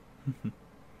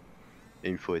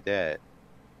 And for that,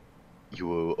 you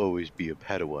will always be a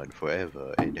Padawan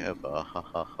forever and ever, ha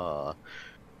ha ha."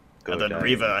 Go And then die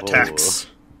Reva in the attacks.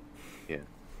 hole. Yeah.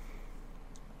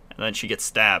 And then she gets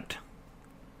stabbed.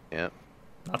 Yep.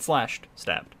 Not slashed,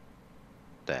 stabbed.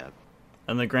 Stab.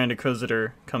 And the Grand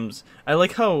Inquisitor comes... I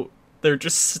like how they're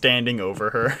just standing over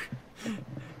her.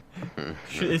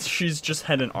 She's just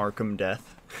had an Arkham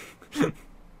death.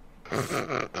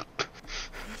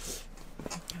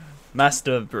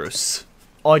 Master Bruce,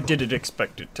 I didn't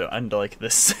expect it to end like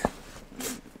this.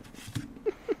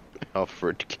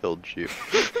 Alfred killed you.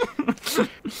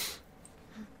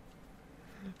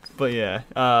 But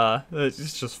yeah,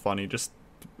 it's just funny, just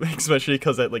especially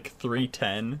because at like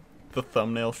 3:10, the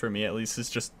thumbnail for me at least is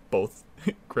just both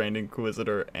Grand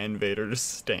Inquisitor and Vader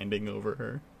just standing over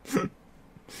her.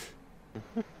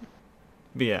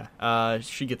 But yeah,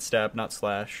 she gets stabbed, not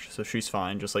slashed, so she's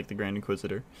fine, just like the Grand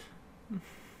Inquisitor.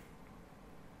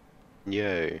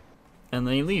 Yay. And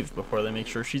they leave before they make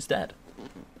sure she's dead.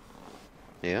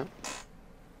 Yeah.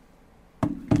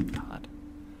 God,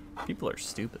 people are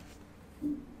stupid.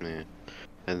 Yeah.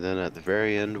 And then at the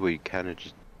very end, we kind of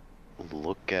just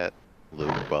look at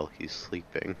Luke while he's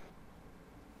sleeping.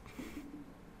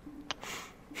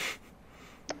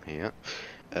 Yeah.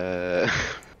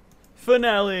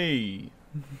 Finale!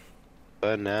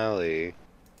 Finale.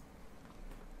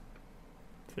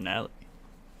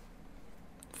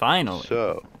 Finally.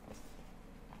 So,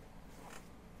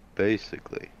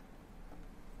 basically,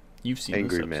 You've seen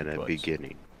Angry this Man episode at twice.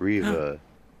 beginning. Reva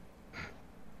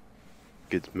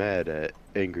gets mad at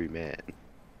Angry Man.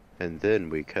 And then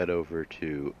we cut over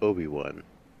to Obi-Wan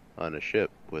on a ship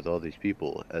with all these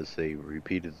people as they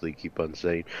repeatedly keep on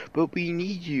saying, "But we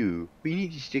need you! We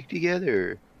need to stick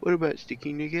together! What about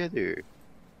sticking together?"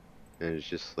 And it's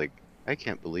just like, I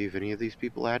can't believe any of these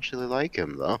people actually like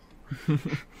him, though.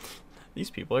 These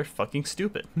people are fucking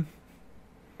stupid.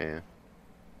 Yeah.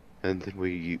 And then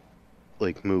we,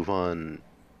 like, move on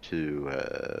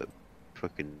to,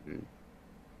 fucking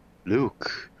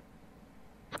Luke.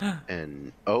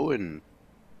 And Owen.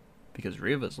 Because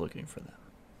Reva's looking for them.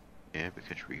 Yeah,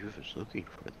 because Reva's looking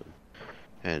for them.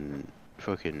 And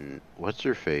fucking,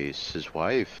 what's-her-face, his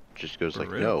wife, just goes like,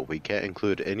 Reva. "No, we can't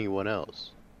include anyone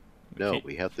else. No, can't-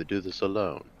 we have to do this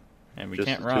alone. And we Just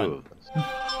can't the run. 2 of us."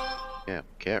 Yeah,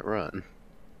 can't run.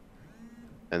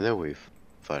 And then we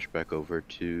flash back over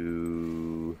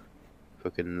to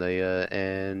fucking Leia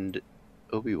and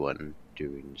Obi-Wan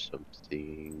doing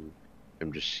something.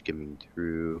 I'm just skimming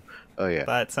through. Oh yeah,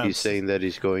 That sounds... he's saying that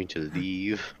he's going to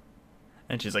leave.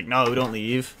 And she's like, no, don't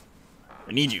leave.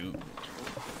 I need you.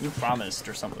 You promised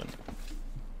or something.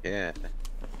 Yeah.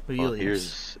 But Well, he leaves.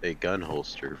 here's a gun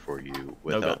holster for you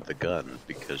without gun. the gun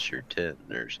because you're 10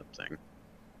 or something.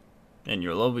 And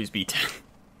you'll always be 10.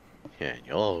 Yeah,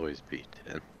 you'll always be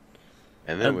 10.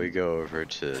 And then we go over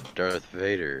to Darth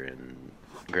Vader and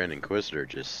Grand Inquisitor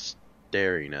just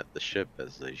staring at the ship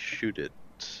as they shoot it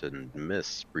and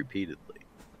miss repeatedly.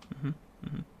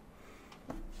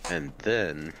 And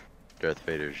then Darth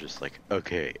Vader's just like,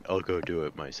 "Okay, I'll go do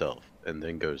it myself," and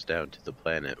then goes down to the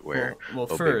planet where Well,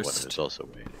 Obi-Wan first- is also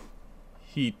waiting.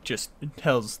 He just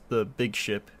tells the big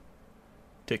ship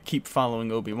to keep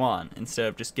following Obi-Wan instead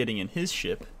of just getting in his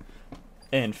ship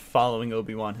and following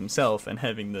Obi-Wan himself and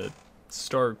having the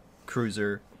Star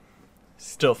Cruiser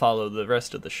still follow the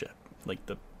rest of the ship, like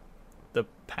the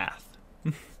path.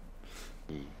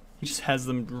 He just has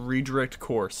them redirect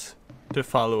course to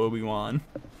follow Obi-Wan.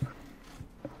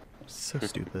 So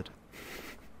stupid.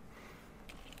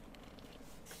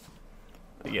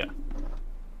 But yeah,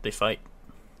 they fight.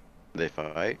 They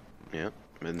fight, yeah,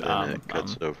 and then it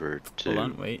cuts over to hold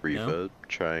on, wait, Reva no.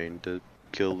 trying to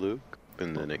kill Luke,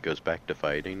 and then it goes back to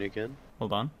fighting again.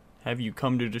 Hold on. Have you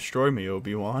come to destroy me,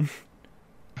 Obi-Wan?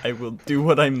 I will do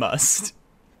what I must.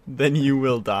 Then you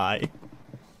will die.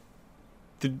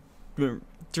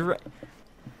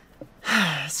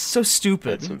 So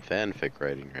stupid. That's some fanfic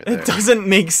writing right there. It doesn't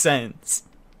make sense.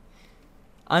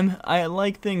 I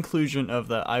like the inclusion of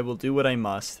the I will do what I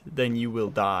must, then you will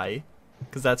die,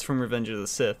 because that's from Revenge of the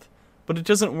Sith. But it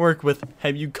doesn't work with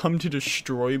have you come to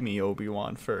destroy me,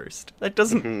 Obi-Wan, first. That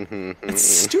doesn't. It's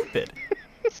stupid.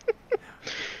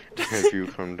 Have you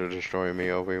come to destroy me,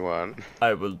 Obi-Wan?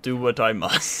 I will do what I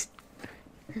must.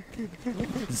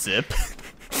 Zip.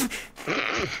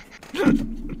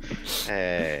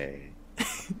 Hey.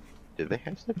 Did they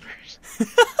have zippers?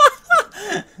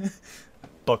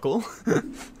 Buckle.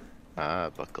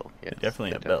 Buckle. Yes,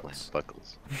 definitely have belts.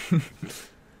 Buckles.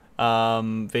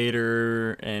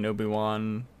 Vader and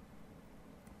Obi-Wan.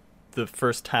 The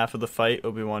first half of the fight,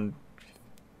 Obi-Wan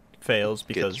fails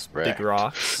because big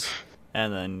rocks,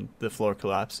 and then the floor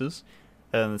collapses.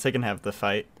 And then the second half of the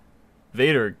fight,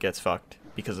 Vader gets fucked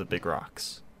because of big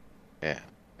rocks. Yeah,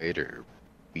 Vader,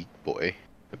 weak boy,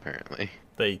 apparently.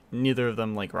 Neither of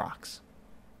them like rocks.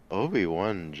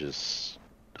 Obi-Wan just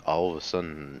all of a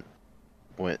sudden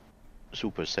went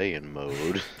Super Saiyan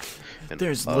mode.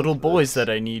 There's little boys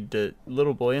that I need to...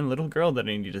 Little boy and little girl that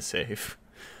I need to save.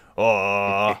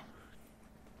 Oh.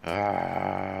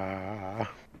 Oh,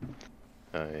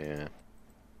 yeah.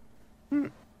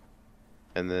 And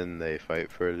then they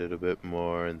fight for a little bit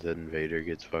more, and then Vader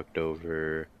gets fucked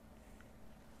over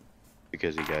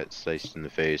because he got sliced in the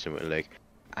face and went like,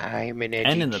 I'm an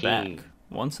edgy And in the king. back.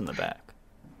 Once in the back.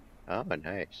 Oh,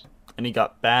 nice. And he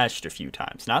got bashed a few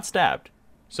times. Not stabbed.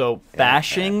 So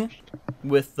bashing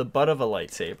with the butt of a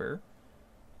lightsaber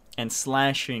and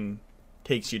slashing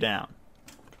takes you down.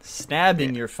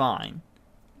 Stabbing, you're fine.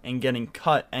 And getting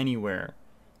cut anywhere,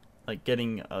 like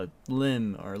getting a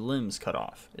limb or limbs cut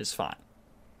off, is fine.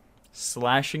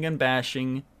 Slashing and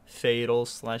bashing, fatal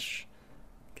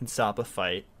 / can stop a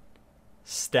fight.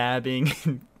 Stabbing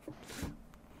and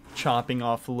chopping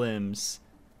off limbs,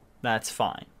 that's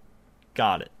fine.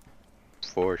 Got it.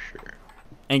 For sure.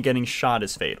 And getting shot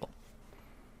is fatal.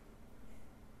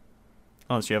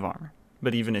 Unless you have armor.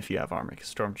 But even if you have armor,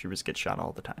 because stormtroopers get shot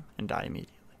all the time and die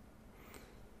immediately.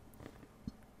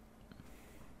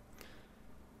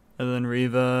 And then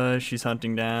Reva, she's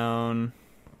hunting down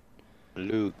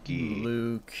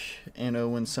Luke, and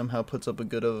Owen somehow puts up a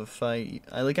good of a fight.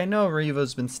 I know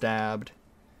Reva's been stabbed,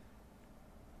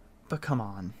 but come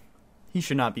on, he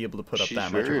should not be able to put up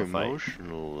that much of a fight. She's very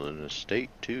emotional in a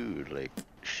state too. Like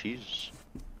she's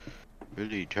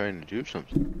really trying to do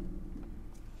something.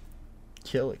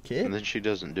 Kill a kid, and then she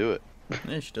doesn't do it.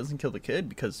 Yeah, she doesn't kill the kid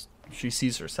because she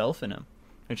sees herself in him,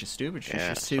 which is stupid. She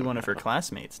should see one of her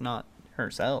classmates, not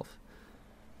herself.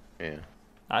 Yeah.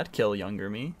 I'd kill younger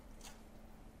me.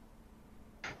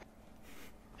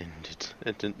 And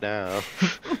it didn't now.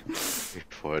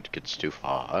 Before it gets too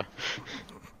far.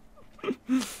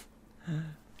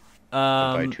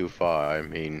 By too far, I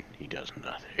mean he does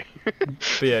nothing.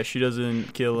 But yeah, she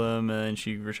doesn't kill him, and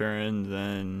she returns,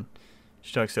 and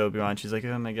she talks to Obi-Wan. She's like,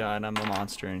 oh my god, I'm a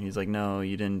monster. And he's like, no,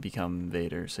 you didn't become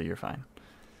Vader, so you're fine.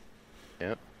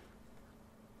 Yep.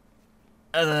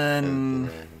 And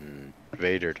then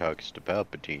Vader talks to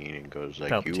Palpatine and goes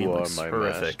like, Palpatine you are looks my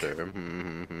horrific.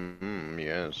 master.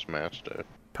 Yes, master.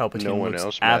 Palpatine no one looks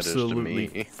else matters absolutely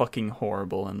to me. fucking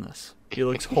horrible in this. He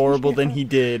looks horrible than he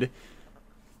did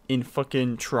in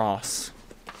fucking Tross.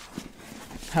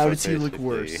 How does he look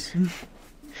worse?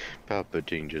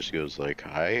 Palpatine just goes like,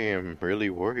 I am really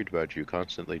worried about you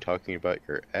constantly talking about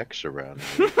your ex around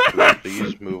me. Could you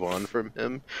please move on from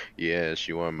him? Yes,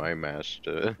 you are my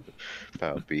master.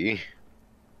 Palpy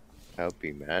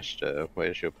master,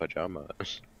 where's your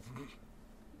pajamas?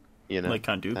 You know, Like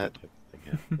Count Dooku. that type of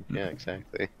thing. Yeah,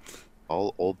 exactly.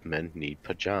 All old men need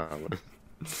pajamas.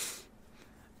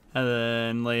 And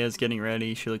then Leia's getting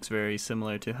ready. She looks very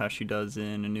similar to how she does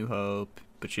in A New Hope,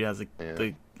 but she has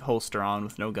the holster on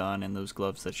with no gun and those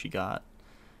gloves that she got.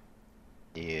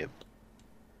 Yep.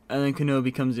 And then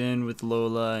Kenobi comes in with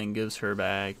Lola and gives her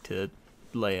bag to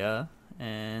Leia,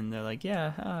 and they're like,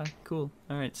 yeah, cool.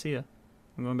 All right, see ya.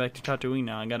 I'm going back to Tatooine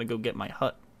now. I gotta go get my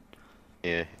hut.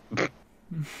 Yeah.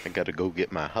 I gotta go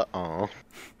get my hut on.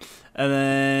 And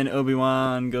then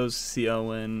Obi-Wan goes to see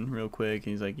Owen real quick,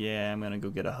 and he's like, yeah, I'm gonna go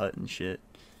get a hut and shit.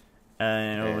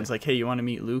 And Owen's like, hey, you want to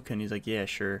meet Luke? And he's like, yeah,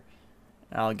 sure.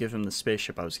 I'll give him the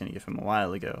spaceship I was gonna give him a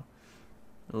while ago.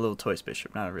 A little toy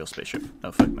spaceship, not a real spaceship.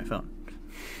 Oh, fuck my phone.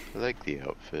 I like the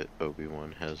outfit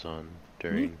Obi-Wan has on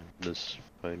during this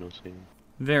final scene.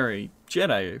 Very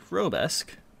Jedi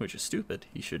robe-esque, which is stupid.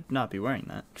 He should not be wearing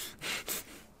that.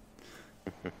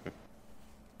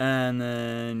 And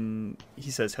then he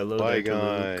says hello there to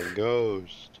Luke. Qui-Gon,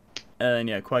 Ghost. And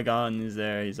yeah, Qui-Gon is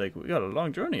there. He's like, we got a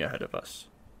long journey ahead of us.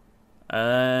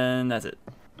 And that's it.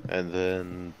 And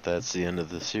then that's the end of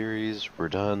the series. We're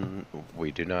done. We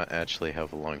do not actually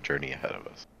have a long journey ahead of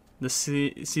us. The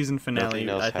season finale, Nothing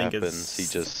else I think, happens. is... He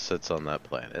just sits on that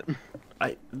planet.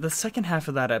 The second half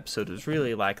of that episode was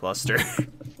really lackluster.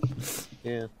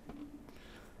 Yeah.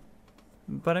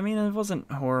 But I mean, it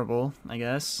wasn't horrible, I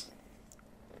guess.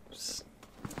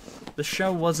 The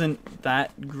show wasn't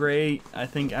that great. I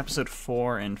think episode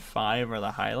 4 and 5 are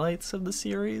the highlights of the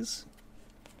series.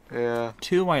 Yeah.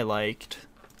 2 I liked.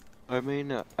 I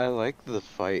mean, I like the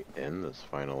fight in this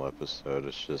final episode.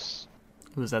 It's just...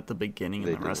 It was at the beginning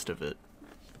and the rest of it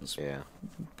was... Yeah.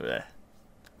 Bleh.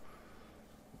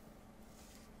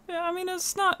 Yeah, I mean,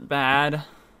 it's not bad.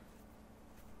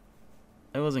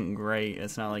 It wasn't great.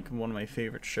 It's not like one of my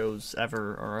favorite shows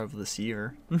ever or of this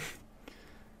year.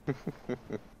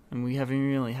 And we haven't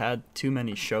really had too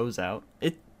many shows out.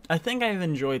 I think I've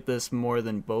enjoyed this more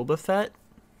than Boba Fett.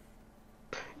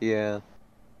 Yeah.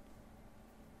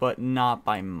 But not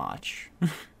by much.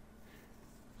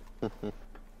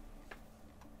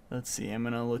 Let's see, I'm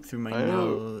gonna look through my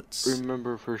notes. I don't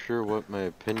remember for sure what my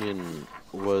opinion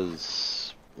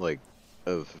was, like,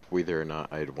 of whether or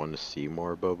not I'd want to see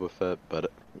more Boba Fett,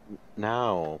 but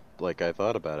now, like, I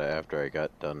thought about it after I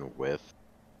got done with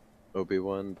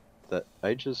Obi-Wan, that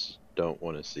I just don't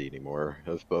want to see any more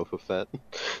of Boba Fett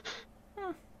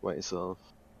myself.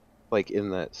 Like,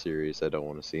 in that series, I don't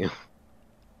want to see him.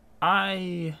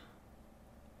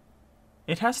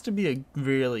 It has to be a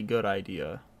really good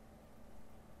idea.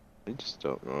 I just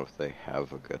don't know if they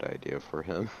have a good idea for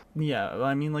him. Yeah,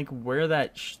 I mean, like, where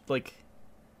that,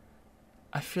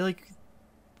 I feel like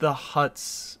the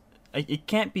Hutts, it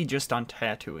can't be just on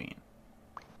Tatooine.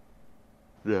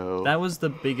 No. That was the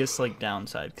biggest, like,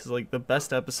 downside, because, like, the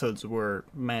best episodes were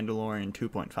Mandalorian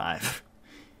 2.5.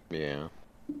 Yeah.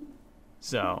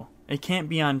 So, it can't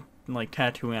be on, like,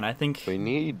 Tatooine. I think we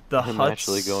need the him Hutts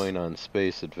actually going on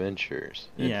space adventures.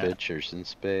 Yeah. Adventures in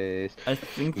space. I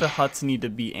think the Hutts need to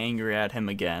be angry at him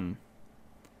again.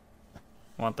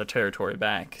 Want the territory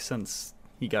back, since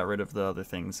he got rid of the other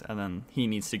things, and then he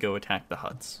needs to go attack the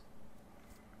Hutts.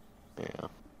 Yeah.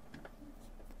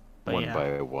 But one yeah.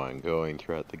 by one, going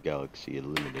throughout the galaxy,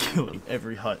 eliminating them.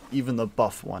 Every Hutt, even the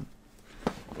buff one.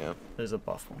 Yep. There's a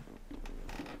buff one.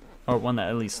 Or one that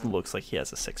at least looks like he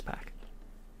has a six-pack.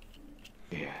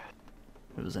 Yeah.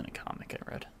 It was in a comic I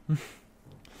read.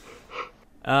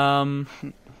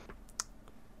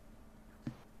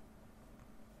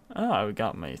 Oh, I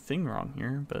got my thing wrong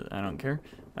here, but I don't care.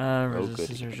 I'm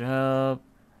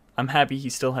happy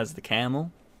he still has the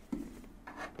camel.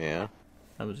 Yeah.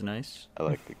 That was nice. I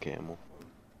like the camel.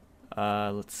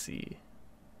 Let's see.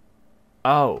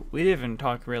 Oh, we didn't even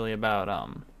talk really about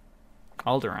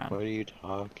Alderaan. What are you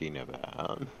talking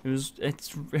about? It was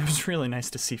really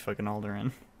nice to see fucking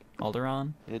Alderaan.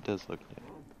 It does look nice.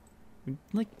 We,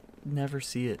 like, never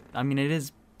see it. I mean, it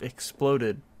is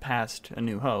exploded past A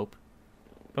New Hope.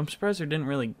 But I'm surprised it didn't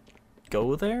really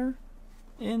go there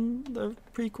in the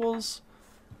prequels.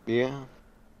 Yeah.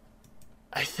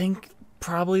 I think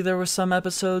probably there were some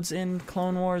episodes in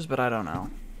Clone Wars, but I don't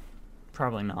know.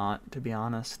 Probably not, to be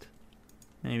honest.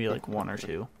 Maybe like one or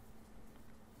two.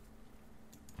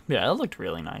 Yeah, it looked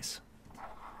really nice.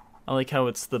 I like how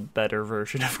it's the better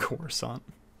version of Coruscant.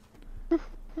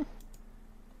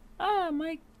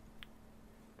 My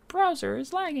browser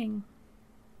is lagging.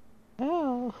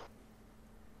 Oh.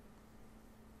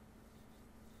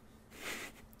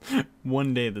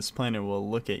 One day this planet will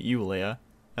look at you, Leia.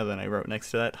 And then I wrote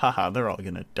next to that, haha, they're all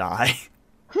gonna die.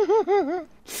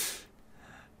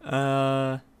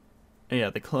 Yeah,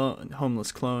 the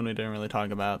homeless clone we didn't really talk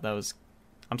about.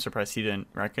 I'm surprised he didn't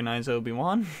recognize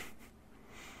Obi-Wan.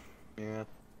 Yeah.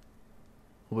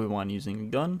 Obi-Wan using a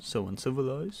gun, so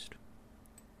uncivilized.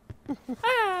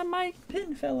 My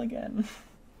pin fell again.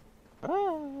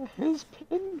 His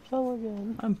pin fell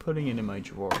again. I'm putting it in my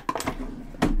drawer.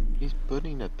 He's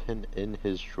putting a pin in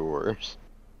his drawers.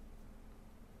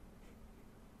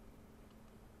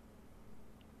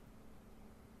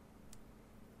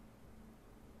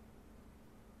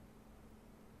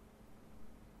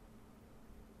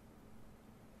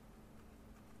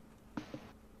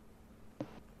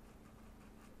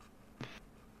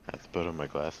 I have to put on my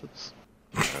glasses.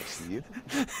 I see you.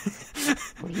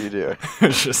 What are you doing? I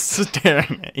was just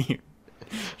staring at you,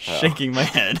 shaking my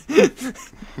head.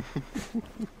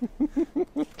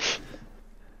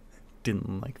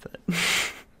 Didn't like that.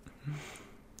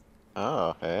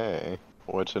 Oh, hey.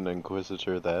 What an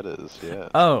inquisitor that is, yeah.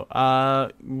 Oh,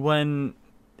 when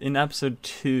in episode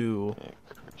 2, Yeah,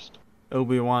 cursed.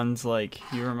 Obi-Wan's like,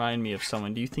 you remind me of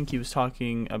someone. Do you think he was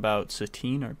talking about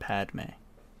Satine or Padme?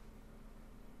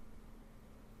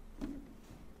 I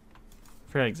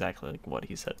forgot exactly like what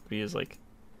he said, but he was like,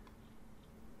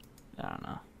 I don't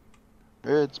know.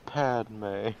 It's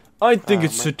Padme. I think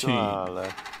it's Satine.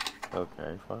 Amidala.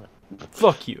 Okay, fine.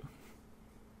 Fuck you.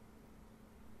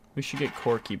 We should get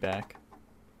Corky back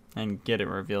and get it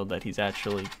revealed that he's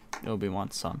actually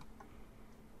Obi-Wan's son.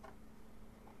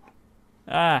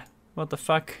 Ah, what the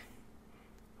fuck?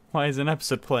 Why is an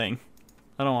episode playing?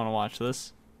 I don't want to watch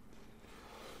this.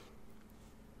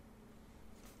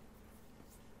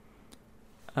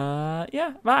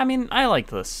 Yeah, but I mean, I like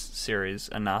this series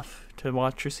enough to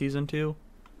watch your season 2.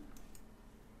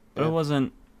 But Yeah. it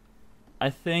wasn't. I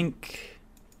think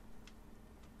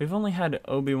we've only had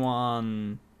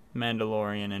Obi-Wan,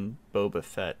 Mandalorian, and Boba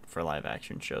Fett for live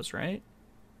action shows, right?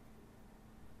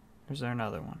 Or is there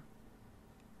another one?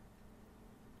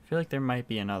 I feel like there might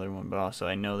be another one, but also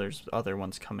I know there's other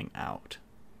ones coming out.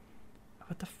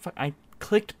 What the fuck? I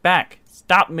clicked back.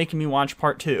 Stop making me watch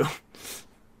part 2.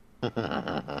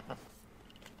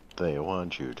 They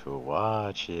want you to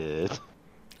watch it.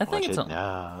 I think Watch it's it on.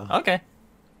 now. Okay.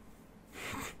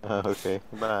 Okay,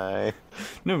 bye.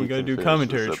 No, we You gotta can do finish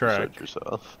commentary this track. episode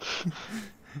yourself.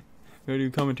 Gotta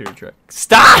do commentary track.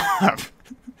 Stop!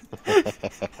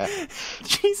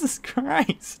 Jesus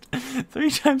Christ.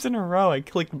 3 times in a row I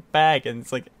click back and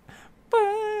it's like, bah.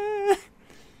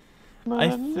 I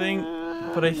think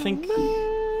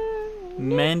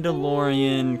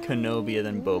Mandalorian, Kenobi, and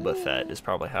then Boba Fett is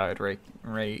probably how I'd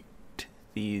rate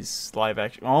these live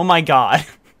action. Oh my god.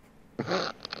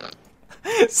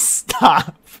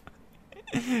 Stop.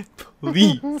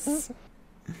 Please.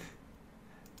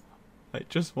 I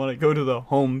just want to go to the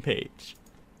home page.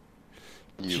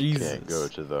 You Jesus. can't go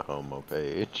to the homo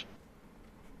page.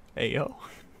 Ayo.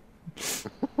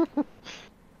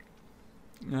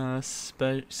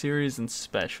 Series and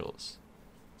specials.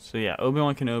 So yeah,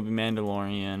 Obi-Wan Kenobi,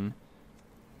 Mandalorian,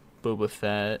 Boba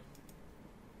Fett.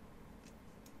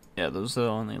 Yeah, those are the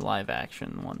only live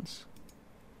action ones.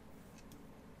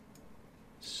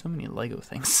 So many Lego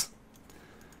things.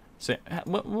 So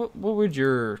what would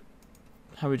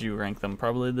how would you rank them?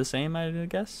 Probably the same, I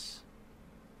guess.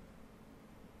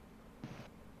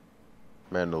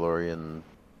 Mandalorian,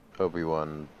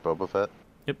 Obi-Wan, Boba Fett?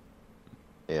 Yep.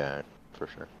 Yeah, for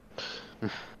sure.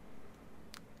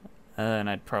 And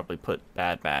I'd probably put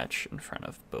Bad Batch in front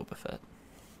of Boba Fett.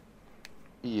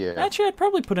 Yeah. Actually, I'd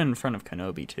probably put it in front of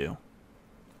Kenobi, too.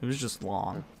 It was just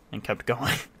long and kept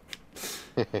going.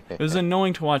 It was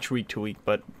annoying to watch week to week,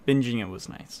 but binging it was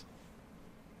nice.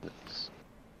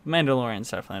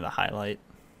 Mandalorian's definitely the highlight.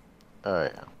 Oh,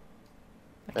 yeah.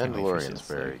 I can't wait for Mandalorian's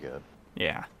season very 3. good.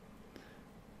 Yeah.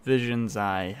 Visions,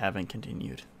 I haven't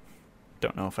continued.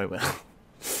 Don't know if I will.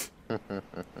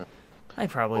 I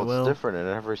probably Well, will. it's different in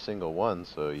every single one,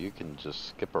 so you can just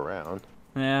skip around.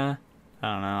 Yeah.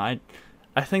 I don't know.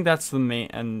 I think that's the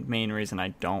main reason I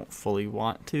don't fully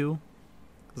want to.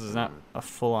 Because it's not a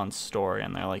full-on story,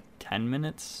 and they're like 10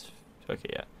 minutes? Okay,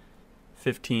 yeah.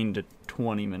 15 to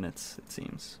 20 minutes, it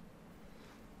seems.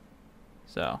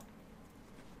 So,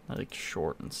 like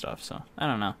short and stuff, so I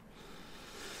don't know.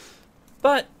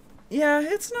 But, yeah,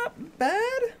 it's not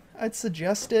bad. I'd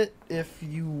suggest it if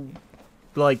you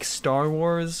like Star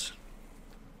Wars,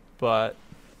 but...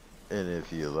 And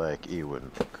if you like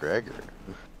Ewan McGregor.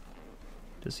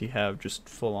 Does he have just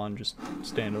full-on just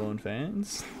standalone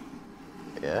fans?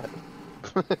 Yeah.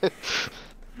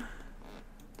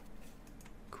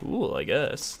 Cool, I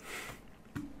guess.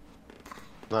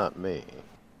 Not me.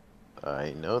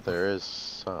 I know there is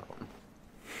some.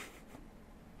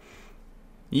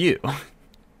 You.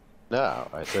 No,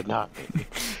 I said not me.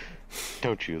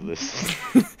 Don't you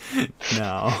listen?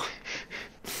 No.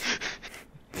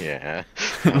 Yeah.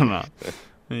 I don't know.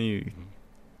 You,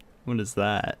 what is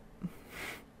that?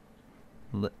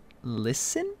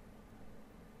 Listen?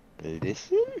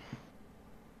 Listen?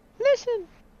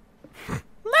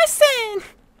 Listen!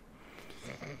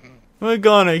 We're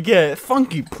gonna get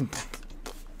funky.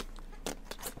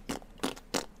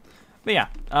 But yeah,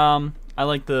 I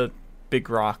like the big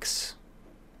rocks.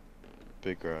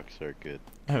 Big rocks are good.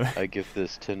 I give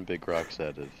this 10 big rocks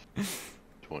out of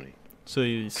 20.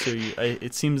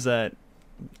 It seems that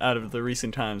out of the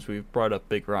recent times we've brought up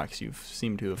big rocks, you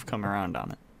seem to have come around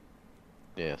on it.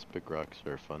 Yes, big rocks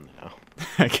are fun now.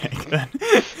 Okay, good.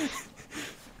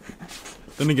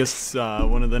 Then I guess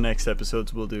one of the next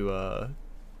episodes we'll do a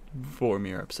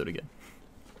Vormir episode again.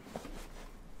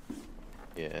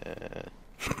 Yeah.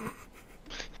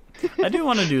 I do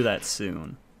want to do that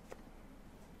soon.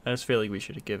 I just feel like we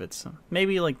should give it some.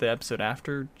 Maybe like the episode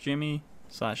after Jimmy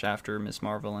 / after Miss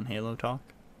Marvel and Halo talk.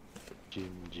 Jimmy.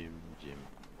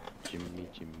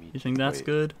 You think that's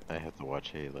good? I have to watch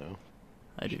Halo.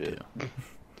 I do too.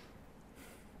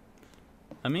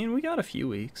 I mean, we got a few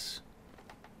weeks.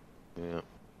 Yeah.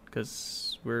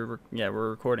 Because we're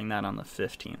recording that on the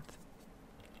 15th.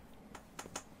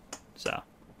 So.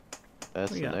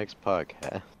 That's the next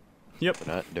podcast. Yep.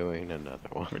 We're not doing another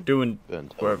one. We're doing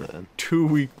until then.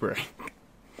 2-week break.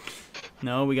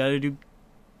 No, we gotta do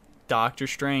Doctor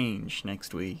Strange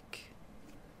next week.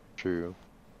 True.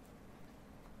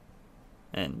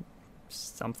 And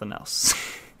something else.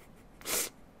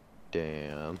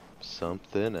 Damn.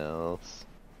 Something else.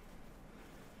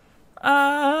 Do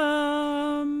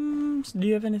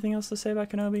you have anything else to say about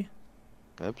Kenobi?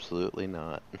 Absolutely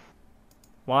not.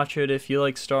 Watch it if you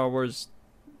like Star Wars.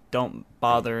 Don't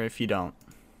bother if you don't.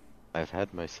 I've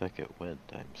had my second wind.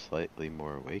 I'm slightly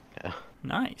more awake now.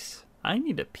 Nice. I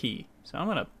need to pee, so I'm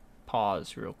gonna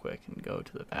pause real quick and go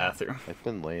to the bathroom. I've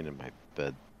been laying in my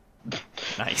bed.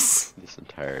 Nice. This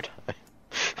entire time.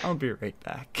 I'll be right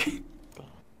back.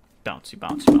 Bouncy,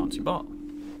 bouncy, bouncy ball.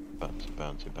 Bouncy,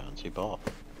 bouncy, bouncy ball.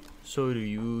 So do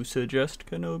you suggest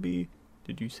Kenobi?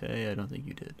 Did you say? I don't think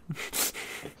you did. I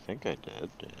think I did,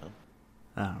 yeah.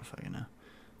 I don't fucking know.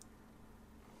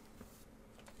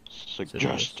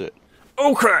 Suggest it.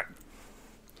 Okay!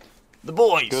 The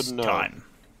boys Good enough. time.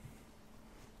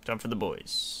 Time for the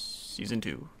boys. Season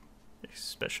 2.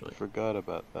 Especially. Forgot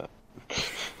about that.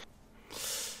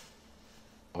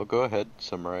 Well, go ahead.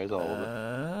 Summarize all of it.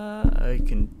 I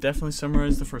can definitely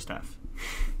summarize the first half.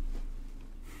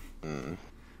 I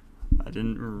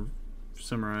didn't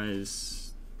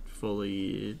summarize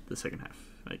fully the second half.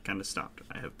 I kind of stopped.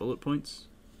 I have bullet points.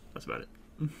 That's about it.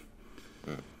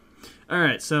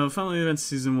 Alright, so following the events of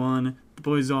Season 1, the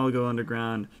boys all go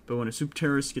underground, but when a super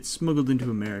terrorist gets smuggled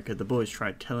into America, the boys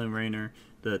try telling Raynor,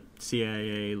 the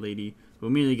CIA lady, who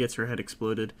immediately gets her head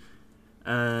exploded.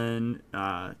 And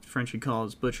Frenchie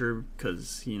calls Butcher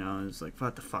because, you know, it's like,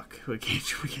 what the fuck? We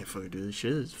can't fucking do this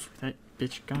shit. That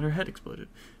bitch got her head exploded.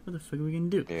 What the fuck are we gonna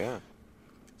do? Yeah.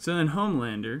 So then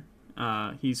Homelander,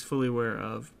 he's fully aware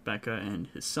of Becca and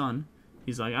his son.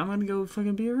 He's like, I'm gonna go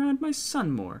fucking be around my son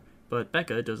more. But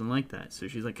Becca doesn't like that, so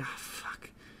she's like, fuck.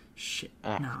 Shit.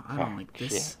 No, I don't like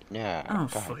this. Shit. No, I don't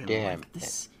fucking like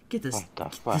this. Get this. What the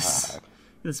Get fuck?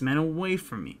 this man away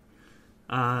from me.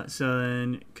 So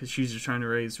then, because she's just trying to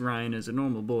raise Ryan as a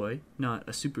normal boy, not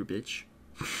a super bitch.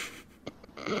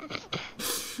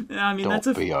 I mean,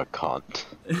 Don't be a cunt.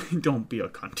 Don't be a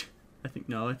cunt. I think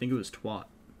it was twat.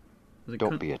 Was it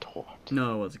Don't cunt? be a twat.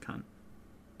 No, it was a cunt.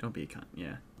 Don't be a cunt.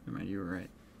 Yeah, never mind, you were right.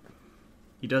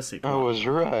 He does say twat. I was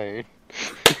right.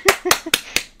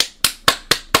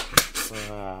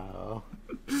 Wow.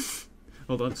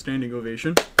 Hold on, standing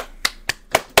ovation.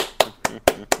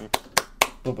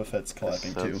 Boba Fett's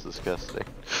clapping too. That's disgusting.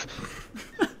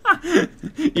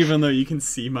 Even though you can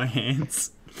see my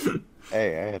hands.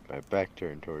 Hey, I had my back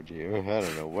turned towards you. I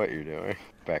don't know what you're doing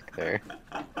back there.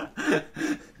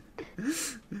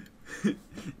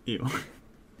 Ew.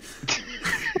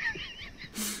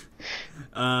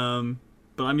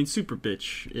 But I mean, super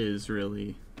bitch is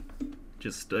really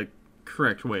just a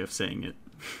correct way of saying it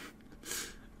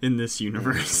in this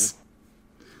universe.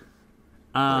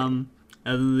 And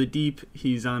then the Deep,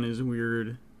 he's on his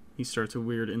he starts a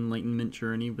weird enlightenment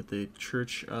journey with the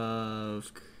Church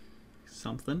of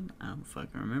something. I don't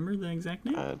fucking remember the exact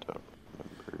name. I don't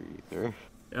remember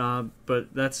either.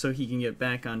 But that's so he can get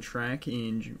back on track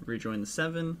and rejoin the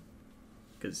Seven,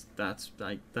 because that's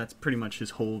pretty much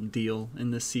his whole deal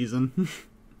in this season.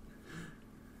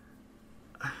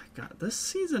 God, this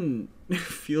season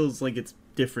feels like it's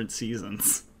different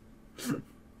seasons.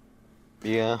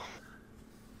 Yeah.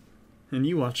 And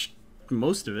you watched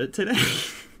most of it today.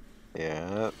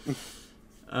 Yeah.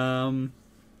 So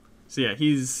yeah,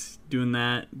 he's doing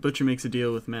that. Butcher makes a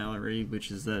deal with Mallory,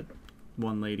 which is that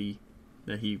one lady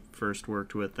that he first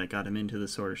worked with that got him into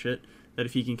this sort of shit, that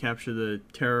if he can capture the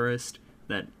terrorist,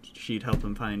 that she'd help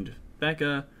him find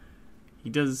Becca. He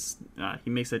does.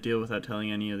 He makes that deal without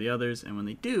telling any of the others, and when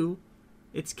they do,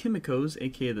 it's Kimiko's,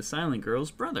 aka the Silent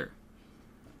Girl's, brother.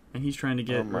 And he's trying to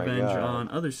get revenge on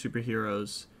other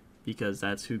superheroes, because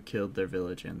that's who killed their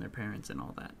village and their parents and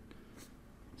all that.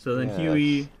 So then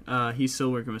Huey, he's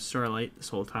still working with Starlight this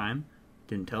whole time.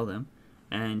 Didn't tell them.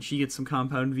 And she gets some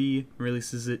Compound V,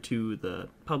 releases it to the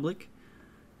public.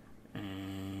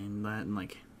 And that,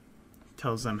 like,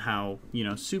 tells them how, you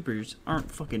know, supers aren't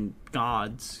fucking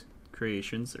gods'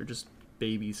 creations. They're just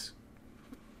babies.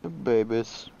 The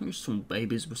babies. They're some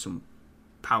babies with some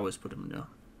powers put them down.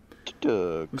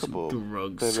 a With some couple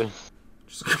drugs. babies.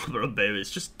 Just a couple of babies.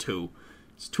 Just two.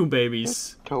 It's two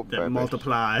babies Two that babies.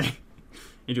 multiply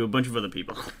into a bunch of other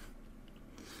people.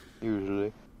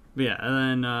 Usually. But yeah,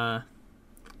 and then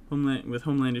with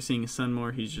Homelander seeing his son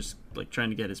more, he's just like trying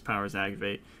to get his powers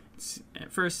activate.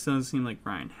 At first, it doesn't seem like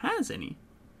Ryan has any,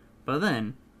 but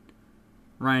then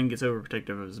Ryan gets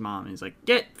overprotective of his mom, and he's like,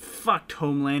 "Get fucked,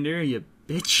 Homelander, you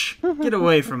bitch! Get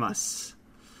away from us!"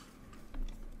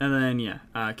 And then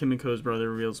Kimiko's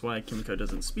brother reveals why Kimiko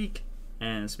doesn't speak,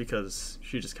 and it's because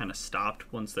she just kind of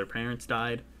stopped once their parents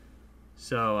died.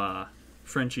 So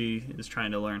Frenchie is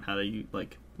trying to learn how to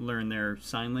learn their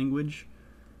sign language.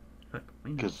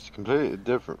 Because it's completely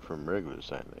different from regular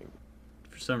sign language.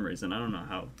 For some reason, I don't know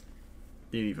how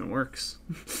it even works.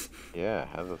 Yeah,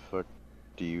 how the fuck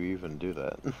do you even do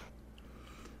that?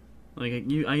 I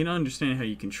can understand how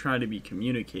you can try to be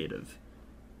communicative,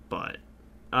 but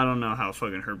I don't know how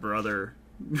fucking her brother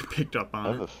picked up on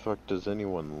How it. the fuck does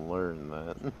anyone learn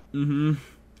that? Mm-hmm.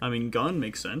 I mean, gun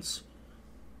makes sense.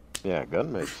 Yeah,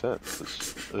 gun makes sense.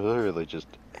 It's literally just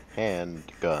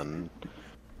handgun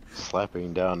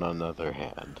slapping down another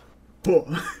hand.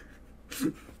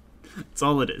 That's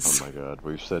all it is. Oh my god,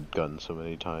 we've said gun so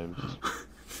many times.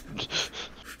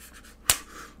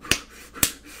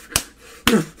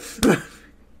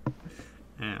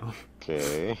 Ow.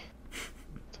 Okay.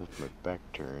 My back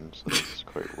turns, so this is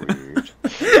quite weird.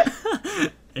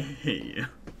 Hey.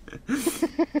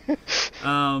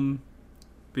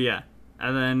 But yeah.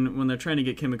 And then when they're trying to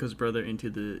get Kimiko's brother into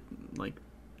to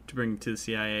bring to the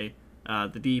CIA,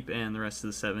 the Deep and the rest of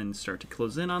the Seven start to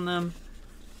close in on them.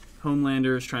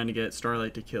 Homelander is trying to get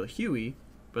Starlight to kill Huey,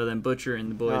 but then Butcher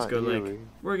and the boys go like,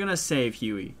 "We're gonna save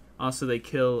Huey." Also, they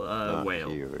kill a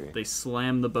whale. Huey. They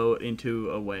slam the boat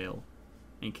into a whale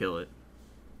and kill it.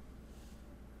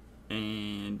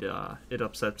 And it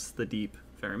upsets the Deep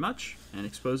very much and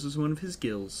exposes one of his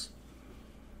gills.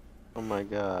 Oh my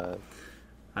god.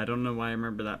 I don't know why I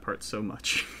remember that part so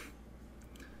much.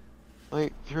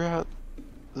 Like, throughout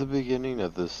the beginning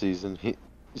of this season,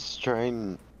 he's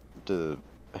trying to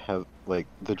have, like,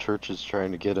 the church is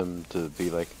trying to get him to be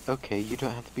like, okay, you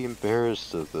don't have to be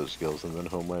embarrassed of those skills, and then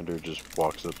Homelander just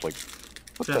walks up like,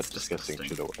 put That's that disgusting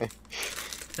disgusting. shit away.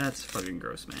 That's fucking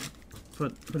gross, man.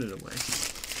 Put it away.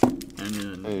 And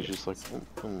then And he's just like,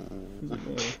 oh,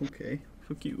 okay,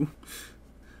 fuck you.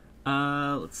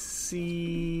 Let's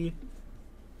see.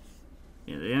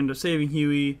 Yeah, they end up saving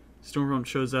Huey. Stormfront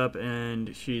shows up,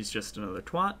 and she's just another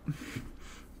twat.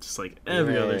 Just like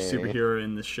every other Yay. superhero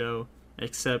in the show,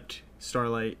 except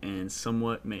Starlight and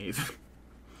somewhat Maeve.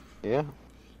 yeah.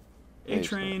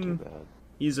 A-Train,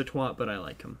 he's a twat, but I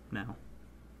like him now.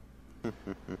 But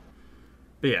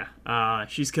yeah,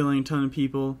 she's killing a ton of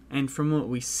people, and from what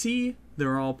we see,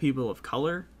 they're all people of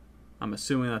color. I'm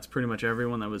assuming that's pretty much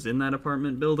everyone that was in that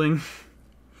apartment building.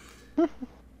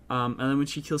 And then when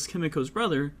she kills Kimiko's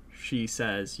brother, she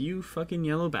says, "You fucking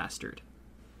yellow bastard."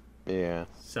 Yeah.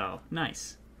 So,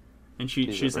 nice. And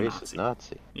she's a racist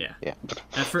Nazi. Yeah. Yeah.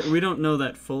 We don't know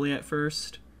that fully at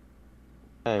first.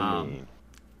 I mean,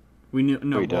 We knew we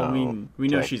know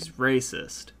technically. she's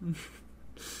racist.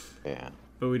 yeah.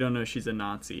 But we don't know she's a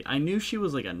Nazi. I knew she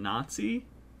was like a Nazi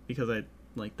because I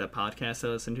like that podcast I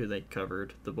listened to. They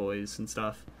covered the boys and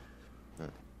stuff.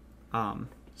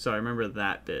 So I remember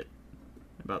that bit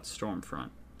about Stormfront.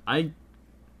 I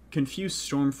confused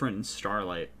Stormfront and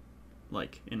Starlight,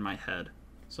 like in my head.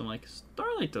 So I'm like,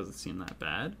 Starlight doesn't seem that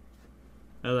bad.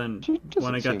 And then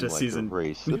when I got to season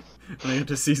when I got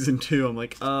to season 2, I'm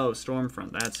like, oh,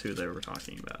 Stormfront. That's who they were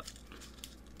talking about.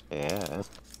 Yeah.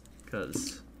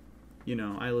 Because, you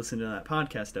know, I listened to that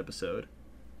podcast episode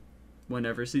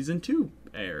whenever season 2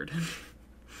 aired.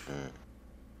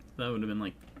 That would have been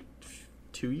like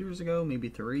 2 years ago, maybe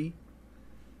 3.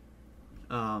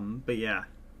 But yeah.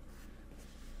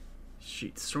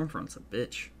 Stormfront's a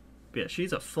bitch. But yeah,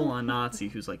 she's a full-on Nazi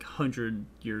who's like 100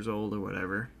 years old or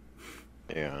whatever.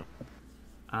 Yeah.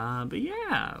 But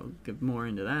yeah, I'll get more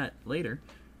into that later.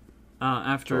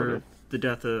 After the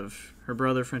death of her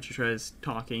brother, Frenchie tries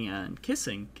talking and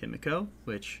kissing Kimiko,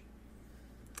 which...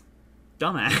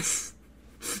 dumbass.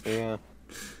 Yeah.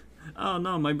 Oh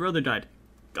no, my brother died.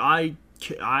 I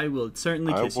will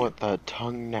certainly kiss you. I want that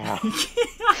tongue now.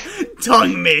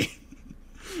 Tongue me!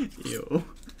 Ew.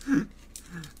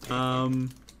 And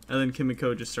then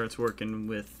Kimiko just starts working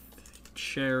with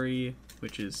Sherry,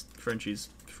 which is Frenchie's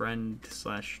friend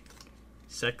 /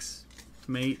 sex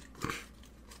mate.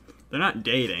 They're not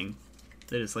dating.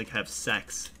 They just like have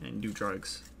sex and do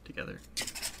drugs together.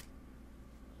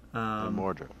 And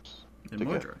more drugs. And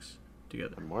more drugs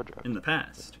together. And more drugs. In the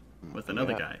past. with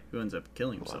another Yeah. guy who ends up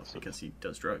killing himself Lots of- because he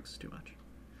does drugs too much.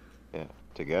 Yeah,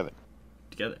 together.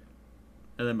 Together.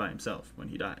 And then by himself when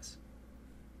he dies.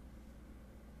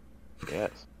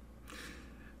 Yes.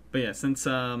 But yeah, since,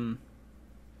 Kimiko's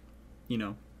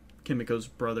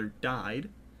brother died,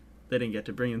 they didn't get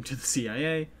to bring him to the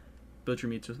CIA. Butcher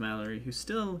meets with Mallory, who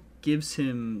still gives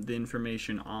him the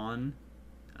information on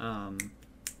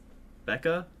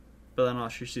Becca, but then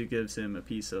also she gives him a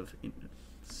piece of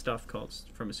stuff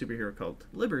from a superhero called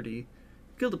Liberty,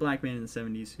 who killed a black man in the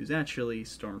 70s who's actually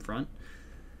Stormfront.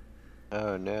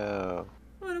 Oh no.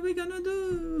 What are we gonna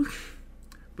do?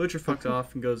 Butcher fucks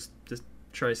off and goes to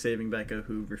try saving Becca,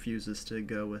 who refuses to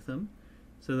go with him.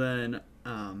 So then,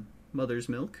 Mother's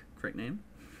Milk, great name,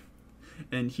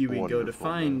 and Huey go to Wonderful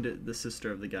find name. the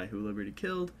sister of the guy who Liberty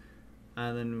killed,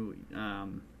 and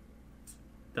then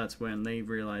that's when they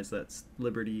realize that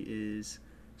Liberty is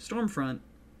Stormfront,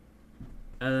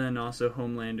 and then also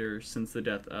Homelander, since the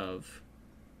death of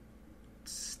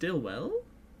Stillwell,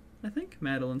 I think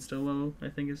Madeline Stillwell, I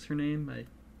think is her name.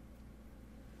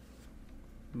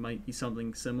 Might be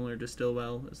something similar to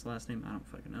Stillwell as the last name. I don't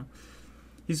fucking know.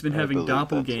 He's been I having believe that's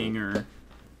doppelganger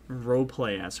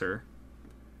roleplay as her.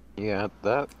 Yeah,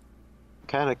 that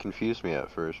kind of confused me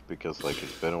at first because like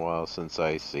it's been a while since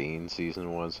I seen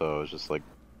season 1, so I was just like,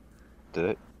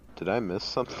 did I miss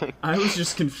something? I was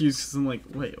just confused because I'm like,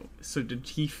 wait, so did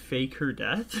he fake her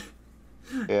death?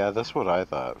 Yeah, that's what I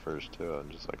thought at first too. I'm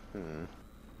just like,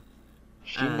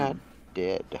 she not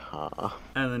dead, huh?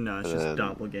 And then no, it's just then-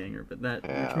 doppelganger, but that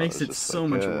Yeah, which I makes was it just so like,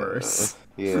 much worse.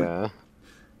 Yeah.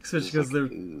 Especially Just because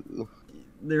like, they're "Ooh."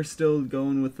 they're still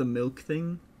going with the milk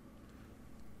thing.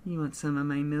 You want some of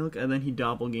my milk? And then he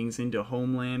doppelgangs into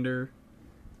Homelander,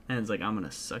 and it's like, I'm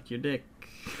gonna suck your dick.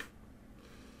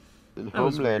 And That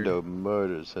was weird. Homelander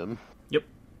murders him. Yep.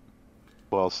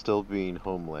 While still being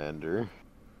Homelander.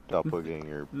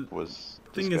 Doppelganger was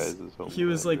Thing disguised is, as Homelander. he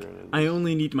was like, and it I was-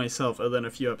 only need myself, and then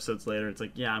a few episodes later, it's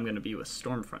like, yeah, I'm gonna be with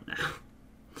Stormfront now.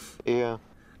 Yeah.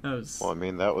 That was... Well, I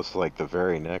mean, that was like the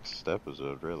very next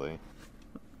episode, really.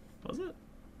 Was it?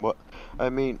 Well, I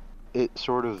mean, it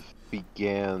sort of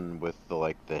began with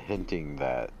the hinting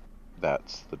that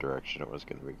that's the direction it was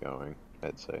going to be going,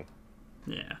 I'd say.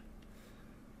 Yeah.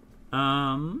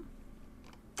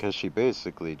 Because she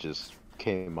basically just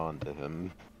came on to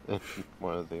him in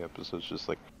one of the episodes, just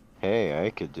like, hey,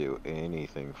 I could do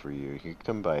anything for you. You can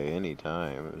come by any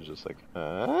time. It was just like,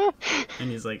 huh? And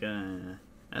he's like,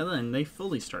 and then they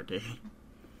fully start dating.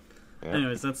 Yeah.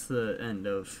 Anyways, that's the end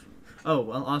of... Oh,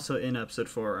 well, also in episode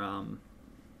 4,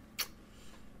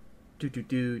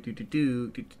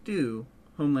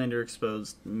 Homelander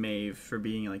exposed Maeve for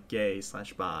being, like, gay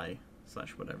 / bi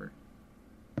 / whatever.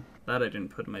 That I didn't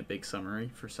put in my big summary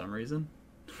for some reason.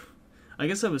 I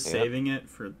guess I was Yeah. saving it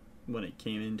for when it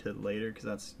came into later, because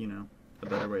that's, a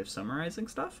better way of summarizing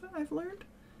stuff, I've learned.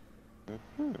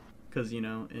 Because,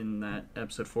 in that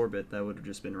episode 4 bit, that would have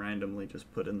just been randomly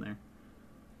just put in there.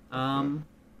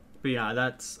 But yeah,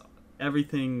 that's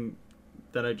everything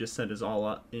that I just said is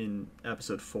all in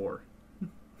episode 4.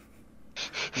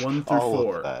 1 through All of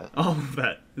 4. that. All of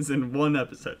that is in one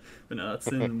episode. But no, that's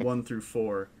in 1 through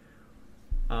 4.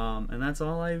 And that's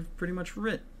all I've pretty much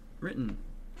written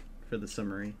for the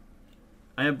summary.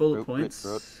 I have bullet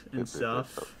points and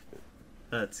stuff.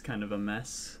 That's kind of a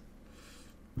mess.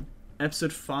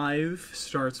 Episode 5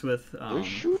 starts with... They're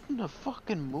shooting a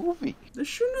fucking movie. They're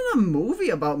shooting a movie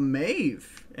about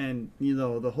Maeve. And,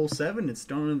 the whole 7, it's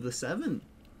Dawn of the 7.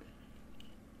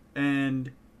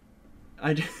 And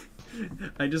I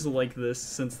just like this,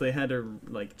 since they had to,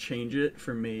 change it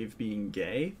for Maeve being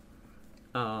gay.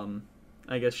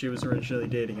 I guess she was originally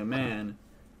dating a man.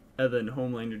 And then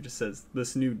Homelander just says,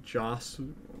 this new Joss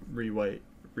rewrite.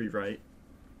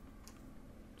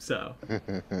 So,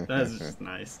 that's just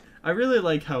nice. I really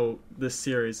like how this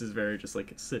series is very just,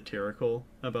 satirical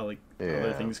about, other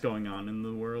Yeah. things going on in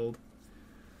the world.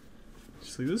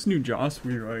 Just this new Joss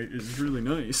rewrite is really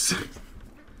nice.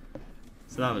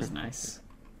 So that was nice.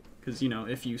 Because,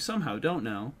 if you somehow don't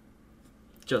know,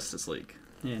 Justice League.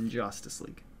 Yeah.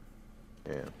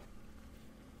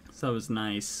 So that was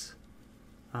nice.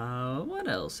 What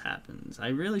else happens? I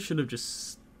really should have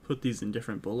just put these in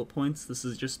different bullet points. This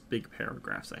is just big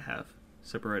paragraphs I have,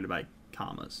 separated by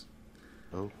commas.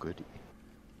 Oh, goody.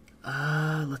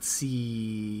 Let's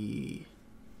see.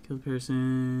 Killed a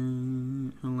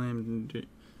person.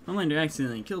 Homelander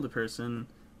accidentally killed a person,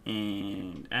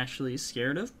 and actually is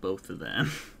scared of both of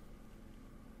them.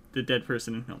 The dead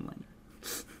person and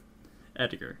Homelander.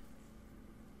 Edgar.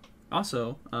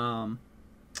 Also,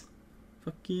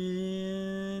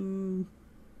 fucking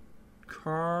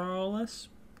Carlos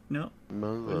No.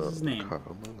 What is his name?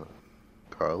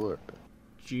 Carla.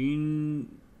 Gina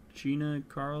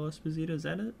Carl Esposito, is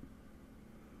that it?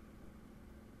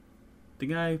 The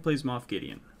guy who plays Moff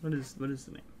Gideon. What is the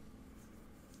name?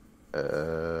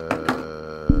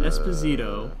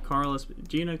 Esposito.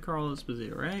 Gina Carl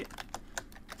Esposito, right?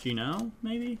 Gino,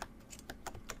 maybe?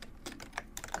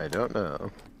 I don't know.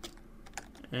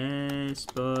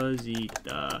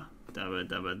 Esposita.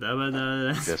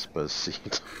 Dabba.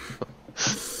 Despacito.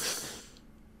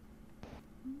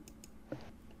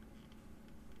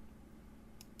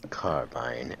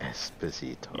 Carmine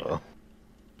Esposito. Yeah.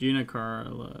 Gina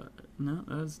Carla. No,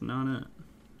 that's not it.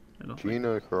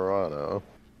 Gina Carano.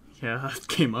 Yeah, it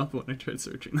came up when I tried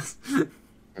searching this. I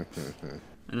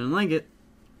didn't like it.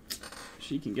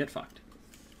 She can get fucked.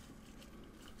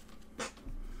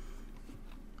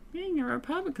 Being a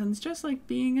Republican's just like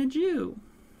being a Jew.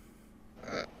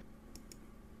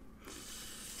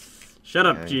 Shut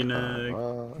up,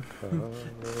 Gina.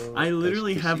 I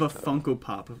literally have a Funko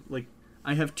Pop.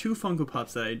 I have 2 Funko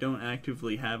Pops that I don't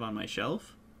actively have on my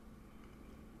shelf.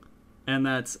 And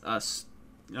that's a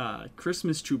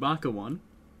Christmas Chewbacca one.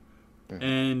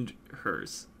 And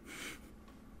hers.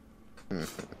 The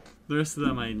rest of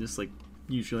them I just,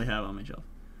 usually have on my shelf.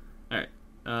 Alright.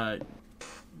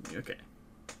 Okay.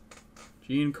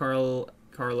 Giancarlo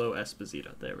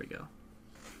Esposito. There we go.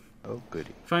 Oh,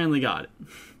 goody. Finally got it.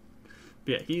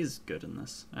 But yeah, he's good in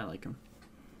this. I like him.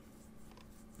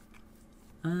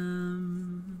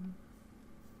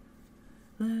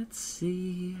 Let's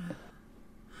see.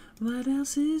 What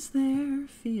else is there,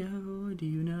 Theo? Do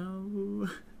you know?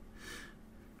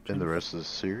 In the rest of the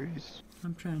series?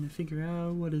 I'm trying to figure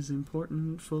out what is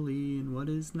important fully and what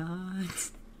is not.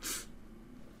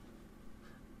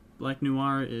 Black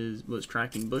Noir was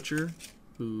tracking Butcher,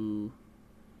 who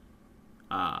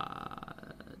Black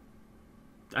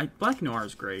Noir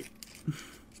is great.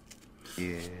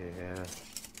 Yeah.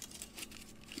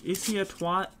 Is he a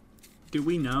twat? Do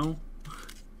we know?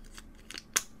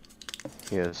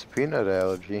 He has peanut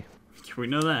allergy. We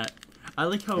know that. I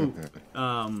like how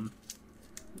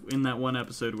in that one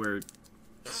episode where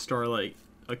Starlight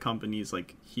accompanies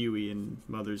Huey and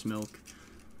Mother's Milk,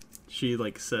 she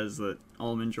says that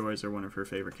Almond Joys are one of her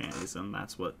favorite candies, and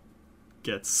that's what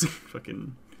gets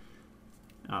fucking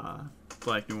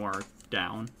Black Noir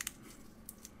down.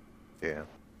 Yeah.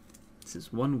 This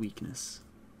is one weakness.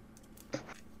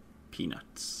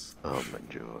 Peanuts. Almond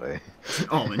Joy.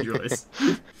 Almond Joys.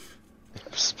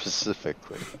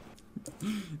 Specifically.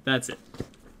 That's it.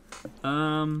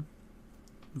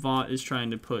 Vought is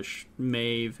trying to push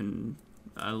Maeve and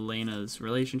Elena's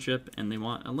relationship, and they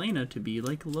want Elena to be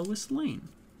like Lois Lane.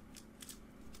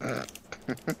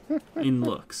 In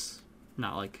looks.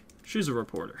 Not she's a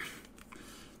reporter.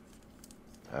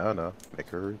 I don't know. Make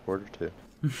her a reporter too.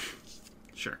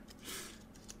 Sure.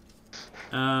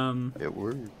 It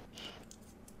works.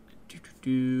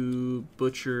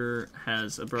 Butcher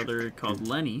has a brother called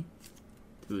Lenny,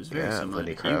 who is very similar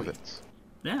Lenny to Huey. Kravitz.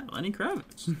 Yeah, Lenny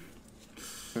Kravitz.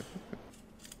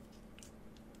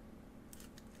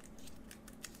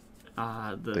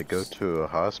 They go to a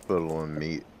hospital and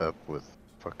meet up with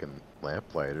fucking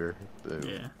Lamplighter, who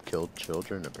killed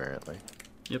children apparently.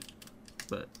 Yep.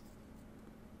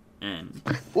 And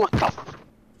what the?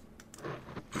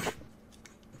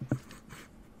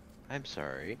 I'm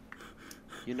sorry.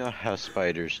 You know how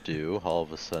spiders do, all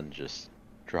of a sudden just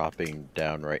dropping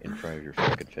down right in front of your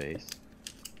fucking face.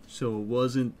 So it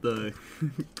wasn't the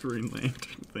Green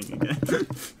Lantern thing again.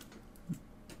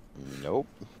 Nope.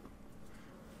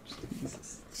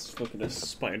 It's fucking a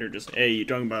spider just, hey, you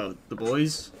talking about the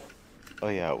boys? Oh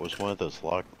yeah, it was one of those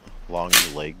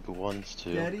long-legged ones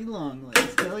too. Daddy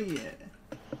Longlegs, hell yeah.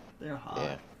 They're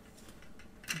hot.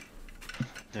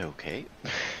 Yeah. Okay.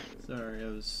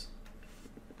 Sorry,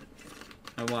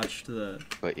 I watched the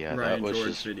Ryan that was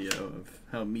George video of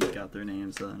how meat got their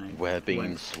names, and I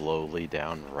webbing slowly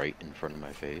down right in front of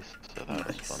my face, so that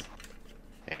was fun.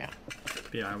 Yeah.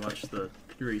 Yeah, I watched the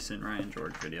recent Ryan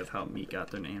George video of how meat got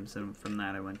their names, and from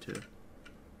that I went to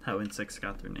how insects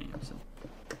got their names. And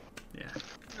yeah.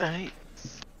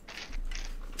 Nice.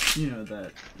 You know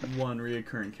that one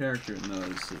reoccurring character in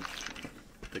those is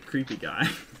the creepy guy.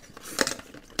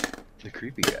 The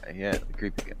creepy guy, yeah, the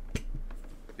creepy guy.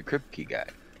 The Kripke guy.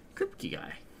 Kripke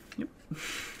guy. Yep.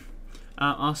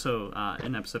 Also,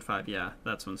 in episode 5,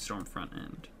 that's when Stormfront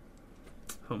and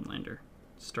Homelander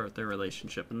start their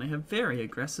relationship, and they have very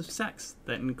aggressive sex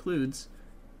that includes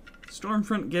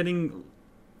Stormfront getting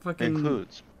fucking...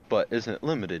 Includes, but isn't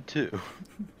limited to.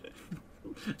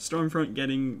 Stormfront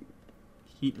getting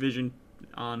heat vision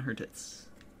on her tits.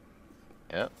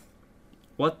 Yep.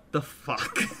 What the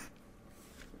fuck?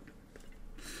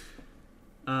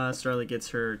 Starlight gets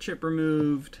her chip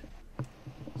removed,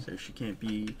 so she can't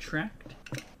be tracked.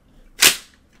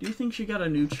 Do you think she got a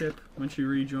new chip when she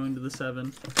rejoined the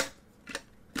 7?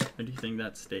 Or do you think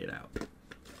that stayed out?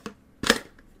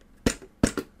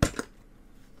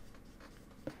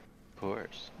 Of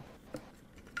course.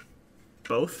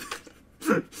 Both?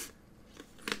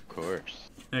 Of course.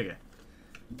 Okay.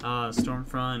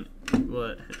 Stormfront,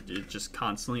 just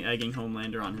constantly egging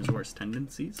Homelander on his worst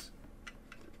tendencies.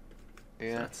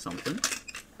 Yeah. That's something.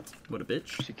 What a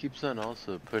bitch. She keeps on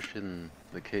also pushing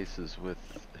the cases with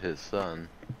his son.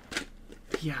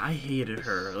 Yeah, I hated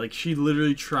her. Like, she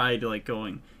literally tried, like,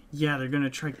 going, yeah, they're gonna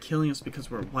try killing us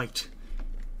because we're white.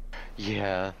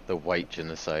 Yeah, the white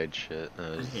genocide shit. And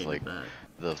I was hated like, that.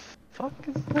 the fuck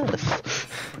is this?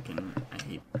 Fucking, I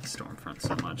hate Stormfront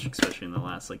so much, especially in the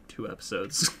last, like, 2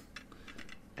 episodes.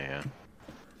 Yeah.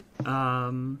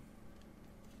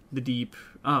 The Deep.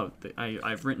 Oh,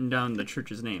 I've written down the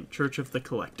church's name. Church of the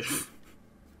Collective.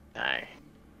 Aye.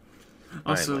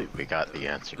 Also, Finally, we got the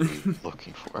answer we were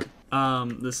looking for.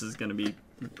 this is gonna be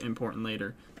important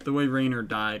later. The way Raynor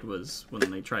died was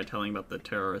when they tried telling about the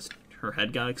terrorist, her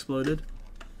head got exploded.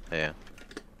 Yeah.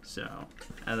 So,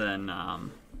 and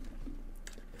then,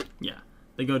 yeah.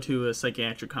 They go to a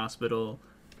psychiatric hospital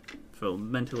for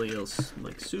mentally ill,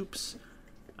 like, soups.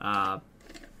 I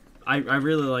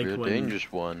really like Real when...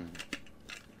 dangerous one.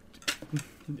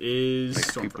 Is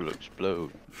Makes Stormfront. people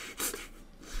explode.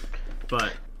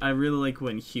 But I really like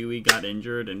when Huey got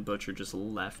injured and Butcher just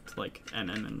left, like,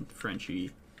 NM and Frenchie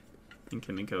and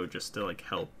Kimiko just to, like,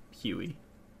 help Huey.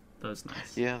 That was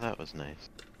nice. Yeah, that was nice.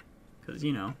 Because,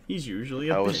 you know, he's usually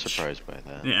a bitch. I was surprised by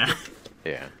that. Yeah.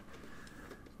 Yeah.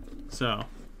 So,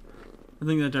 I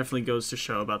think that definitely goes to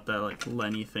show about that, like,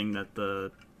 Lenny thing that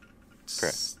the...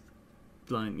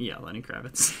 Lenny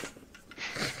Kravitz.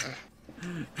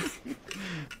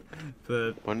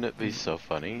 Wouldn't it be so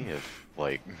funny if,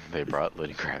 like, they brought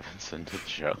Lenny Kravitz into the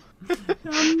show?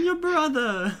 I'm your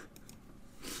brother!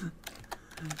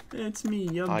 It's me,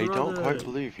 your brother. I don't quite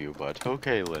believe you, but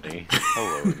okay, Lenny.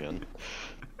 Hello again.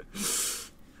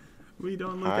 We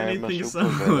don't look I'm anything a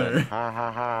supervillain. similar. Ha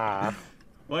ha ha.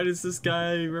 Why does this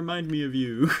guy remind me of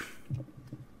you?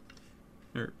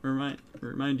 Or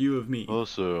remind you of me?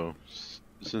 Also,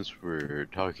 since we're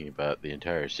talking about the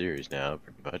entire series now,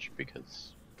 pretty much,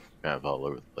 because we're kind of all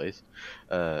over the place,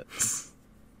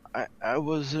 I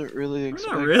wasn't really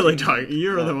expecting... I'm not really talking.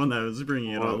 You're the one that was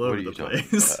bringing it all over the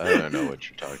place. I don't know what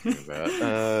you're talking about.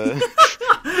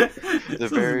 The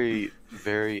very,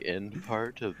 very end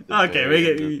part of the Okay, very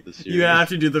end of the series. you have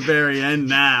to do the very end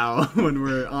now when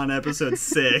we're on episode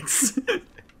 6.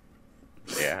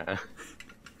 Yeah,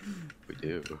 we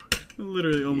do. We're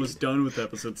literally almost done with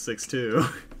episode 6 too.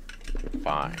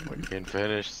 Fine, we can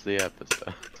finish the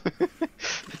episode.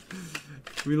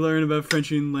 We learn about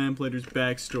Frenchie and Lamplighter's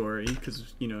backstory,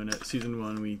 because, you know, in season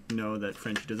 1 we know that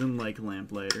Frenchie doesn't like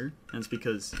Lamplighter, and it's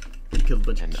because he killed a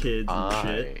bunch of kids and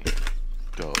shit.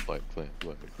 Don't like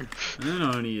Lamplighter.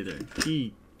 I don't either.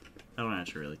 I don't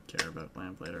actually really care about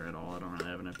Lamplighter at all. I don't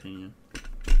really have an opinion.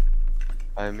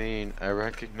 I mean, I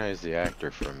recognize the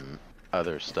actor from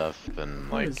other stuff,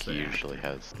 and, like, he usually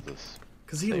has this...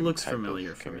 Because he looks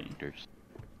familiar for me.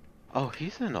 Oh,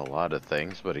 he's in a lot of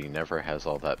things, but he never has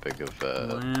all that big of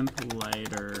a...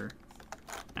 Lamplighter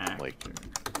actor. Like,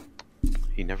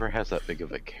 he never has that big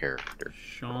of a character.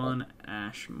 Shawn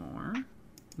Ashmore.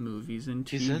 Movies and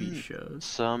He's TV in shows.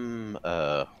 Some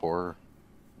horror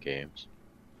games.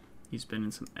 He's been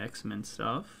in some X-Men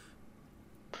stuff.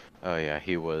 Oh yeah,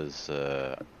 he was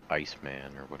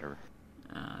Iceman or whatever.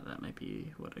 That might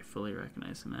be what I fully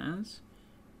recognize him as.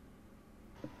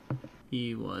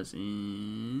 He was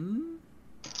in...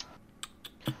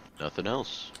 Nothing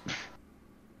else.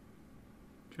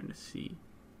 Trying to see.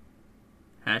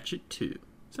 Hatchet 2.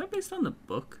 Is that based on the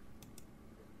book?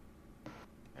 I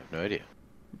have no idea.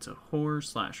 It's a horror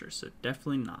slasher, so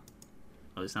definitely not.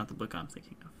 At least not the book I'm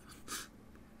thinking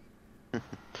of.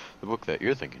 The book that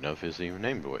you're thinking of isn't even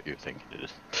named what you're thinking it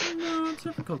is. No, it's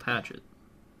definitely called Hatchet.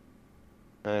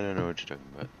 I don't know what you're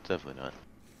talking about. Definitely not.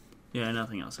 Yeah,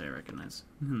 nothing else I recognize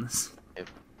in this. Yep.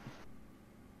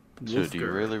 So do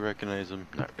you really recognize him?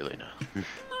 Not really, no.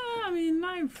 I mean,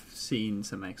 I've seen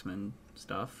some X-Men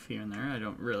stuff here and there. I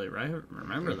don't really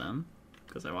remember them,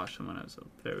 because I watched them when I was a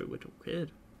very little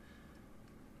kid.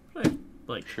 But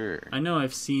I know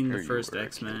I've seen the first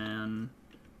X-Men.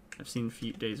 I've seen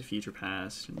Days of Future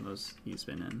Past, and those he's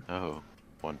been in. Oh,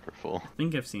 wonderful. I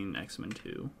think I've seen X-Men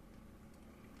 2.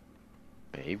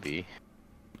 Maybe.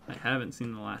 I haven't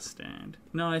seen The Last Stand.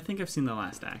 No, I think I've seen the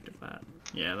last act of that.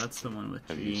 Yeah, that's the one with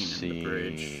Have you Gene and the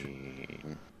bridge.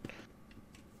 seen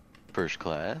First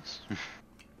Class?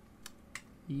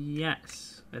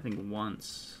 Yes, I think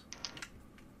once.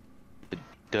 It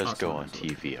does Also go on knows what-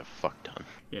 TV a fuck ton.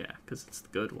 Yeah, because it's the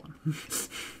good one.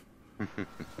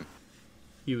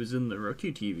 He was in the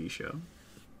Rookie TV show.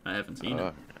 I haven't seen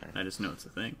it. I just know it's a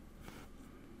thing.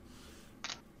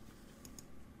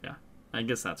 Yeah, I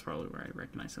guess that's probably where I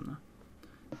recognize him,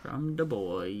 though. From The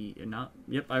Boy.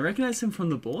 Yep, I recognize him from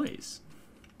The Boys.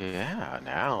 Yeah,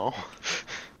 now.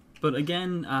 But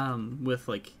again, with,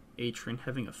 like, Atron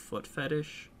having a foot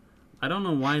fetish, I don't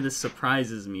know why this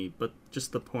surprises me, but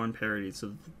just the porn parodies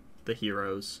of the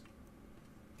heroes.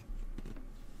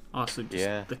 Also,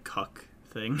 just the cuck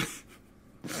thing.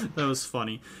 That was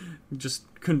funny. Just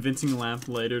convincing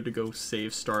Lamplighter to go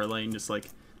save Starlight and just like,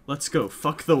 let's go,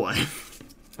 fuck the wife.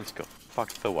 Let's go,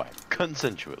 fuck the wife.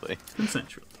 Consensually.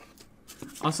 Consensually.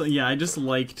 Also, yeah, I just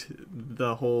liked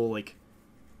the whole, like,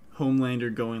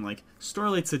 Homelander going like,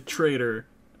 Starlight's a traitor,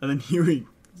 and then Huey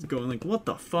going like, what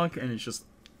the fuck? And it's just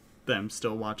them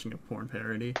still watching a porn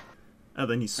parody. And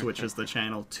then he switches the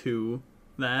channel to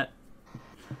that.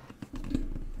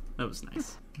 That was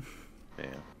nice.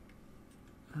 Yeah.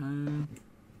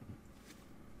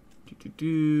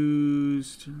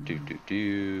 Do-do-doos.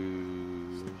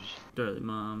 Darling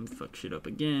mom fuck shit up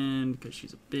again because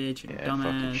she's a bitch and a dumbass.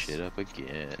 Fucking shit up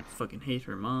again. Fucking hate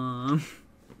her mom.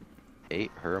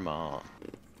 Ate her mom.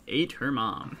 Ate her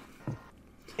mom.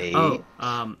 Ate. Oh,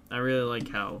 I really like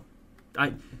how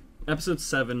episode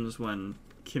 7 was when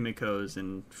Kimiko's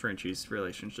and Frenchie's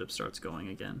relationship starts going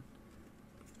again.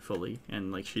 Fully,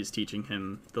 and like she's teaching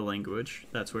him the language.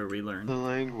 That's where we learn the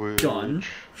language. Gun.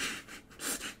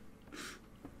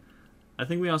 I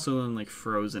think we also learn like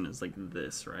Frozen is like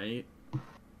this, right?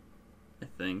 I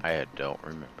think. I don't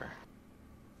remember.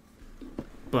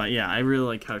 But yeah, I really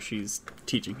like how she's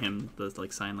teaching him the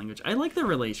like sign language. I like their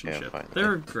relationship.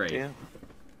 They're great. Yeah.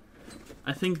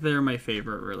 I think they're my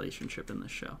favorite relationship in this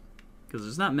show because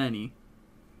there's not many.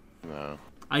 No.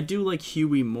 I do like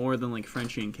Huey more than like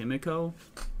Frenchie and Kimiko,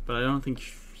 but I don't think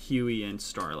Huey and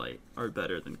Starlight are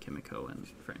better than Kimiko and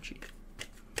Frenchie.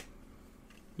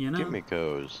 You know?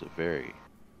 Kimiko's a very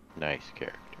nice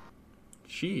character.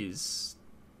 She's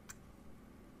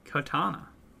Katana.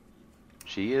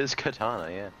 She is Katana,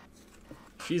 yeah.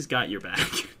 She's got your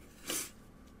back.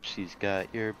 She's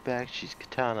got your back, she's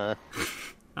Katana.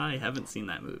 I haven't seen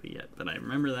that movie yet, but I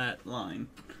remember that line.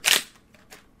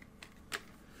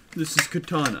 This is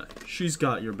Katana. She's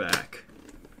got your back.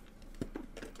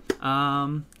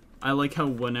 I like how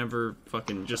whenever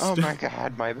fucking just... Oh my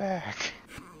god, my back.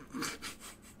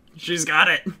 She's got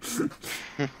it!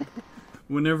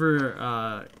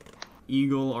 Whenever,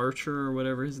 Eagle Archer, or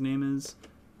whatever his name is,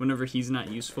 whenever he's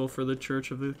not useful for the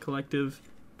Church of the Collective,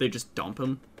 they just dump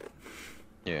him.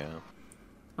 Yeah.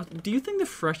 Do you think the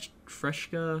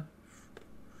Fresca,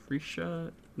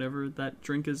 whatever that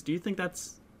drink is, do you think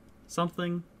that's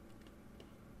something?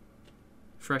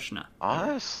 Fresna.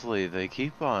 Honestly, they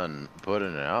keep on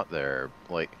putting it out there.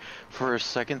 Like, for a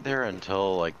second there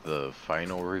until, like, the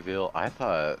final reveal, I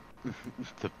thought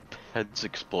the heads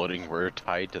exploding were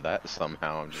tied to that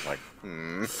somehow. I'm just like,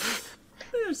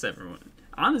 There's everyone.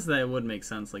 Honestly, that would make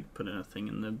sense, like, putting a thing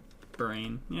in the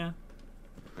brain. Yeah.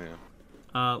 Yeah.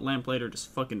 Lamplighter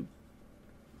just fucking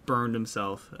burned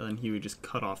himself, and then he would just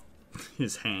cut off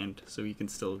his hand so he can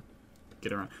still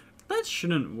get around. That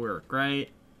shouldn't work, right?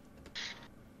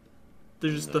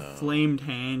 There's just the flamed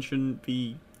hand shouldn't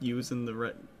be using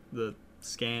the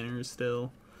scanners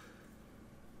still.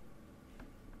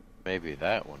 Maybe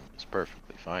that one is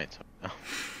perfectly fine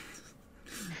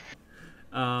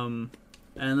somehow.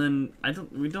 And then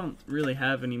we don't really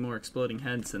have any more exploding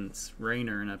heads since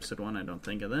Raynor in episode 1, I don't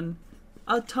think. And then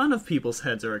a ton of people's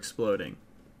heads are exploding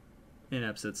in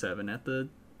episode 7 at the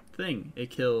thing. It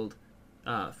killed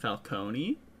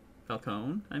Falcone,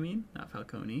 I mean, not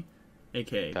Falcone.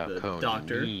 A.K.A. the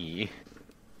Doctor.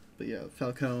 But yeah,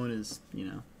 Falcone is, you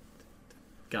know, the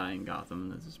guy in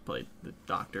Gotham that just played the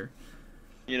Doctor.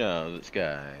 You know, this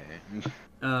guy.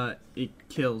 It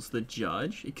kills the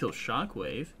Judge, it kills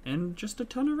Shockwave, and just a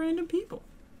ton of random people.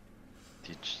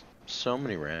 It's so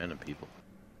many random people.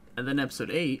 And then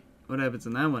episode 8, what happens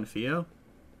in that one, Theo?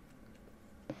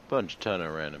 Ton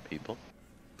of random people.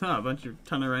 Oh, a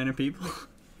ton of random people?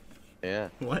 Yeah.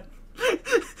 What?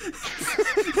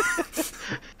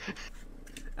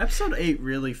 Episode 8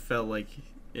 really felt like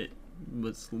it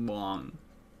was long.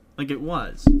 Like it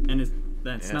was. And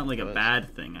that's not like a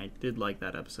bad thing. I did like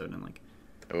that episode and like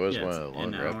it was one of the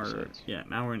longer episodes. Yeah,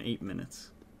 an hour and 8 minutes.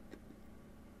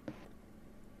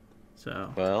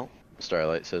 So Well,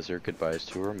 Starlight says her goodbyes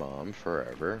to her mom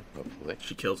forever, hopefully.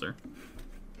 she kills her.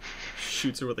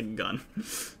 Shoots her with a gun.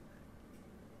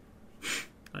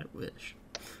 I wish.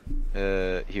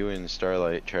 Hugh and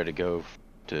Starlight try to go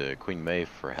to Queen May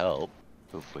for help,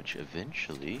 of which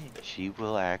eventually she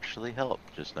will actually help,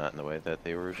 just not in the way that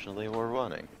they originally were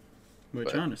wanting.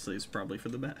 Which honestly is probably for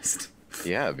the best.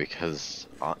 Yeah, because,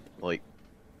 like,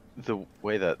 the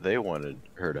way that they wanted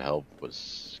her to help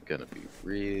was gonna be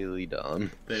really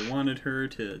dumb. They wanted her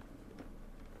to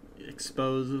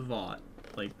expose a Vought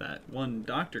like that one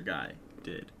doctor guy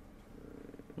did.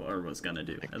 Or was gonna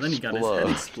do. And then he got his head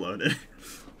exploded.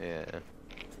 Yeah.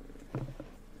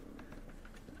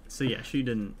 So yeah, she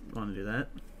didn't want to do that.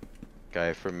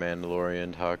 Guy from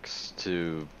Mandalorian talks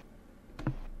to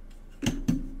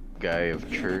guy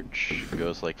of church,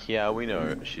 goes like, yeah, we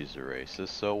know she's a racist,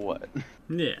 so what?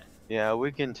 Yeah. Yeah,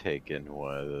 we can take in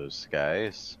one of those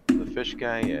guys. The fish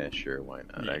guy? Yeah, sure, why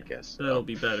not? Yeah, I guess so. that'll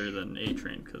be better than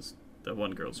A-Train, because that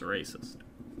one girl's a racist.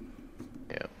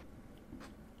 Yeah.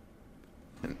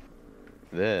 And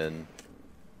then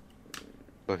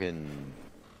fucking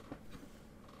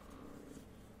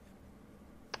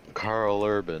Carl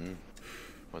Urban,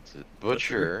 what's it?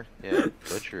 Butcher. Yeah,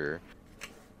 Butcher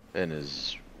and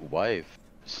his wife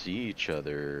see each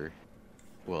other.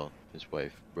 Well, his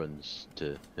wife runs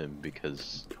to him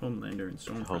because Homelander and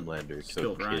Stormfront Homelander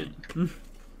still killed Ryan. Kid.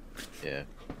 Yeah,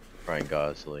 Ryan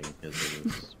Gosling. His name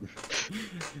is.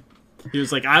 He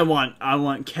was like, I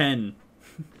want Ken.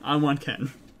 I want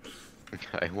Ken.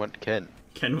 I want Ken.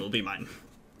 Ken will be mine.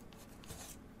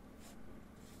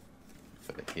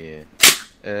 But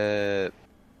yeah.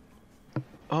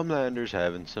 Homelander's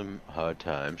having some hard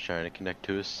times trying to connect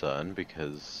to his son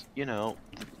because, you know,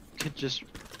 the kid just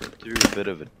threw a bit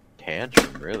of a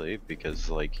tantrum, really, because,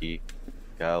 like, he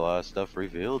got a lot of stuff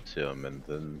revealed to him and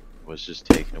then was just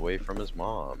taken away from his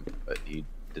mom. But he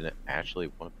didn't actually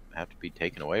want to have to be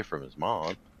taken away from his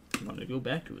mom. He wanted to go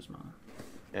back to his mom.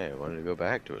 Yeah, he wanted to go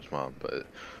back to his mom, but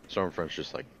Stormfront's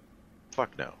just like,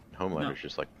 fuck no. Homelander's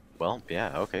just like, well,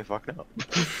 yeah, okay, fuck no.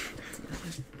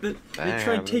 They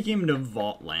tried taking him to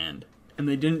Vault Land, and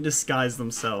they didn't disguise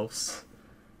themselves.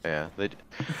 Yeah,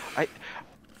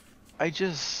 I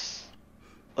just,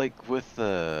 like, with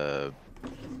the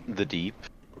Deep,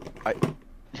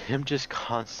 him just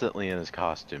constantly in his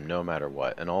costume, no matter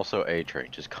what, and also A-Train,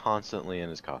 just constantly in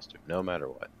his costume, no matter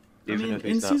what. Even if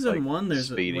he's in not, season like, 1, there's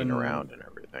speeding around and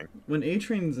everything. When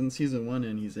A-Train's in season 1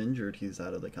 and he's injured, he's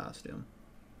out of the costume.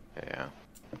 Yeah.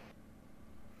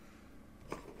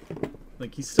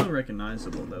 Like, he's still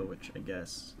recognizable, though, which I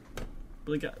guess...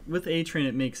 But, like, with A-Train,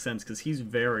 it makes sense, because he's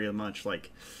very much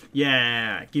like,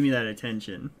 yeah, give me that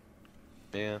attention.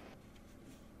 Yeah.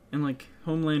 And, like,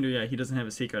 Homelander, yeah, he doesn't have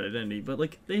a secret identity, but,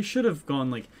 like, they should have gone,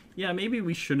 like, yeah, maybe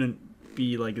we shouldn't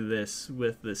be like this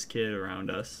with this kid around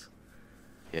us.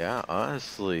 Yeah,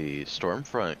 honestly,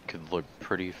 Stormfront could look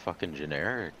pretty fucking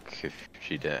generic if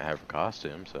she didn't have a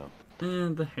costume, so...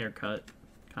 And the haircut,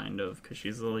 kind of, because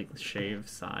she's a, like, shaved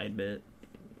side bit.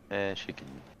 She can,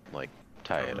 like,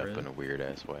 tie it up in a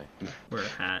weird-ass way. Wear a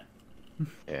hat.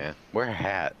 Yeah, wear a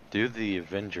hat. Do the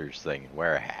Avengers thing,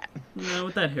 wear a hat. No,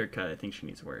 with that haircut, I think she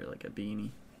needs to wear, like, a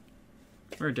beanie.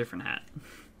 Or a different hat.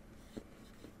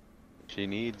 She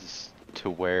needs to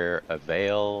wear a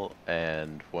veil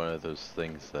and one of those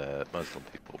things that Muslim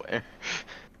people wear.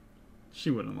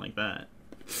 She wouldn't like that.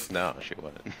 No, she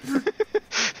wouldn't.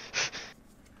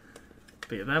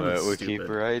 But yeah, that was would stupid. keep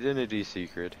her identity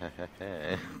secret.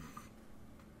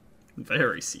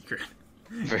 Very secret.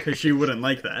 Because she wouldn't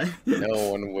like that. No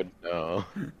one would know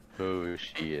who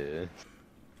she is.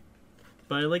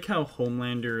 But I like how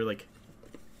Homelander, like,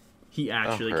 he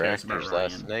actually cares about Ryan.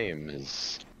 Last name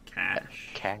is Cash.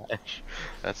 Cash.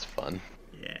 That's fun.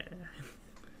 Yeah.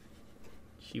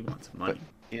 She wants money.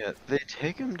 But, yeah, they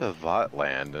take him to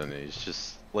Votland, and he's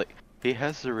just, like, he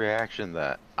has the reaction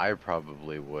that I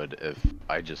probably would if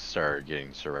I just started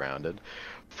getting surrounded.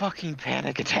 Fucking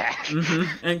panic attack!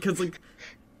 And because, like,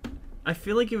 I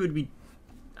feel like it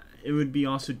would be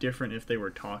also different if they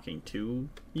were talking to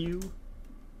you.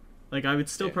 Like, I would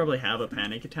still probably have a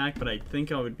panic attack, but I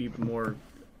think I would be more,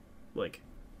 like,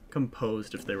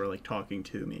 composed if they were, like, talking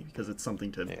to me, because it's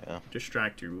something to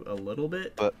distract you a little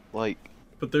bit. But, like...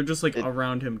 But they're just, like,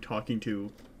 around him talking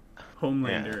to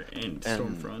Homelander and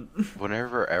Stormfront.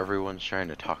 Whenever everyone's trying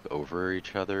to talk over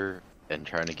each other and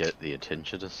trying to get the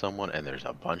attention of someone, and there's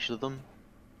a bunch of them,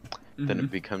 then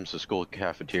it becomes a school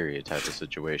cafeteria type of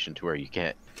situation to where you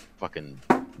can't fucking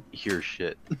hear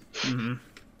shit.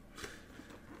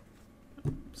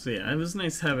 So yeah, it was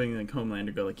nice having, like,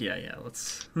 Homelander go like, yeah,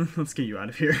 let's get you out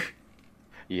of here.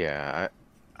 Yeah,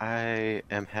 I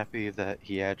am happy that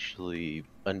he actually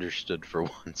understood for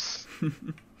once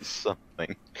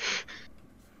something.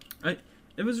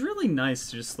 It was really nice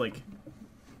to just like.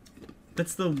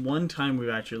 That's the one time I've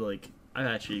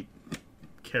actually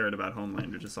cared about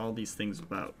Homelander. Just all these things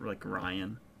about like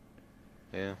Ryan.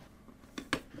 Yeah.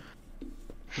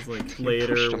 It's like He later.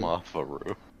 pushed him off a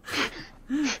roof.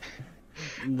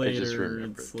 Later,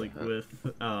 it's like that. With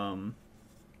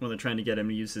when they're trying to get him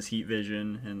to use his heat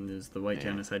vision, and there's the white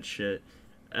Janus head shit,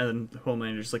 and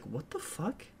Homelander's like, "What the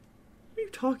fuck? What are you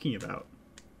talking about?"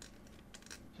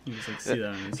 You just like see that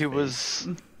on his face. Was.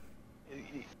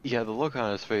 Yeah, the look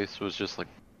on his face was just like,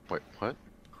 wait, what?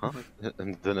 Huh?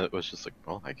 And then it was just like,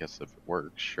 well, I guess if it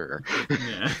works, sure.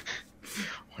 Yeah.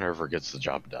 Whatever gets the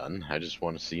job done. I just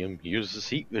want to see him use his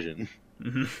heat vision.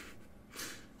 Mm-hmm.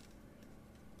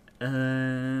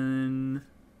 And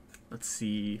let's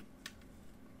see.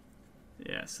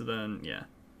 Yeah, so then, yeah.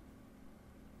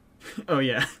 Oh,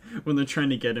 yeah. When they're trying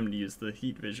to get him to use the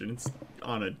heat vision, it's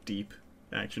on a deep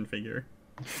action figure.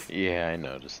 Yeah, I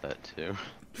noticed that too.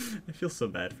 I feel so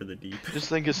bad for the deep. Just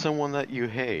think of someone that you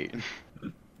hate.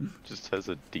 Just has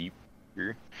a deep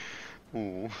figure.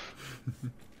 Ooh.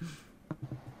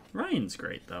 Ryan's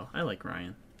great, though. I like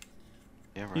Ryan.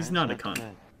 Yeah, Ryan's he's not a cunt.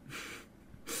 bad.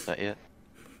 Not yet.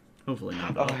 Hopefully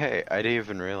not. Oh, hey, I didn't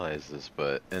even realize this,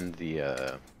 but in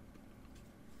the,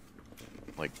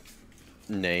 like,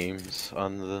 names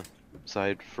on the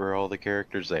side for all the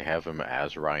characters, they have him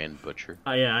as Ryan Butcher.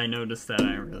 Oh, yeah, I noticed that.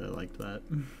 I really liked that.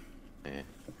 Yeah.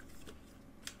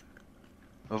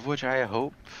 Of which I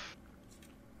hope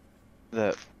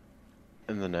that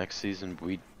in the next season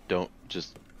we don't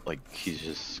just, like, he's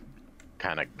just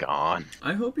kind of gone.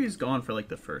 I hope he's gone for, like,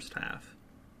 the first half.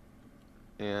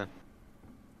 Yeah.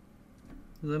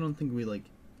 Because I don't think we, like...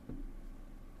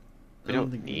 We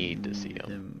don't need to see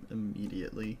him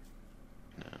immediately.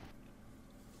 No.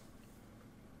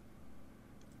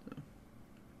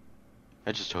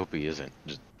 I just hope he isn't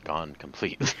just gone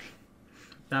completely.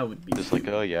 That would be... Just like,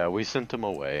 oh yeah, we sent him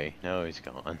away. Now he's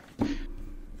gone.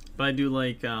 But I do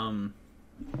like,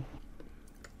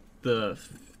 the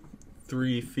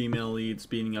three female leads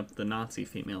beating up the Nazi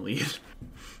female lead.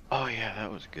 Oh yeah,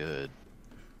 that was good.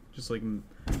 Just like...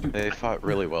 They fought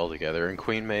really well together, and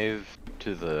Queen Maeve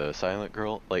to the silent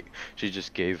girl, like, she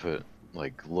just gave a,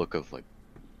 like, look of, like,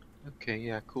 okay,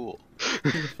 yeah, cool.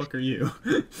 Who the fuck are you?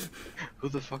 Who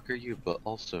the fuck are you, but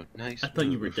also nice I thought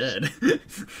moves. you were dead.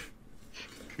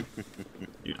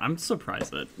 Dude, I'm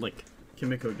surprised that, like,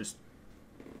 Kimiko just,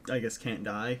 I guess, can't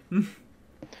die.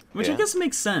 Which I guess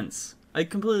makes sense. I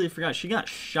completely forgot. She got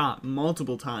shot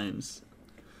multiple times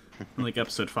in, like,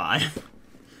 episode 5.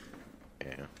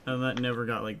 Yeah. And that never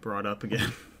got, like, brought up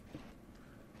again.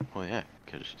 Well, yeah,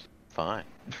 because she's fine.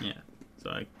 Yeah. So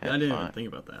I didn't even think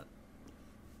about that.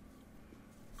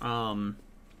 And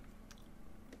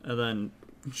then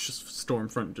just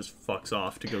Stormfront just fucks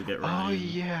off to go get Ryan. Oh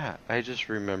yeah, I just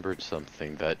remembered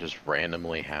something that just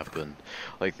randomly happened.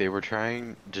 Like, they were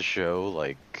trying to show,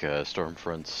 like,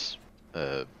 Stormfront's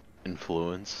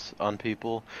influence on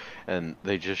people, and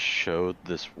they just showed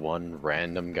this one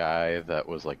random guy that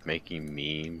was, like, making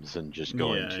memes and just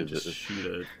going to just shoot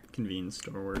a convenience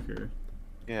store worker.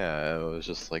 Yeah, it was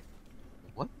just like,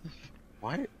 what the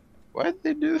why did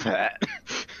they do that?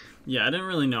 Yeah, I didn't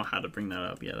really know how to bring that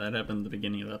up. Yeah, that happened at the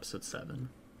beginning of episode 7.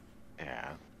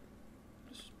 Yeah.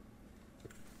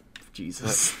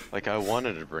 Jesus. Like, I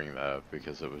wanted to bring that up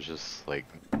because it was just like,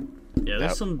 yeah,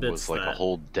 there's some bits was like that... a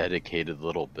whole dedicated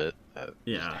little bit that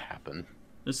just happened.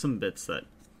 There's some bits that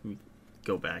we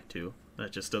go back to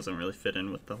that just doesn't really fit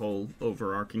in with the whole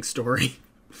overarching story.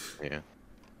 Yeah.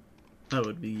 That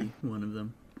would be one of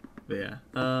them. But yeah.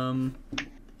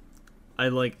 I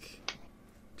like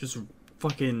just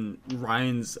fucking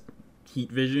Ryan's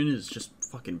heat vision is just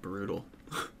fucking brutal.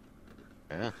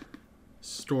 Yeah.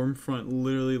 Stormfront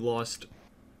literally lost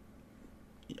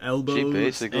elbows. She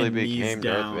basically and became knees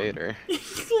Darth down. Vader.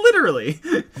 Literally.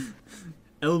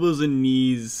 Elbows and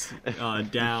knees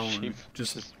down, She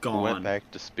just gone. Went back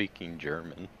to speaking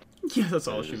German. Yeah, that's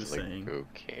all she was like, saying.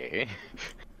 Okay.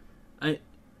 I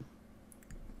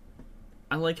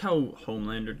like how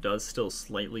Homelander does still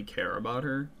slightly care about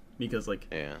her, because, like,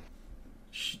 yeah,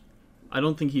 I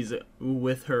don't think he's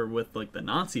with her with, like, the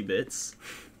Nazi bits,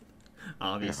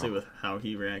 obviously, with how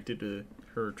he reacted to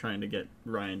her trying to get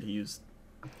Ryan to use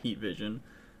heat vision,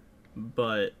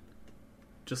 but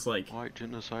just, like... White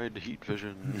genocide, heat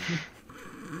vision.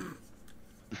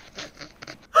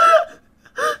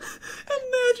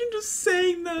 Imagine just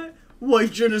saying that!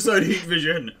 White genocide, heat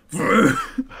vision!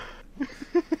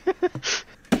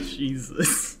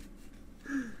 Jesus.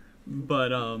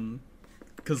 But,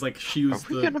 because like she was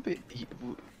Are we gonna be?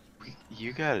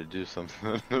 You gotta do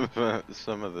something about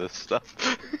some of this stuff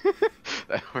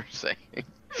that we're saying.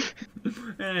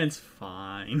 And it's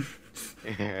fine.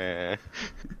 Yeah.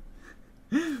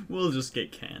 We'll just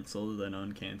get cancelled and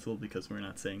uncancelled because we're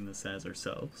not saying this as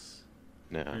ourselves.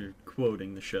 No. We're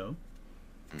quoting the show.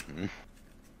 Mm-hmm.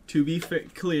 To be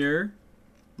clear,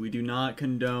 we do not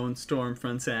condone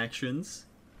Stormfront's actions.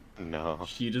 No.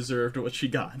 She deserved what she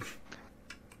got.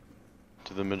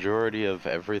 To the majority of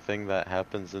everything that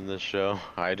happens in this show,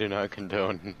 I do not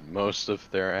condone most of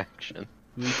their action.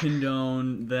 We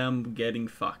condone them getting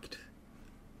fucked.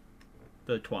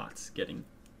 The twats getting,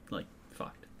 like,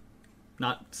 fucked.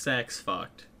 Not sex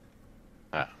fucked.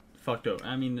 Ah. Fucked over.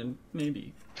 I mean,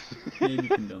 maybe. Maybe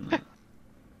condone that.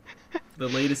 The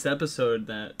latest episode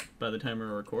that, by the time we're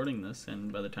recording this,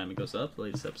 and by the time it goes up, the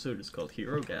latest episode is called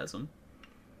Herogasm.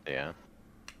 Yeah.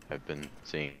 I've been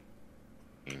seeing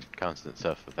constant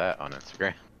stuff with that on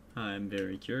Instagram. I'm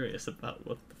very curious about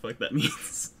what the fuck that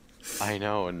means. I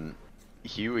know, and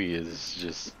Huey is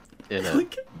just in a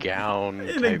Like, gown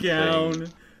in a type gown,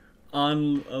 thing.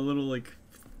 on a little, like,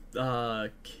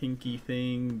 kinky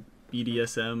thing,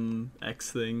 BDSM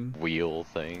X thing. Wheel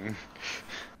thing.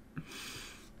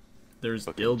 There's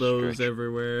Fucking dildos stretch.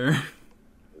 everywhere.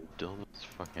 Dildos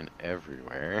fucking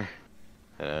everywhere.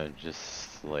 And I'm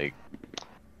just like,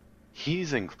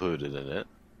 he's included in it.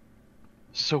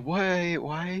 So why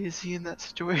is he in that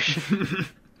situation?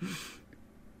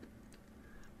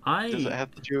 Does it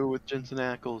have to do with Jensen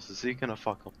Ackles? Is he gonna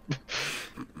fuck him?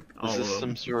 Is this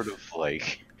some sort of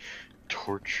like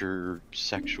torture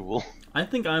sexual? I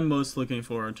think I'm most looking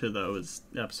forward to, though, is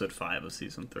episode 5 of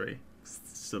season 3.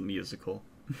 It's a musical.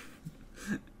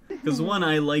 Because one,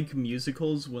 I like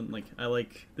musicals. I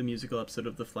like the musical episode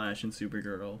of The Flash and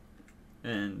Supergirl,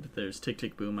 and there's Tick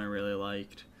Tick Boom I really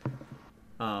liked.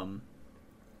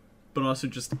 But also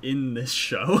just in this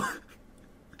show,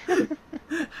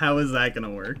 how is that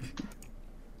gonna work?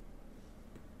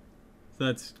 So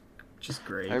that's just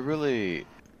great. I really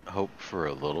hope for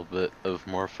a little bit of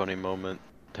more funny moment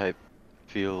type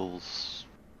feels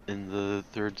in the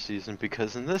 3rd season,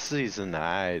 because in this season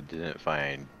I didn't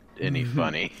find any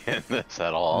funny in this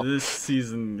at all. This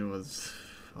season was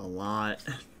a lot.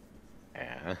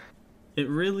 Yeah. It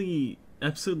really,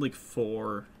 episode like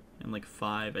 4 and like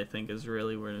 5, I think, is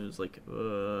really where it was like,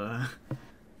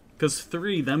 because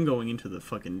 3, them going into the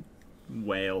fucking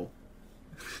whale.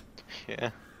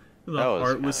 Yeah. The That was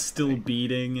heart kinda was still funny.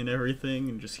 beating and everything,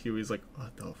 and just Huey's like,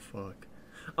 what the fuck?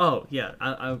 Oh, yeah,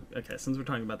 okay, since we're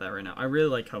talking about that right now, I really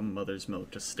like how Mother's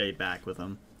Milk just stayed back with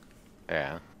him.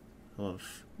 Yeah. I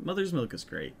love... Mother's Milk is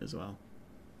great, as well.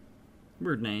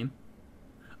 Weird name.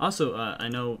 Also, I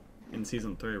know in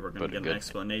Season 3 we're going to get an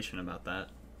explanation about that.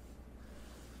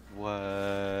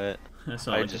 What?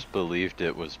 I just believed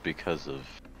it was because of,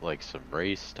 like, some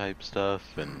race type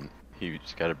stuff, and he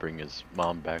just gotta bring his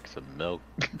mom back some milk.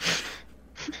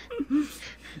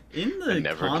 In the and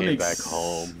never comics, came back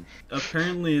home.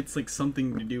 Apparently it's, like,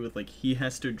 something to do with, like, he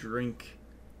has to drink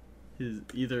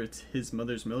either it's his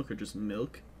mother's milk or just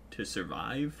milk to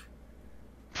survive.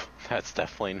 That's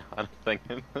definitely not a thing.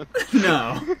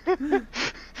 No.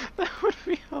 That would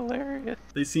be hilarious.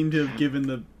 They seem to have given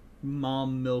the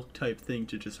mom milk type thing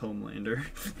to just Homelander.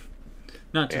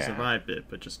 Not to survive it,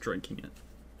 but just drinking it.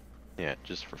 Yeah,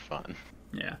 just for fun.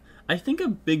 Yeah. I think a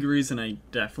big reason I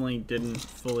definitely didn't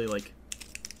fully, like,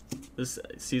 this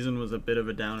season was a bit of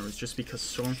a downer was just because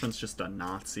Stormfront's just a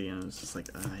Nazi, and it was just like,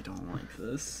 I don't like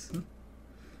this.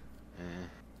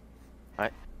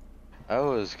 I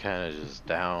was kind of just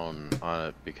down on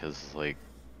it because, like...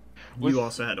 You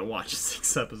also had to watch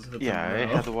 6 episodes in a row. I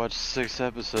had to watch 6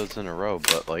 episodes in a row,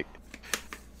 but, like...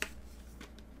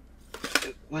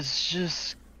 It was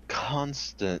just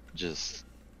constant, just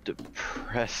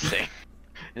depressing.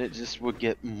 And it just would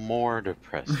get more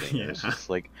depressing. Yeah. It was just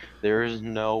like, there is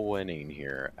no winning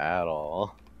here at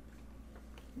all.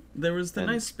 There was the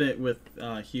nice bit with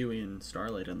Huey and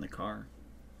Starlight in the car.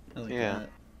 I like that.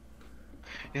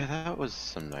 Yeah, that was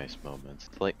some nice moments.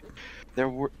 Like,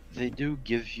 they do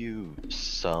give you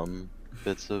some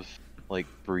bits of, like,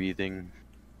 breathing,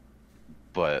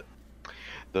 but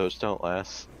those don't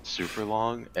last super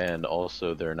long, and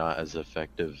also they're not as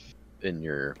effective in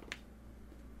your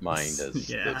mind as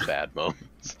the bad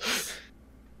moments.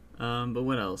 But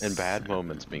what else? And bad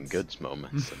moments mean good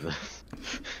moments in this.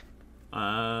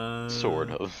 Sort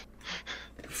of.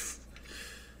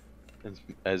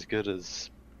 As good as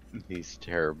these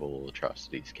terrible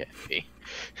atrocities can be.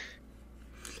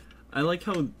 I like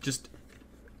how just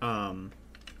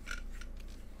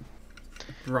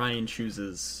Ryan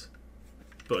chooses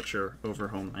Butcher over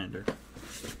Homelander.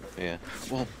 Yeah.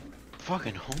 Well,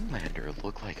 fucking Homelander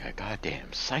looked like a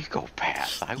goddamn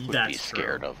psychopath. I would be That's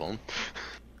scared true. of him.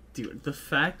 Dude, the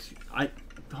fact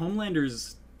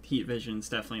Homelander's heat vision's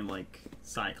definitely like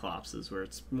Cyclops's, where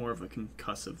it's more of a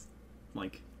concussive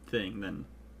like thing than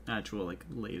actual like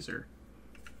laser.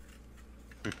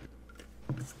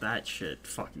 That shit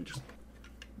fucking just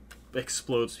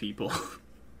explodes people.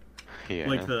 Yeah.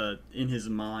 Like in his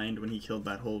mind when he killed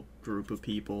that whole group of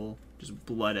people, just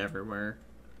blood everywhere.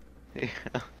 Yeah.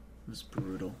 It was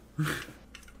brutal.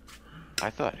 I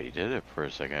thought he did it for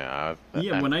a second.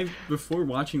 Before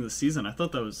watching the season, I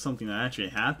thought that was something that actually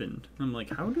happened. I'm like,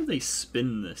 how do they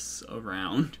spin this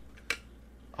around?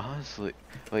 Honestly,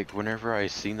 like whenever I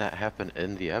seen that happen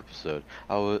in the episode,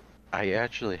 I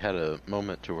actually had a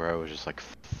moment to where I was just like,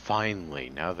 finally,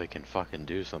 now they can fucking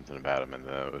do something about him, and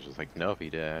then it was just like, nope, he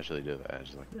did actually do that. I was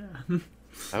just like, Yeah.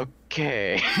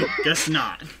 okay. Guess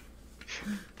not.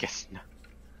 Guess not.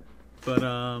 But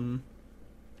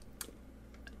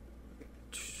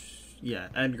yeah,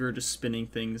 Edgar just spinning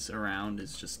things around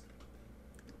is just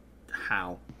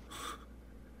how.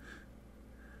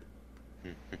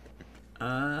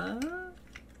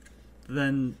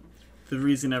 Then the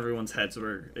reason everyone's heads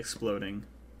were exploding.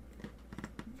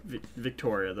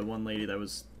 Victoria, the one lady that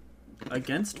was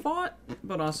against Vought,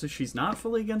 but also she's not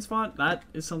fully against Vought. That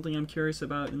is something I'm curious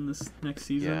about in this next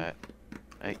season.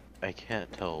 Yeah, I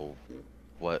can't tell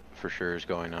what for sure is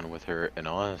going on with her, and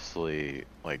honestly,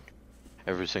 like,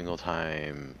 every single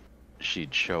time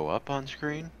she'd show up on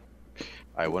screen,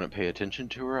 I wouldn't pay attention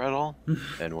to her at all,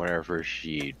 and whenever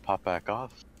she'd pop back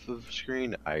off of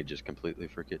screen, I just completely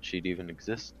forget she'd even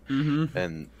exist. Mm-hmm.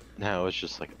 And now it's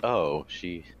just like, oh,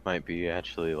 she might be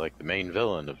actually like the main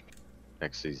villain of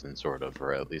next season, sort of,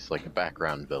 or at least like a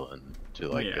background villain to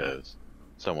like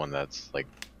someone that's like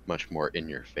much more in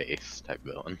your face type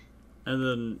villain. And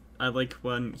then I like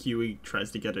when Huey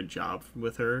tries to get a job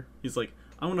with her. He's like,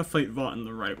 I want to fight Vought in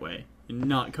the right way and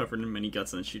not covered in many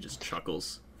guts, and she just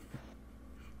chuckles.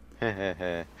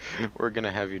 We're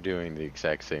gonna have you doing the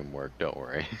exact same work, don't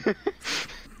worry.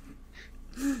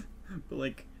 But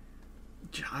like,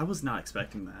 I was not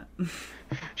expecting that.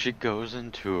 She goes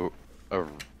into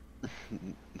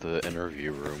the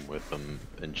interview room with him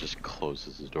and just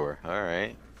closes the door.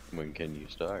 Alright, when can you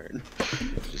start?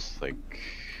 Just like,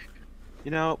 you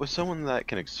know, with someone that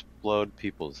can explode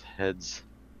people's heads,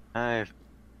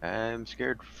 I'm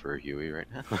scared for Huey right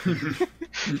now.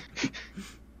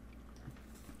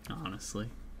 Honestly.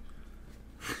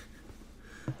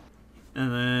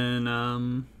 And then,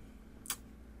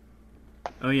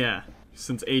 oh yeah,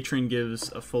 since A-Train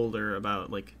gives a folder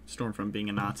about, like, Stormfront being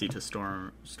a Nazi to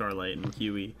Starlight and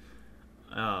Huey,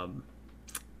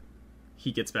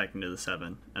 he gets back into the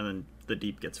Seven, and then the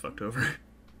Deep gets fucked over.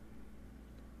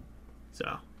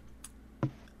 So,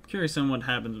 curious on what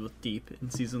happens with Deep in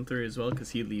Season 3 as well,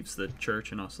 because he leaves the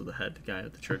church, and also the head guy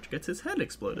at the church gets his head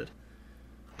exploded.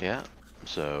 Yeah.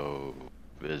 So,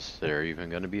 is there even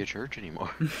going to be a church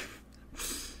anymore?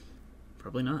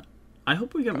 Probably not. I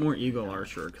hope we get more Eagle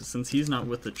Archer, because since he's not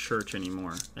with the church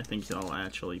anymore, I think I'll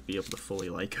actually be able to fully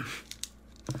like him.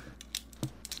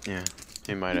 Yeah,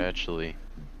 he might actually,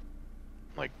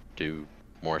 like, do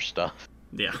more stuff.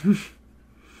 Yeah.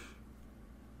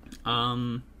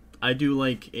 I do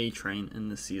like A-Train in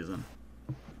this season.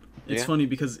 It's funny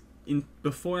because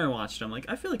before I watched it, I'm like,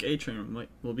 I feel like A-Train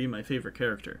will be my favorite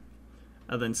character.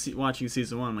 And then watching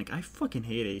season 1, I'm like, I fucking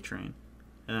hate A-Train.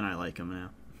 And then I like him now.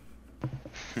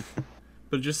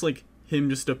 But just like him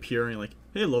just appearing like,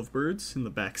 hey, lovebirds, in the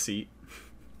back seat.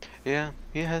 Yeah,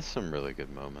 he has some really good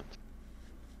moments.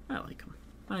 I like him.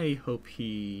 I hope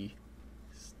he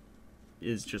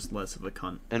is just less of a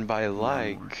cunt. And by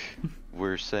like,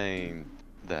 we're saying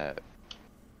that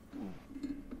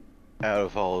out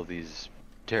of all of these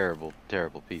terrible,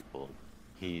 terrible people,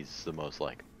 he's the most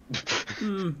likable.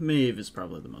 Maeve is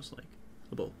probably the most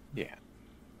likable. Yeah.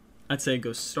 I'd say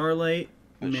go Starlight,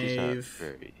 But Maeve. she's not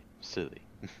very silly.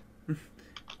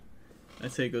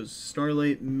 I'd say it goes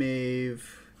Starlight,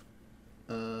 Maeve,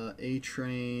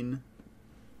 A-Train.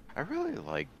 I really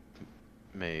like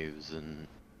Maeve's and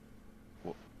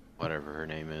whatever her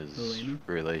name is. Elena?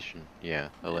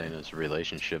 Elena's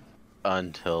relationship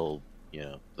until, you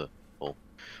know, the whole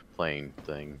plane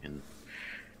thing and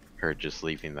her just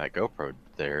leaving that GoPro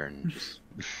there and just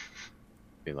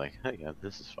being like, hey, yeah,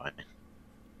 this is fine.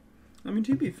 I mean,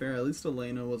 to be fair, at least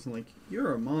Elena wasn't like,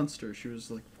 you're a monster. She was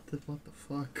like, what the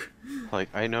fuck? Like,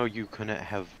 I know you couldn't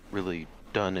have really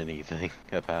done anything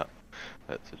about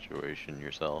that situation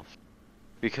yourself.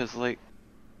 Because, like,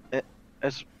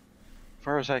 as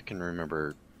far as I can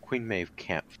remember, Queen Maeve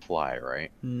can't fly,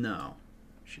 right? No.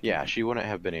 She wouldn't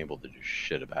have been able to do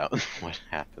shit about what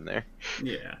happened there.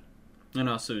 Yeah. And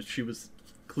also, she was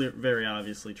very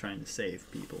obviously trying to save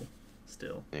people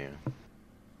still. Yeah.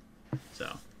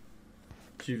 So,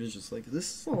 she was just like,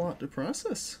 this is a lot to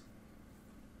process.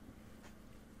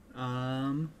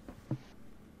 Yeah,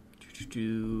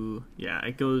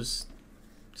 it goes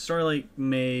Starlight,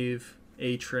 Maeve,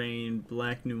 A-Train,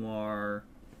 Black Noir.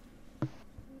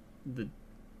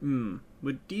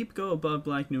 Would Deep go above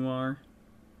Black Noir?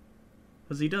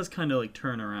 Because he does kind of like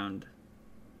turn around.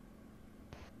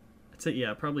 I'd say,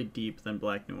 yeah, probably Deep, then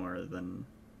Black Noir, then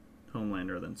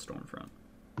Homelander, then Stormfront.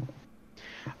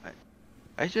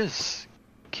 I just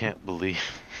can't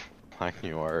believe Black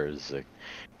Noir is a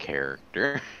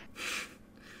character.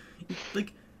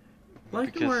 Like,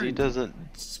 Black because Noir he doesn't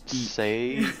speak.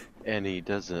 say and he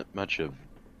doesn't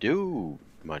do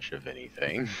much of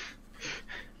anything.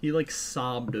 He like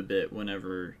sobbed a bit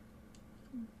whenever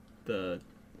the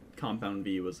Compound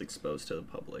V was exposed to the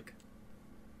public.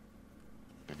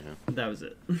 Yeah. That was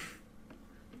it.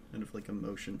 Kind of like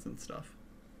emotions and stuff.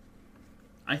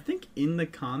 I think in the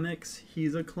comics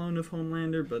he's a clone of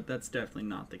Homelander, but that's definitely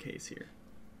not the case here.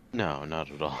 No, not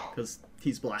at all. Because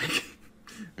he's black.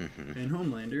 And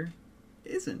Homelander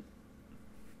isn't.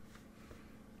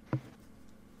 But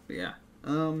yeah.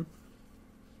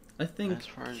 I think as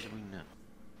far as we know.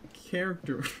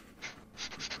 Character.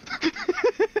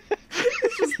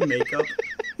 It's just makeup.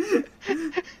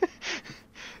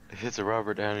 It's a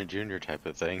Robert Downey Jr. type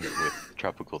of thing with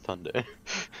Tropical Thunder.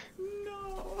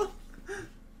 No.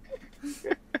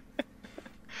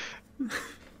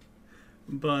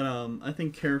 But I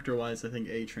think character-wise, I think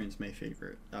A-Train's my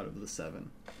favorite out of the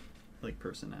 7, like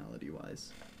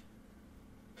personality-wise.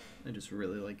 I just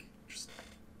really like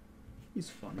he's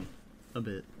funny a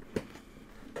bit.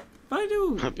 But I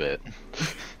do A bit.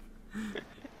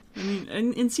 I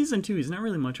mean, in season 2, he's not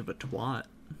really much of a twat.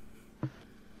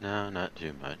 No, not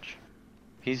too much.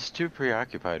 He's too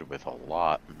preoccupied with a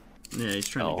lot. Yeah, he's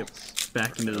trying to get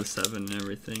back into the 7 and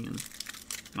everything, and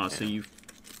also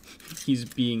he's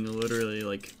being literally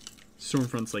like,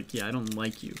 Stormfront's like, yeah, I don't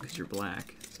like you because you're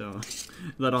black, so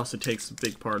that also takes a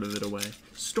big part of it away.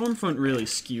 Stormfront really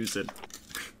skews it.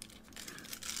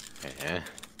 Yeah.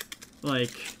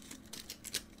 Like,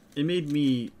 it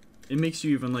makes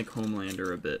you even like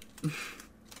Homelander a bit.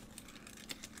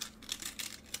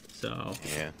 So.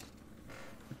 Yeah.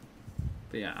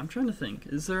 But yeah, I'm trying to think.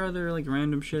 Is there other like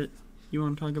random shit you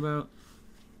want to talk about?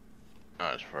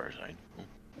 Not as far as I know.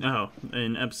 Oh,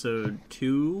 in episode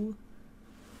 2,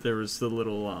 there was the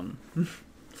little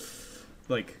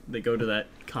like they go to that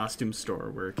costume store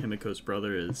where Kimiko's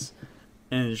brother is,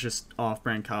 and it's just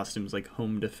off-brand costumes like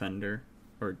Home Defender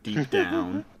or Deep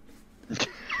Down.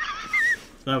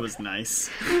 That was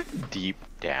nice. Deep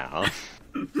Down.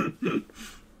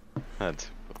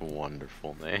 That's a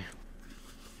wonderful name.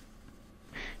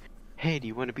 Hey, do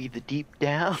you want to be the Deep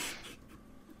Down?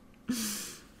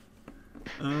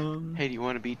 Hey, do you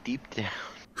want to be Deep Down?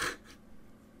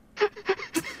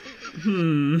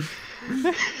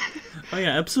 Oh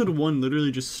yeah, episode 1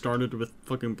 literally just started with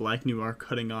fucking Black Noir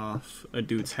cutting off a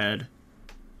dude's head,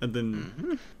 and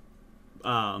then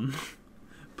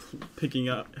picking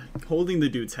up, holding the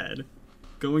dude's head,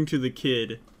 going to the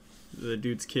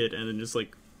dude's kid, and then just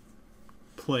like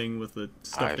playing with the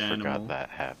stuffed animal. I forgot that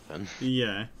happened.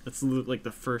 Yeah, that's like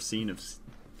the first scene of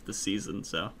the season,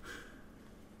 so.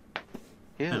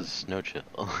 He has no chill.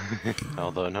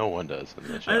 Although no one does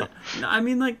in the show. I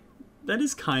mean, like, that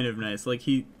is kind of nice. Like,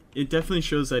 it definitely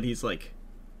shows that he's, like,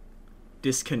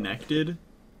 disconnected,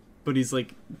 but he's,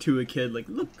 like, to a kid, like,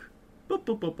 look,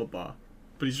 ba-ba-ba-ba-ba.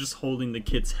 But he's just holding the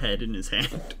kid's head in his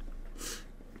hand.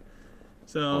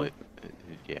 So.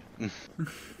 Yeah.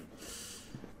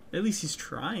 At least he's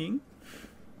trying.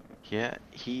 Yeah,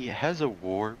 he has a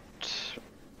warped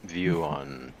view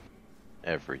on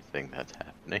everything that's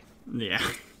happening. Yeah.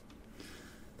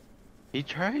 He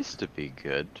tries to be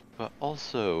good, but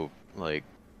also, like,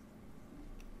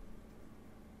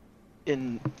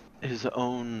 in his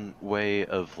own way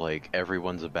of, like,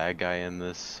 everyone's a bad guy in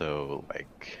this, so,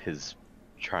 like, his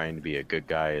trying to be a good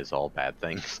guy is all bad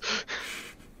things.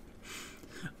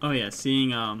 Oh yeah,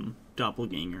 seeing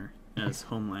Doppelganger as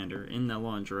Homelander in that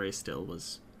lingerie still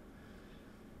was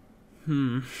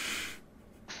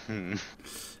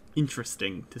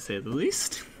interesting, to say the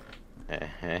least.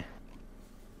 Uh-huh.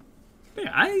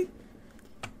 Yeah, I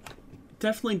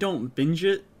definitely don't binge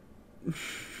it.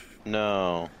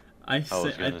 No. I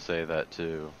was gonna I say that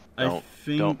too.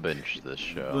 Don't binge this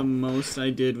show. The most I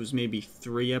did was maybe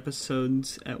 3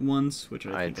 episodes at once, which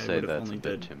I'd think say I would have that's only a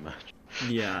bit did. too much.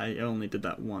 Yeah, I only did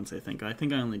that once, I think. I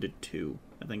think I only did 2.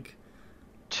 I think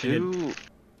 2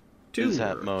 Two is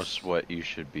at works. most what you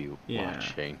should be Yeah.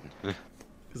 watching.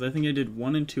 Because I think I did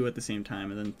 1 and 2 at the same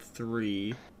time, and then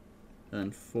 3, and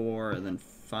then 4, and then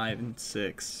 5 and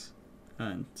 6,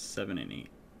 and 7 and 8.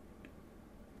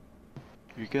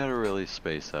 You gotta really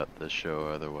space out this show,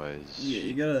 otherwise. Yeah,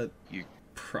 you gotta You-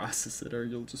 process it, or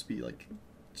you'll just be like,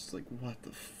 what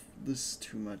the this is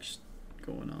too much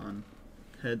going on.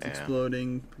 Heads Yeah.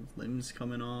 exploding, limbs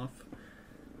coming off,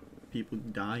 people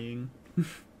dying.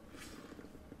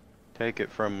 Take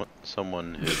it from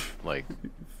someone who, like,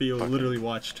 Theo Fucking- literally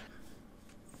watched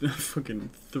fucking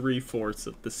 3/4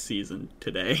 of the season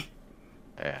today.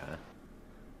 yeah.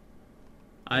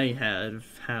 I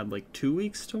have had like 2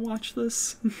 weeks to watch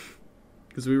this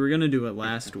because we were gonna do it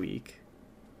last week,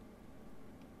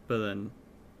 but then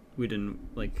we didn't.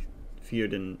 Like, Theo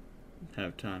didn't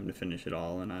have time to finish it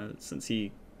all, and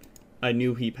I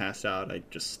knew he passed out. I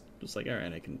just was like, all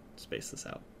right, I can space this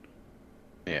out.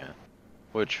 Yeah.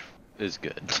 Which is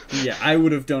good. Yeah, I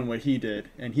would have done what he did,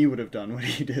 and he would have done what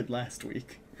he did last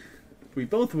week. We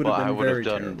both would have Well, been I would very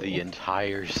have done terrible. the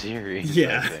entire series,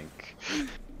 Yeah. I think.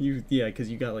 Because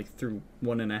you got like through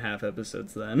 1.5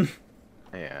 episodes then.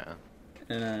 Yeah.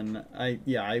 And then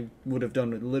I would have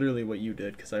done literally what you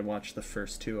did because I watched the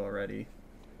first 2 already.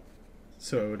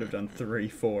 So I would have done 3,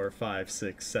 4, 5,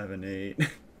 6, 7, 8.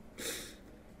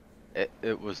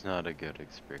 It was not a good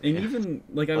experience. And even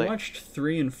like I Like- watched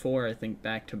 3 and 4 I think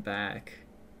back to back.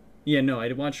 Yeah, no,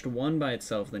 I watched 1 by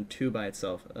itself, then 2 by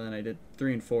itself, and then I did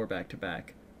 3 and 4 back to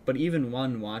back. But even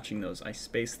one watching those, I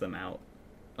spaced them out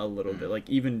a little bit, like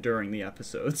even during the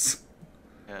episodes.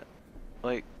 Yeah.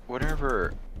 Like,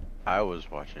 whenever I was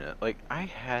watching it, like, I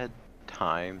had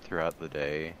time throughout the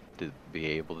day to be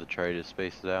able to try to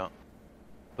space it out.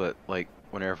 But, like,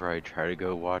 whenever I try to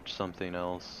go watch something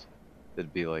else,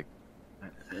 it'd be like,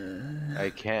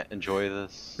 I can't enjoy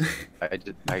this.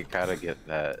 I gotta get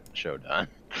that show done.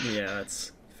 Yeah,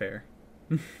 that's fair.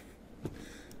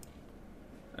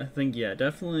 I think, yeah,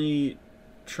 definitely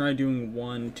try doing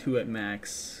 1, 2 at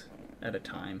max at a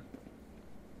time.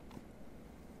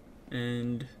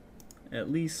 And at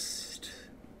least,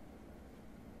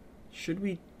 should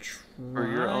we try... For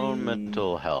your own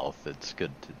mental health, it's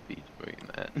good to be doing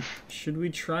that. Should we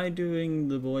try doing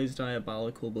The Boys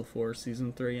Diabolical before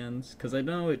Season 3 ends? Because I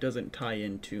know it doesn't tie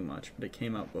in too much, but it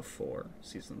came out before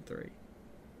Season 3.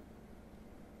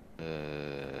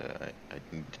 I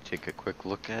need to take a quick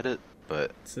look at it,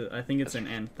 but I think it's an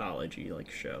anthology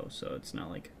like show, so it's not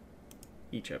like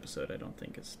each episode I don't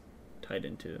think is tied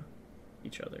into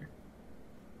each other.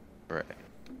 right.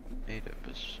 8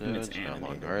 episodes. it's How long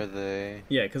animated. are they?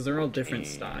 Yeah, because they're all different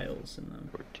 14. styles in them.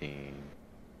 14.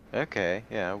 Okay,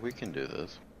 yeah, we can do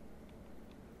this.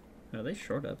 Are they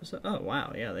short episodes? Oh,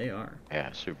 wow, yeah, they are.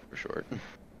 Yeah, super short.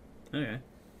 Okay.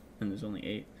 And there's only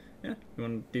 8. Yeah, you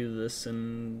want to do this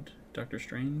and Doctor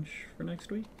Strange for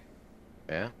next week?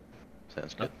 Yeah,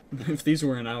 sounds good. If these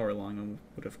were an hour long, I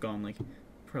would have gone, like,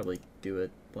 probably do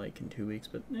it, like, in 2 weeks,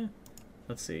 but, yeah.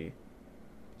 Let's see.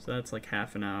 So that's, like,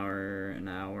 half an hour, an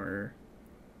hour.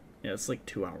 Yeah, it's, like,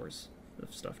 2 hours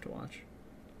of stuff to watch.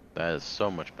 That is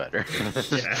so much better.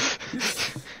 Yeah.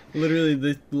 Literally,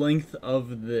 the length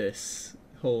of this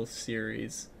whole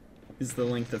series is the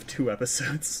length of 2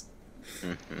 episodes.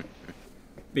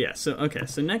 But yeah, so, okay,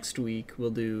 so next week we'll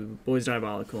do Boys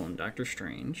Diabolical and Doctor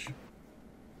Strange.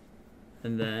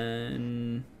 And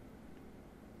then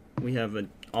we have an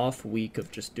off week of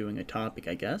just doing a topic,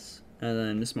 I guess. And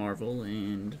then Miss Marvel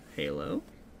and Halo.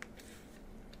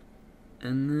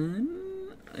 And then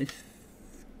I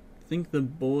think The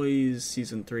Boys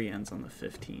Season 3 ends on the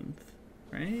 15th,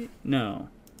 right? No.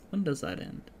 When does that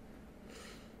end?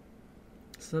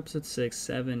 So episode 6,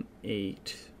 7,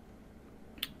 8.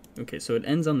 Okay, so it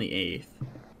ends on the 8th.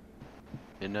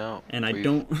 You know, And I we've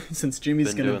don't, since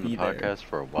Jimmy's been gonna doing be the there. podcast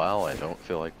for a while. I don't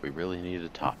feel like we really need a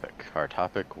topic. Our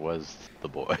topic was The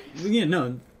Boys. Yeah,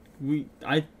 no,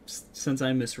 since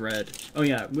I misread. Oh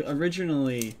yeah,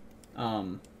 originally,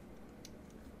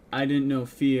 I didn't know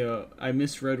Theo. I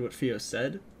misread what Theo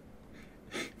said.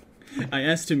 I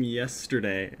asked him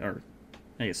yesterday, or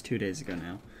I guess 2 days ago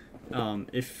now,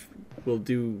 if we'll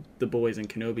do The Boys and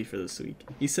Kenobi for this week.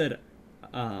 He said,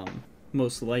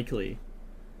 most likely.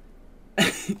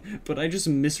 But I just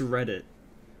misread it.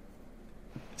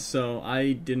 So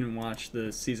I didn't watch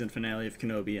the season finale of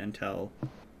Kenobi until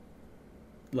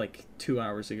like 2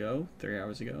 hours ago, 3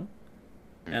 hours ago.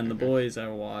 And The Boys I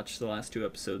watched the last 2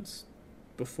 episodes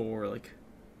before, like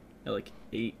at like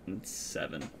 8 and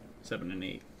 7 and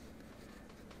 8.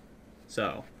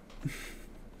 So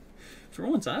for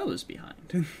once I was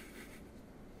behind.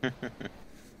 But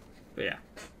yeah.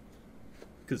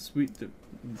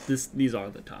 because these are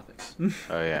the topics.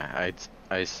 Oh yeah,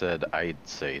 I said I'd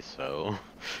say so.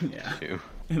 Yeah. Too.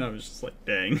 And I was just like,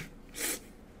 dang.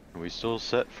 Are we still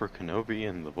set for Kenobi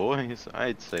and the boys?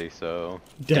 I'd say so.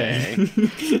 Dang.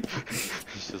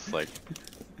 It's just like,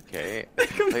 okay.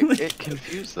 Like, it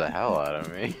confused the hell out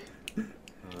of me.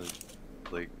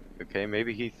 Like, okay,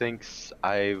 maybe he thinks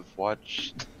I've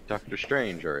watched Doctor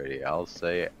Strange already. I'll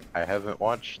say I haven't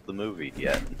watched the movie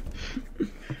yet.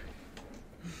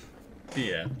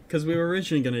 Yeah, because we were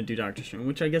originally going to do Doctor Strange,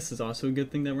 which I guess is also a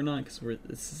good thing that we're not, because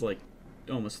this is like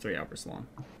almost 3 hours long.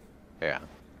 Yeah.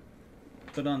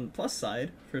 But on the plus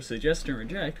side, for Suggest and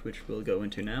Reject, which we'll go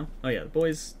into now. Oh yeah, the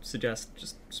boys suggest,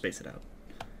 just space it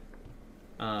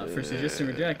out. For Suggest and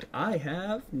Reject, I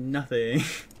have nothing.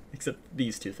 Except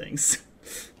these 2 things.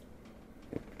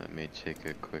 Let me take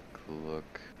a quick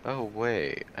look. Oh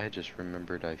wait, I just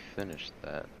remembered I finished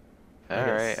that.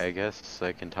 Alright, I guess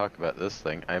I can talk about this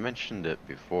thing. I mentioned it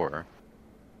before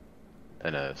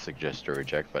in a Suggest or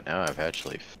Reject, but now I've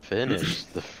actually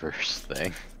finished the first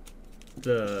thing.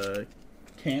 The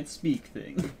can't speak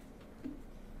thing.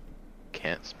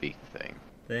 Can't speak thing.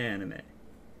 The anime.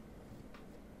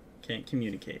 Can't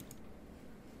communicate.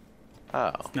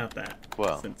 Oh. It's not that.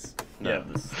 Well, since no.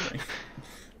 this thing.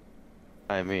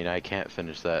 I mean, I can't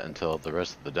finish that until the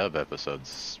rest of the dub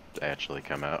episodes actually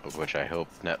come out, of which I hope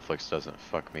Netflix doesn't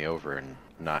fuck me over and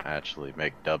not actually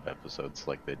make dub episodes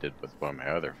like they did with one of my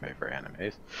other favorite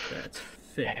animes. That's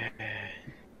fair.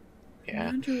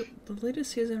 Yeah. The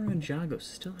latest season of Ninjago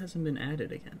still hasn't been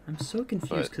added again. I'm so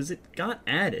confused because it got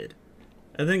added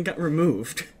and then got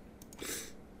removed.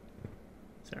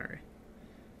 Sorry.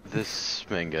 This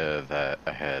manga that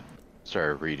I had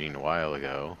started reading a while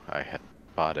ago, I had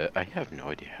bought it. I have no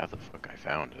idea how the fuck I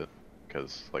found it,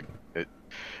 because like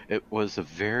it was a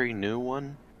very new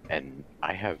one, and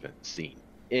I haven't seen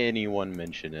anyone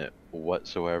mention it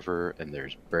whatsoever, and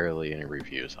there's barely any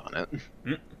reviews on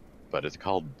it. But it's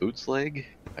called Bootsleg.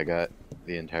 I got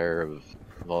the entire of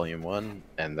volume 1,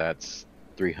 and that's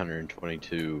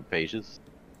 322 pages.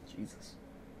 Jesus.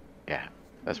 Yeah,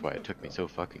 that's why it took me so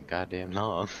fucking goddamn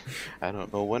long. I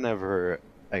don't know whenever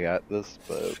I got this,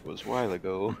 but it was a while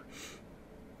ago.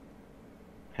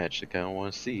 I actually kind of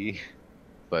want to see,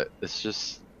 but it's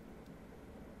just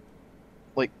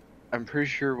like, I'm pretty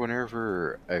sure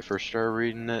whenever I first started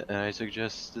reading it and I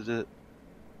suggested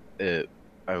it,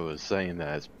 I was saying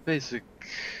that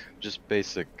it's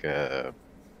basic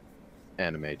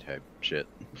anime type shit.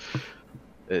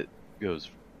 It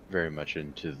goes very much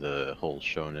into the whole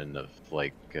shonen of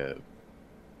like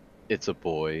it's a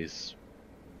boys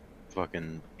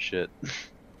fucking shit.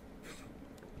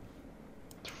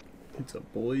 It's a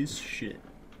boy's shit.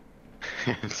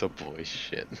 It's a boy's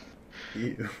shit.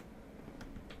 Ew.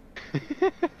 Damn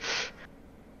it.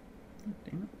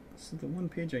 This is the one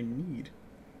page I need.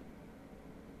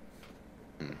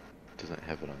 Doesn't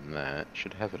have it on that.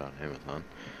 Should have it on Amazon.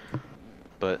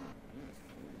 But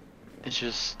it's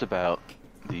just about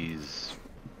these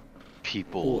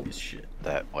people Boy's shit.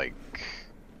 that like,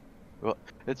 well,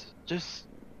 it's just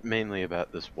mainly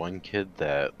about this one kid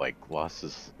that like lost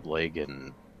his leg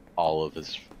and all of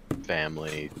his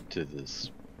family to this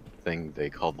thing they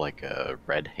called like a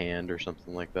red hand or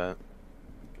something like that.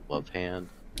 Love hand.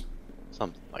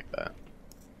 Something like that.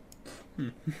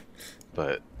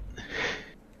 But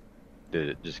did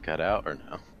it just cut out or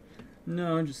no?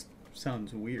 No, it just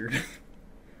sounds weird.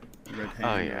 Red hand.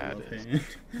 Oh yeah, love it is.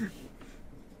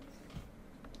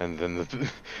 hand. And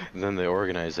then the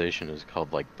organization is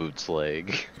called like Boots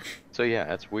Leg. So yeah,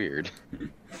 that's weird.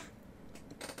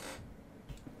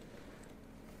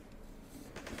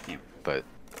 But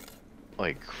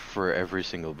like for every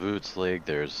single Boots Leg,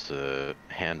 there's a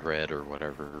hand red or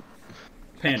whatever.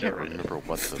 I can't remember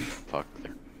what the fuck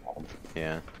they're called.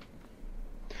 Yeah.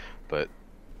 But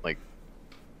like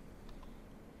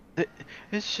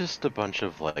it's just a bunch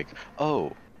of like,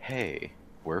 oh, hey,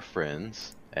 we're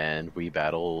friends and we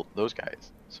battle those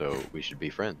guys, so we should be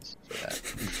friends for that.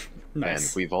 Nice.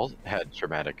 And we've all had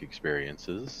traumatic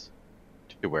experiences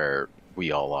to where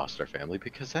we all lost our family,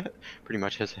 because that pretty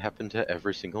much has happened to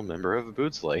every single member of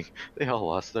Boots Leg. They all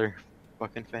lost their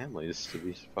fucking families to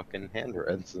these fucking hand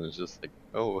reds, and it's just like,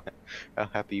 oh, how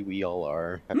happy we all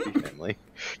are. Happy family.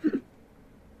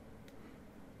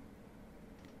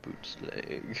 Boots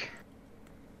Leg.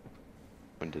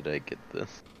 When did I get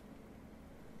this?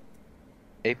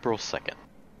 April 2nd.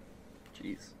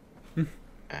 Jeez.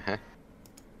 Uh-huh.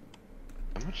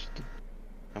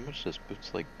 How much does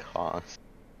Boots Leg cost?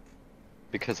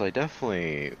 Because I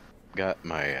definitely got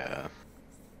my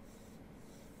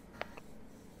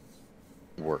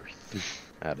worth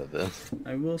out of this.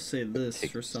 I will say this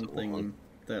Takes for so something long.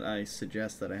 that I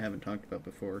suggest that I haven't talked about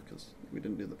before, because we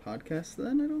didn't do the podcast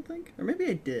then, I don't think. Or maybe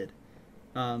I did.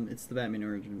 It's the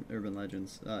Batman Urban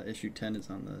Legends. Issue 10 is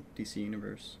on the DC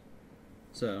Universe.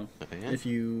 So, if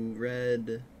you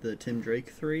read the Tim Drake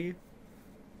 3,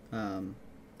 the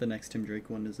next Tim Drake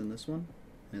one is in this one,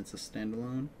 and it's a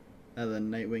standalone. And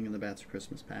then Nightwing and the Bats of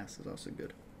Christmas Past is also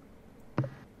good.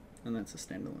 And that's a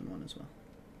standalone one as well.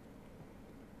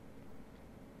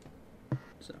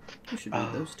 So, you should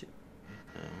read those two.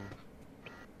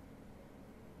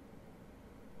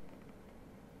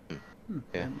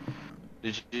 Yeah.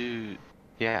 Did you...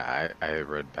 Yeah, I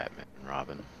read Batman and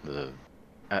Robin.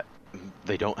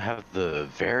 They don't have the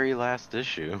very last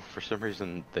issue. For some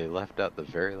reason, they left out the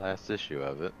very last issue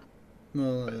of it.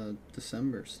 Well,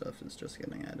 December stuff is just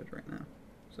getting added right now.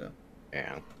 So,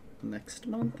 Yeah, next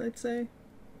month, I'd say,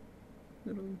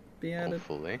 it'll be added.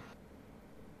 hopefully.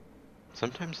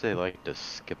 Sometimes they like to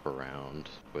skip around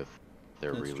with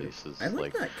their That's true. releases. I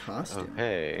like that costume. Oh,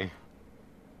 hey.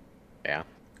 Yeah.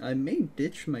 I may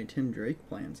ditch my Tim Drake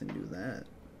plans and do that.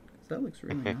 'Cause that looks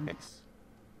really nice.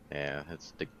 Yeah,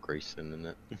 it's Dick Grayson in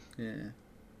it. Yeah.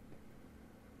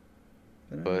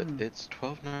 I don't But know. it's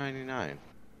 $12.99,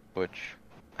 which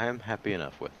I am happy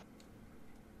enough with.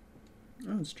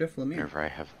 Oh, it's Jeff Lemire. Whenever I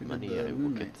have Who did money, the I will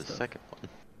Moon get Knight the stuff. second one.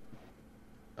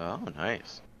 Oh,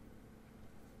 nice.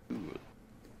 Ooh.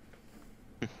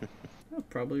 I'll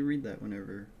probably read that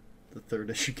whenever the third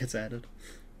issue gets added.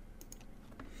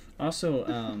 Also,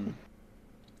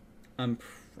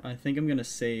 I think I'm gonna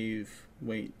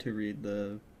wait to read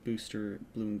the Booster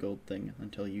Blue and Gold thing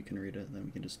until you can read it, and then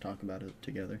we can just talk about it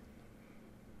together.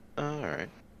 Alright.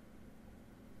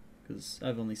 Because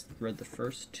I've only read the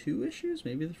first 2 issues,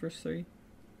 maybe the first 3.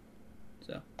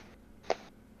 So,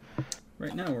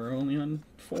 right now we're only on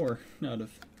 4 out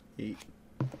of 8.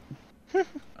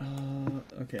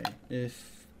 Okay,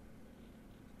 if...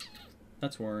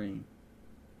 That's worrying.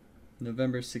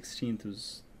 November 16th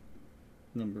was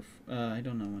I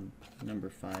don't know when number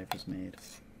 5 was made.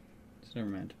 So never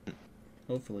mind.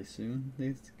 Hopefully soon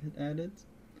these get added.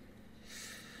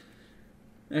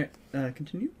 Alright,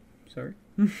 continue. Sorry.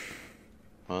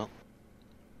 Well,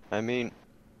 I mean,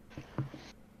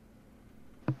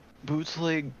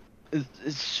 bootleg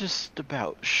it's just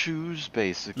about shoes,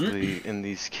 basically, in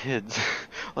these kids.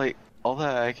 Like, all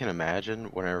that I can imagine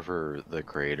whenever the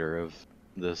creator of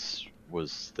this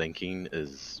was thinking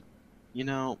is, you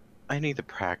know, I need to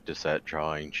practice at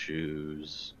drawing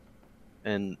shoes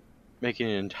and making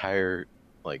an entire,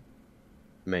 like,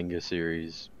 manga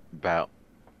series about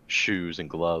shoes and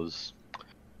gloves.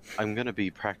 I'm gonna be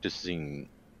practicing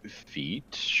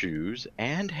feet, shoes,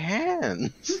 and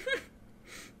hands.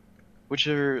 Which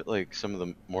are, like, some of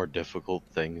the more difficult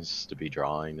things to be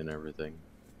drawing and everything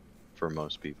for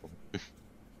most people.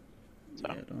 So.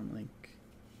 Yeah, I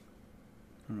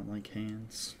don't like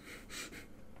hands.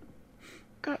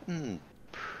 Gotten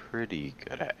pretty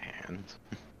good at hands.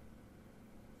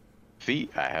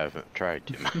 Feet, I haven't tried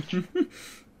too much.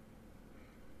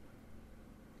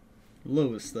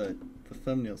 Lois, the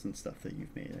thumbnails and stuff that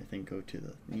you've made, I think, go to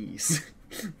the knees.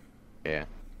 Yeah.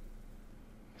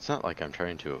 It's not like I'm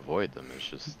trying to avoid them, it's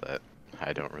just that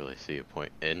I don't really see a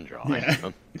point in drawing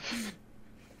them.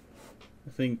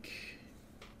 I think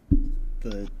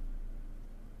the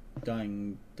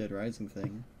Dying Dead Rising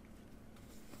thing,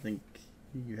 I think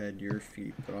you had your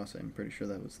feet, but also I'm pretty sure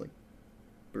that was like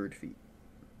bird feet.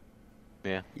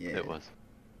 Yeah, Yeah. it was.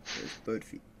 It was bird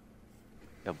feet.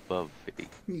 Above feet.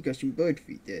 You got some bird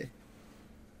feet there.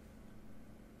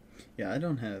 Yeah, I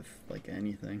don't have like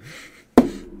anything.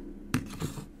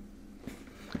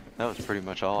 That was pretty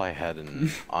much all I had,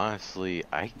 and honestly,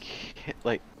 I can't,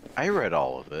 like, I read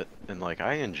all of it, and, like,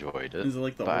 I enjoyed it, Is it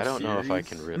like the but I whole don't know if I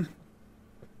can series?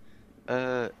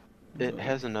 it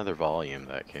has another volume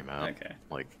that came out, Okay.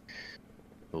 like,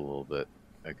 a little bit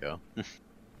ago.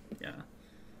 Yeah.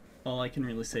 All I can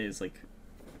really say is like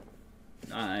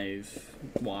I've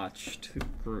been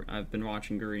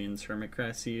watching Gurian's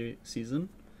Hermitcraft season,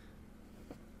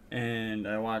 and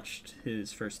I watched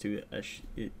his first 2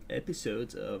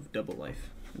 episodes of Double Life,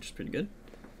 which is pretty good.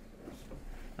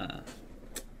 I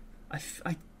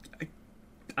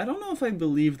don't know if I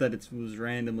believe that it was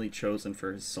randomly chosen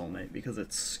for his soulmate, because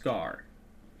it's Scar,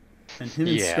 and him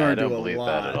and Yeah, Scar I don't do a believe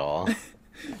lot that at all.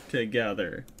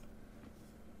 together.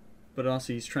 But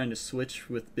also he's trying to switch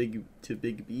with Big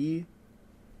B.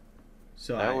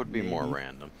 So That would be more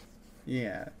random.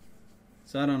 Yeah.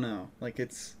 So I don't know. Like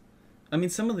I mean,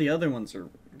 some of the other ones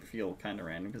feel kind of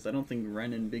random, because I don't think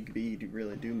Ren and Big B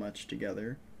really do much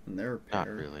together, and they're a pair. Not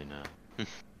really, no.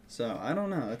 So I don't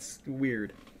know. It's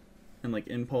weird. and like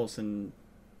Impulse and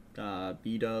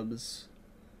B-dubs,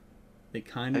 they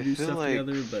kind of I do feel stuff like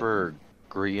together, but for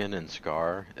Grian and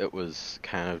Scar, it was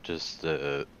kind of just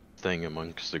a thing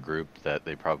amongst the group that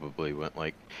they probably went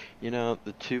like,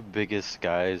 the two biggest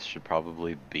guys should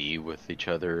probably be with each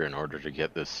other in order to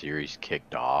get this series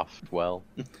kicked off well.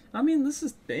 I mean, this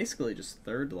is basically just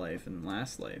Third Life and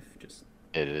Last Life.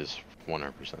 It is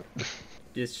 100%.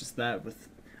 It's just that with...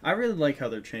 I really like how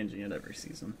they're changing it every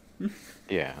season.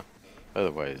 Yeah.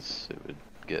 Otherwise, it would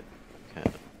get kind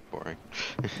of boring.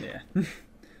 Yeah.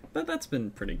 But that's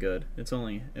been pretty good. It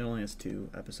only has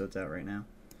 2 episodes out right now.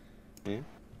 Yeah.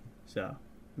 So,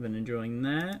 I've been enjoying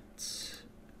that.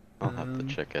 I'll have to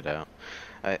check it out.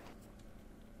 I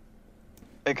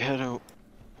kind of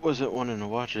wasn't wanting to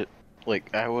watch it.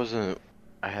 Like, I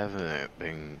haven't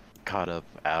been caught up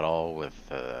at all with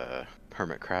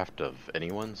Hermitcraft of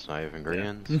anyone's, not even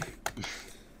Grian's. Yeah.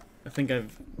 I think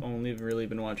I've only really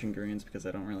been watching Grian's because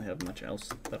I don't really have much else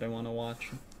that I want to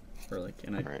watch. I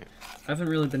haven't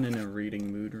really been in a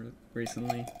reading mood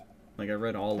recently. Like, I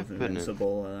read all of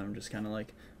Invincible, and I'm just kind of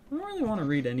like, I don't really want to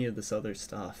read any of this other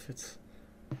stuff.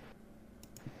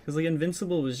 Because, like,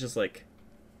 Invincible was just, like,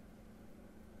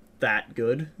 that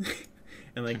good.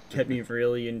 And, like, kept me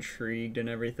really intrigued and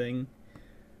everything.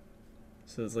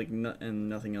 So it's like, and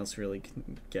nothing else really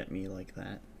can get me like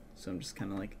that. So I'm just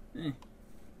kind of like,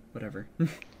 whatever.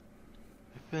 I've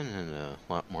been in a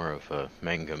lot more of a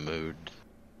manga mood.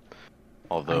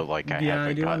 Although, I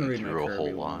haven't gotten through a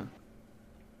whole lot.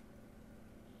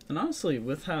 And honestly,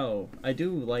 with how... I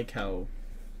do like how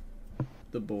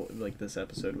this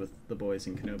episode with the boys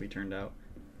in Kenobi turned out.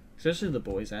 Especially the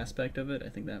boys aspect of it. I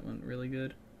think that went really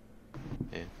good.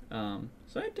 Yeah.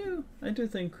 So I do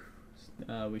think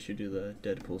we should do the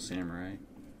Deadpool Samurai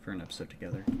for an episode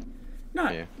together.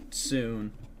 Not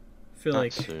soon. I feel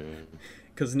like soon.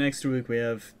 Because next week we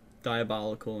have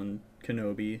Diabolical and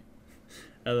Kenobi,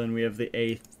 and then we have the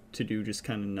 8th to do just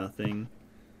kind of nothing.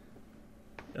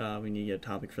 We need to get a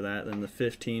topic for that. Then the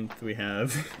 15th we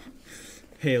have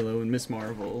Halo and Miss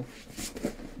Marvel.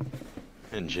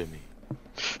 And Jimmy.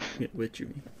 Yeah, with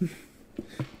Jimmy.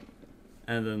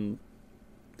 And then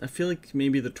I feel like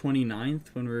maybe the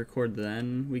 29th, when we record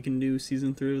then, we can do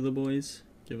Season 3 of The Boys.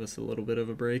 Give us a little bit of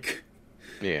a break.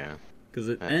 Yeah. Because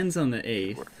it ends on the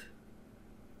 8th.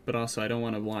 But also, I don't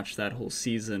want to watch that whole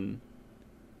season.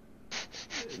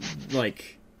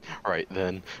 Like... Right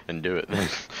then, and do it then.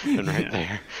 And right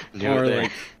there. Do it there.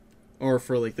 Or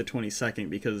for, like, the 22nd,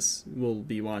 because we'll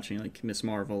be watching, like, Miss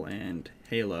Marvel and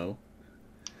Halo.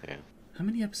 Yeah. How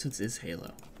many episodes is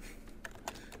Halo?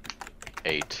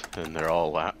 8, and they're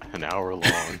all an hour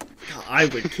long. I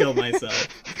would kill myself.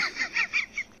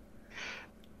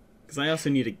 Because I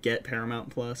also need to get Paramount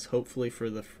Plus. Hopefully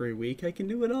for the free week I can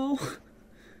do it all.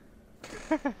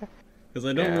 Because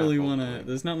I don't really want to...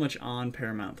 There's not much on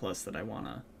Paramount Plus that I want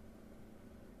to...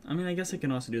 I mean, I guess I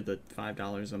can also do the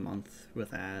 $5 a month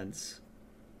with ads.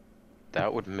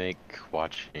 That would make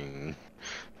watching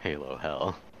Halo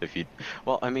hell. If you...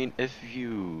 Well, I mean, if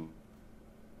you...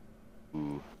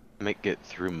 make it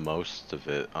through most of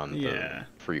it on the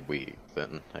free week,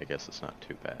 then I guess it's not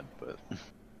too bad, but...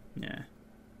 Yeah.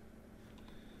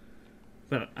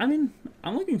 But, I mean,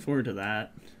 I'm looking forward to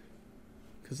that.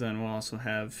 Because then we'll also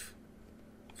have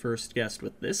first guest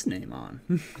with this name on.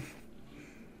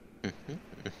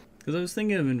 Because I was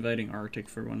thinking of inviting Arctic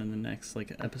for one of the next,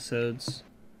 like, episodes.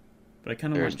 But I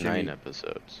kind of want Jimmy... There's 9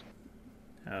 episodes.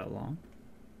 How long?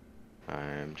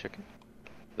 I'm checking.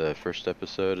 The first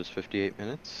episode is 58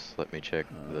 minutes. Let me check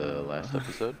the last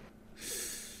episode.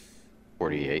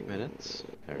 48 minutes.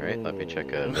 Alright, let me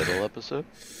check a middle episode.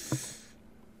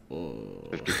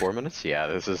 54 minutes? Yeah,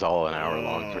 this is all an hour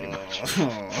long, pretty much.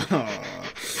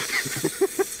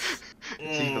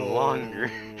 It's even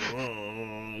longer.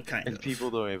 Kind and of.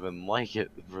 people don't even like it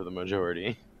for the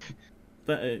majority.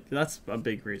 That's a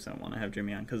big reason I want to have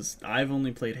Jimmy on, because I've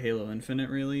only played Halo Infinite,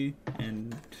 really,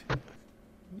 and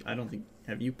I don't think...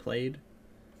 Have you played,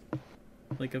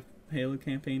 like, a Halo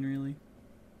campaign, really?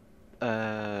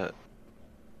 A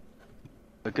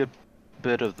good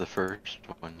bit of the first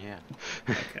one, yeah.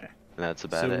 Okay. That's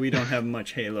about it. So we don't have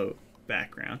much Halo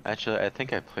background. Actually, I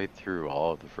think I played through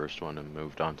all of the first one and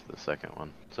moved on to the second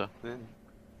one, so...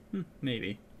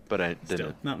 Maybe. But I Still,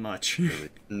 didn't. not much. Really,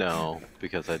 no,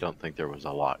 because I don't think there was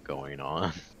a lot going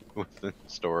on with the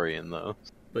story in those.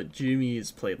 But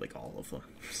Jimmy's played, like, all of them,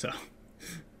 so...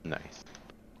 Nice.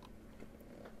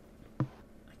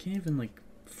 I can't even, like,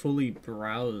 fully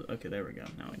browse... Okay, there we go.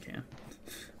 Now I can.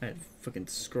 I had to fucking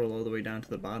scroll all the way down to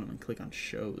the bottom and click on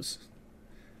shows.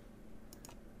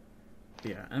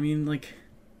 Yeah, I mean, like,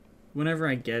 whenever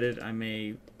I get it, I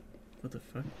may What the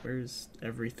fuck? Where's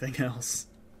everything else?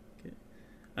 Okay.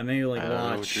 I may like I watch.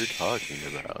 don't know what you're talking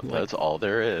about. like, That's all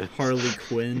there is. Harley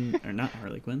Quinn, or not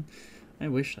Harley Quinn. I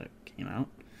wish that came out.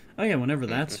 Oh yeah, whenever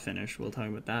that's finished, we'll talk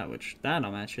about that. Which that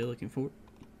I'm actually looking forward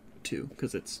to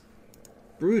because it's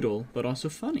brutal but also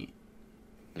funny.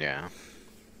 Yeah.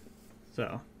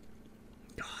 So,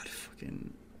 God,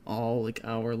 fucking all like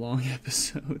hour-long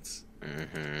episodes.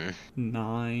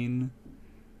 9.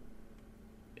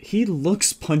 He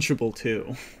looks punchable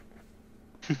too.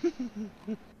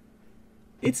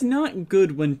 It's not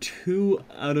good when 2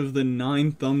 out of the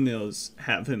 9 thumbnails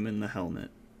have him in the helmet.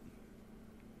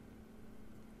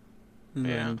 And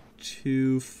then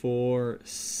 2, 4,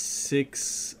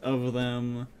 6 of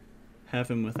them have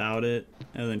him without it,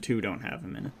 and then 2 don't have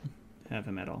him in it. Have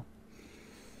him at all.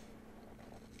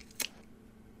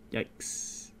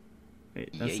 Yikes. Wait,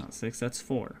 that's not 6, that's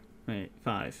 4. Wait,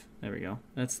 5. There we go.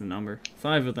 That's the number.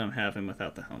 5 of them have him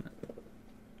without the helmet.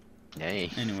 Yay.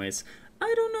 Anyways,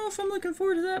 I don't know if I'm looking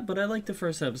forward to that, but I like the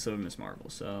first episode of Miss Marvel,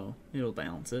 so it'll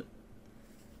balance it.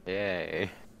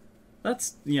 Yay.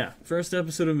 That's, yeah, first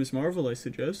episode of Miss Marvel, I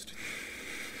suggest.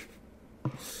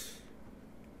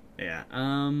 Yeah,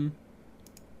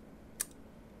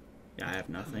 yeah, I have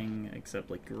nothing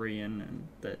except, like, Korean and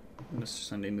that Mr.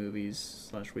 Sunday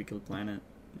Movies / Weekly Planet.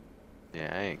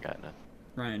 Yeah, I ain't got nothing.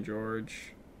 Ryan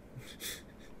George.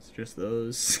 It's just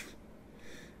those.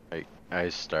 I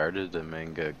started a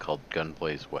manga called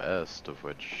Gunplays West, of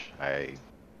which I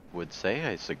would say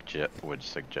I would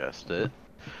suggest it.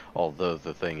 Although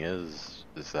the thing is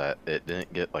that it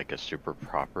didn't get like a super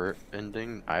proper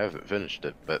ending. I haven't finished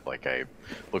it, but like I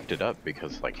looked it up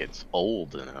because like it's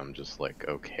old, and I'm just like,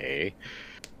 okay,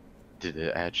 did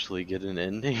it actually get an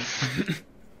ending?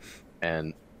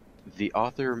 And the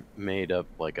author made up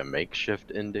like a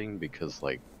makeshift ending because,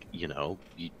 like, you know,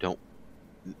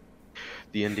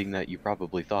 the ending that you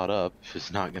probably thought up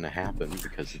is not going to happen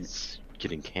because it's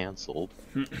getting canceled.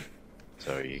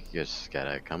 So you just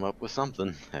gotta come up with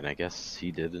something, and I guess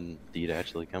he did indeed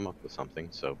actually come up with something,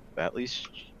 so at least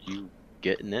you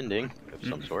get an ending of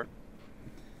some sort.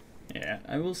 Yeah,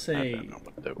 I will say, I don't know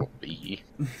what that will be.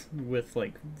 with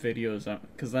like videos,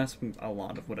 because that's a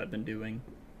lot of what I've been doing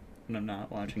when I'm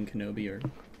not watching Kenobi or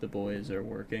The Boys or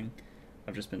working.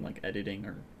 I've just been like editing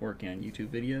or working on YouTube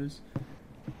videos.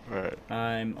 Right.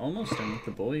 I'm almost done with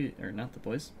the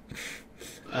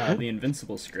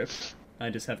Invincible script. I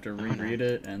just have to reread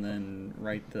it and then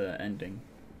write the ending.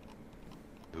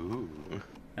 Ooh.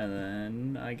 And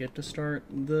then I get to start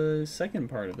the second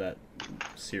part of that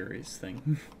series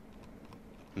thing.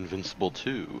 Invincible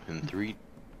 2 in 3D.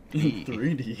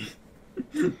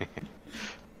 3D.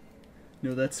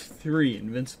 No, that's 3.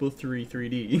 Invincible 3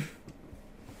 3D.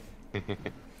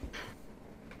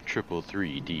 Triple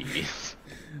 3D.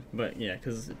 But yeah,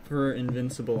 because for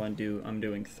Invincible, I'm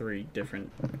doing 3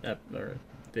 different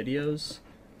videos.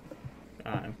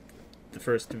 The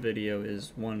first video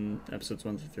is episodes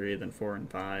 1 through 3, then 4 and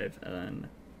 5, and then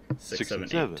 6, 7,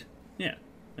 8. Yeah,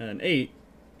 and 8,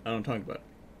 I don't talk about.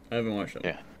 I haven't watched it.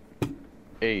 Yeah.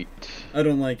 8. I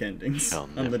don't like endings. Shall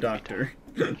I'm the never be doctor.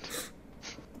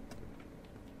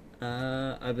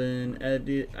 I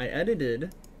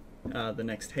edited the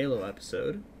next Halo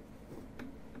episode.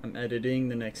 I'm editing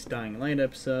the next Dying Light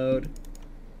episode.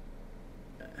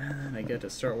 And I get to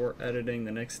start editing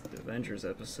the next Avengers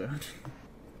episode.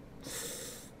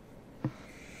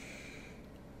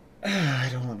 I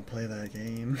don't want to play that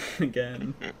game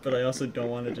again, but I also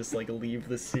don't want to just like leave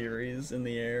the series in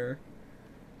the air.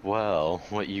 Well,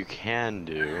 what you can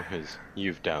do is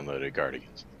you've downloaded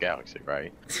Guardians of the Galaxy,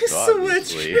 right?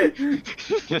 Switch!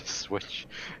 Just switch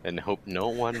and hope no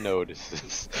one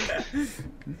notices.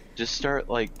 Just start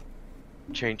like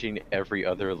changing every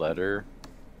other letter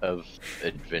of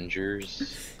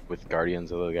Avengers with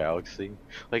Guardians of the Galaxy.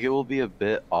 Like, it will be a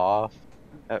bit off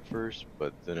at first,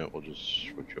 but then it will just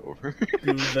switch over.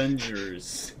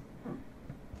 Avengers.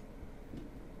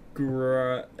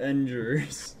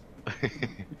 Avengers.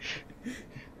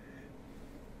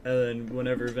 And then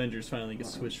whenever Avengers finally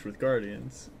gets switched with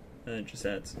Guardians, and it just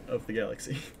adds of the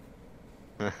Galaxy.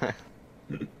 That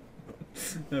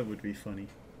would be funny.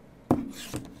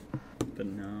 But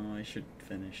no, I should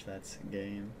finish that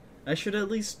game. I should at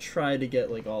least try to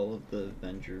get like all of the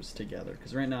Avengers together,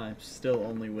 because right now I'm still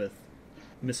only with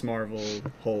Miss Marvel,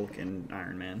 Hulk, and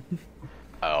Iron Man.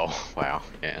 Oh, wow,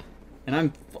 yeah. And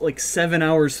I'm like 7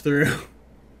 hours through.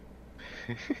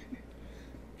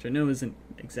 Which I know isn't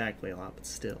exactly a lot, but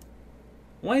still.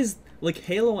 Why is, like,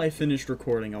 Halo I finished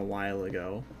recording a while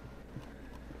ago.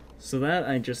 So that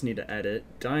I just need to edit.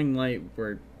 Dying Light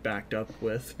we're backed up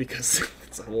with because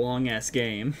it's a long-ass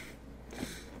game.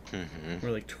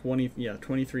 We're like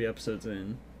 23 episodes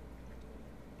in.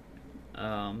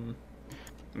 And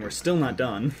we're still not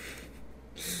done.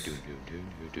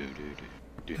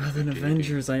 Other than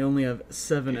Avengers, I only have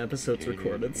 7 episodes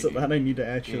recorded, so that I need to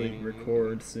actually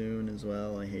record soon as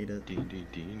well. I hate it.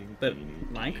 But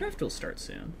Minecraft will start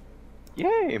soon.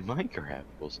 Yay, Minecraft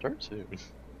will start soon.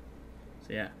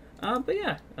 So yeah. But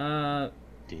yeah.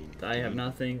 I have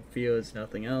nothing. Theo has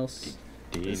nothing else.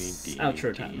 It's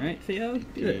outro time, right, Theo?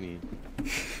 Do it.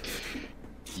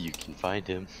 You can find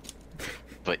him,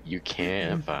 but you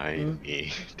can't find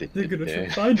me. They're gonna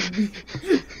find me.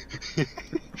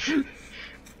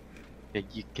 Yeah,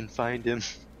 you can find him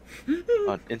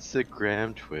on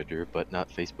Instagram, Twitter, but not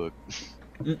Facebook.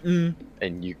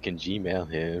 And you can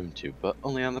Gmail him too, but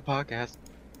only on the podcast.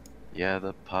 Yeah,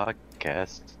 the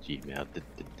podcast Gmail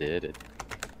did it.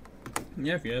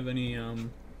 Yeah, if you have any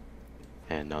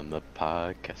And on the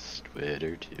podcast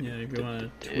Twitter too. yeah, if you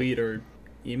want to tweet or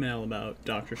email about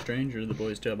Doctor Strange or The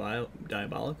Boys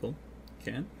Diabolical,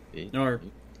 you can. Or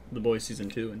The Boys Season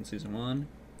 2 and Season 1,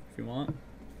 if you want.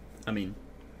 I mean,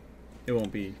 it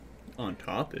won't be on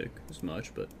topic as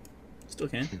much, but still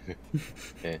can.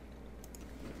 Yeah.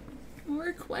 Or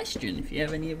a question, if you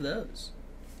have any of those.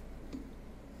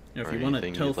 Or if Or you want to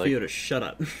anything tell you'd Theo like- to shut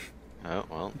up. Oh,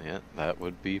 well, yeah, that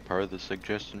would be part of the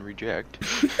suggestion reject.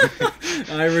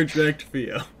 I reject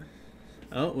Theo.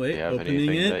 Oh, wait, Do you have opening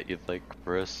anything it. that you'd like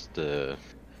for us to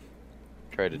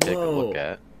try to take a look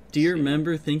at? Dear See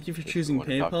member, thank you for if we choosing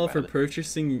wanna talk PayPal for about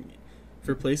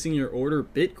it. placing your order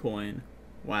Bitcoin.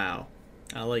 Wow,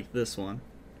 I like this one.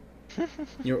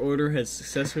 Your order has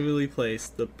successfully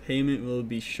placed. The payment will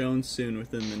be shown soon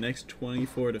within the next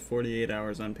 24 to 48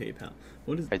 hours on PayPal.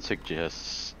 What is? I'd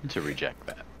suggest to reject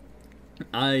that.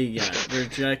 I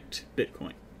reject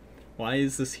Bitcoin. Why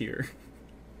is this here?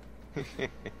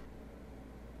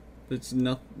 There's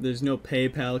no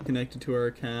PayPal connected to our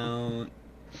account.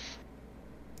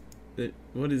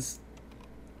 What is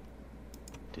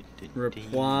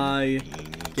reply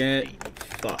get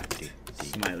fucked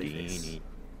smiley face.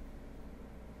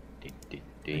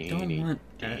 I don't want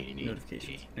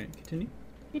notifications. Alright, continue.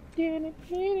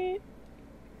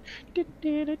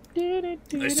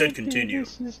 I said continue.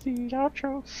 This is the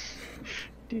outro.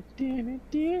 There's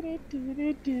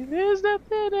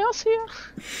nothing else here.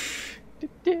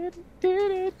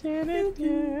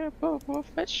 Boba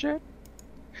Fett shirt.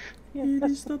 Yeah, It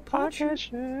that's is the podcast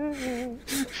show.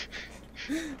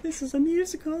 This is a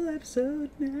musical episode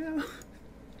now.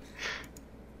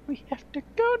 We have to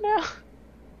go now.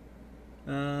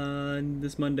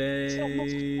 This Monday. It's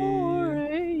almost 4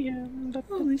 a.m.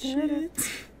 Holy shit.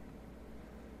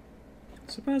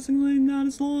 Surprisingly not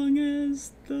as long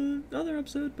as the other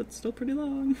episode, but still pretty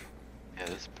long. Yeah,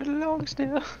 it's pretty long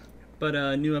still. But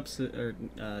new episode or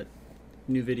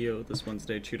new video this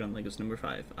Wednesday, Chewed on Legos number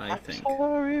 5, I think.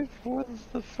 Sorry for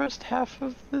the first half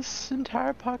of this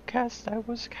entire podcast. I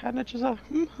was kind of just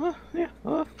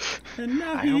And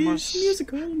now I he's almost-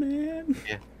 musical man.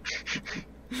 Yeah.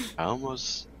 I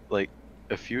almost, like,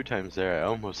 a few times there, I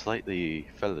almost slightly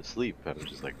fell asleep. I was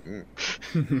just like,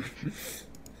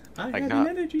 I Like, had not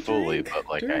an energy fully, drink but,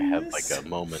 like, I during had, this. like, a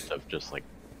moment of just, like,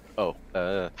 oh,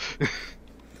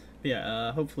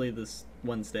 Yeah, hopefully this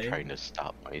Wednesday. trying to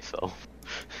stop myself.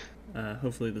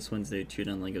 Hopefully this Wednesday, Chewed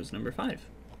on Legos number 5.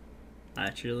 I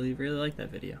actually really like that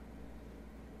video.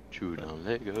 Chewed on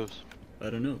Legos. I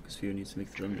don't know, because Theo needs to make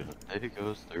the Chewed thumbnail. on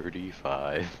Legos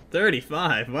 35.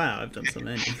 35! Wow, I've done so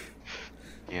many.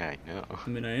 Yeah, I know. I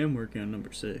mean, I am working on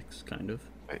number 6, kind of.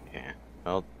 But yeah,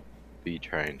 I'll be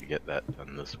trying to get that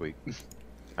done this week.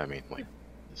 I mean, like,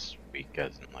 this week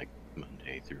as in, like,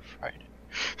 Monday through Friday.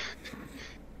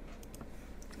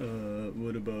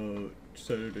 What about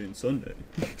Saturday and Sunday?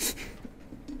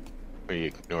 We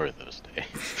ignore those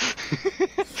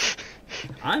days.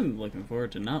 I'm looking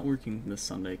forward to not working this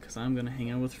Sunday, because I'm going to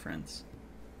hang out with friends.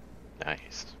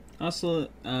 Nice. Also,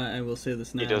 I will say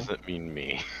this now. He doesn't mean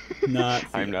me. Not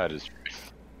I'm Theo. not his friend.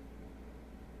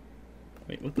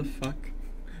 Wait, what the fuck?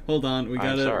 Hold on, we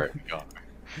got I'm sorry. God.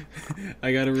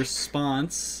 I got a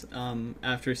response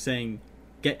after saying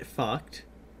get fucked.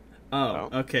 Oh,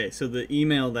 Oh. okay. So the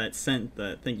email that sent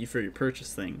the thank you for your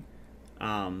purchase thing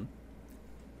cannot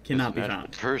Isn't be that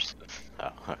found, the person? Oh,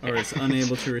 okay. or is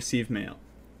unable to receive mail.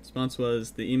 Response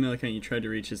was the email account you tried to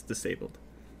reach is disabled.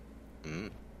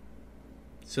 Mm,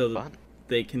 So fun.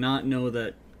 they cannot know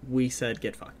that we said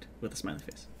get fucked with a smiley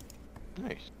face.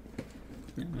 Nice.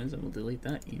 Yeah, might as well delete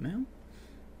that email.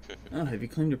 Oh, have you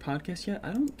claimed your podcast yet?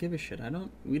 I don't give a shit.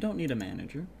 We don't need a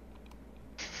manager.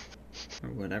 Or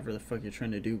whatever the fuck you're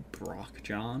trying to do, Brock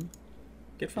John.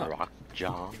 get fucked. Rock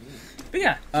John. But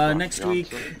yeah, Rock next week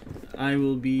Johnson. I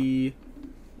will be,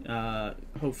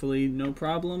 hopefully no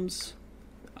problems.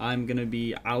 I'm gonna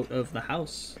be out of the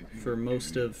house for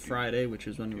most of Friday, which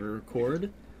is when we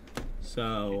record.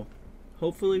 So,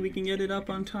 hopefully we can get it up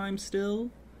on time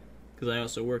still, because I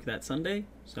also work that Sunday.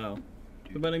 So,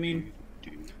 but I mean,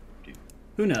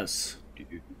 who knows?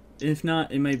 If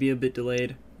not, it might be a bit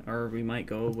delayed, or we might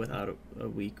go without a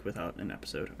week without an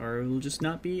episode, or it will just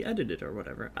not be edited or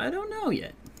whatever. I don't know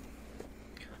yet.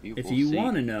 If you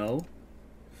want to know,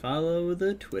 follow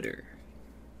the Twitter.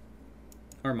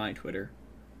 Or my Twitter.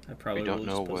 I probably We don't will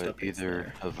know just post what updates either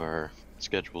there. of our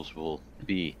schedules will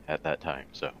be at that time,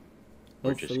 so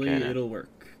Hopefully it'll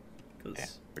work. Cause yeah,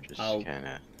 we're just I'll- kind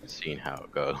of seeing how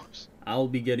it goes. I'll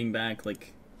be getting back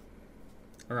like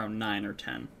around 9 or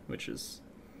 10, which is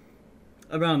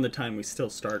around the time we still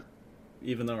start,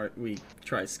 even though we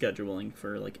try scheduling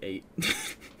for like 8.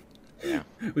 Yeah.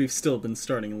 We've still been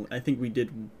starting. I think we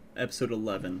did episode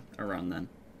 11 around then.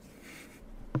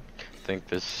 I think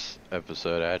this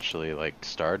episode actually like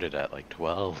started at like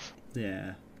 12.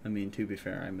 Yeah, I mean, to be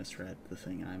fair, I misread the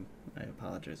thing. I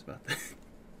apologize about that.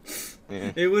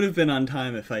 Yeah. It would have been on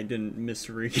time if I didn't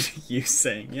misread you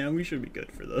saying, yeah, we should be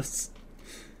good for this.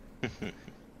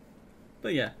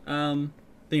 But yeah, thank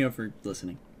you all for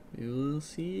listening. We will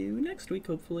see you next week,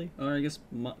 hopefully. Or I guess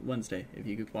Wednesday, if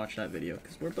you could watch that video,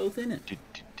 because we're both in it.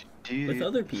 With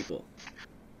other people.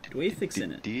 Dwayfik's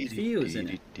in it. Theo's in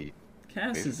it.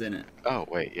 Cass is in it. Oh,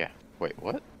 wait, yeah. Wait,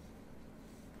 what?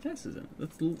 Cass is in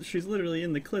it. She's literally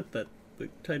in the clip that the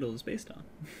title is based on.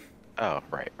 Oh,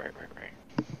 right.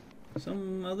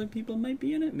 Some other people might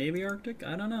be in it. Maybe Arctic.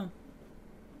 I don't know.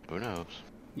 Who knows?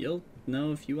 You'll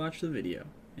know if you watch the video.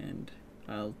 And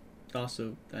I'll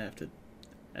also, I have to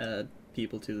add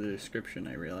people to the description,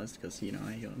 I realized, because, you know,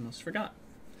 I almost forgot.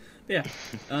 But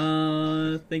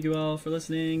yeah. Thank you all for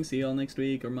listening. See you all next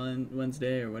week or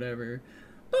Wednesday or whatever.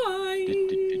 Bye!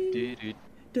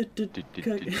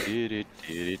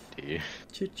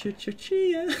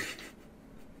 Chia.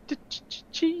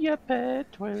 Chia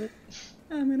pet toilet.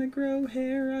 I'm gonna grow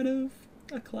hair out of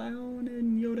a clown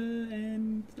and Yoda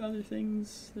and other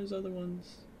things. There's other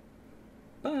ones.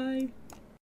 Bye.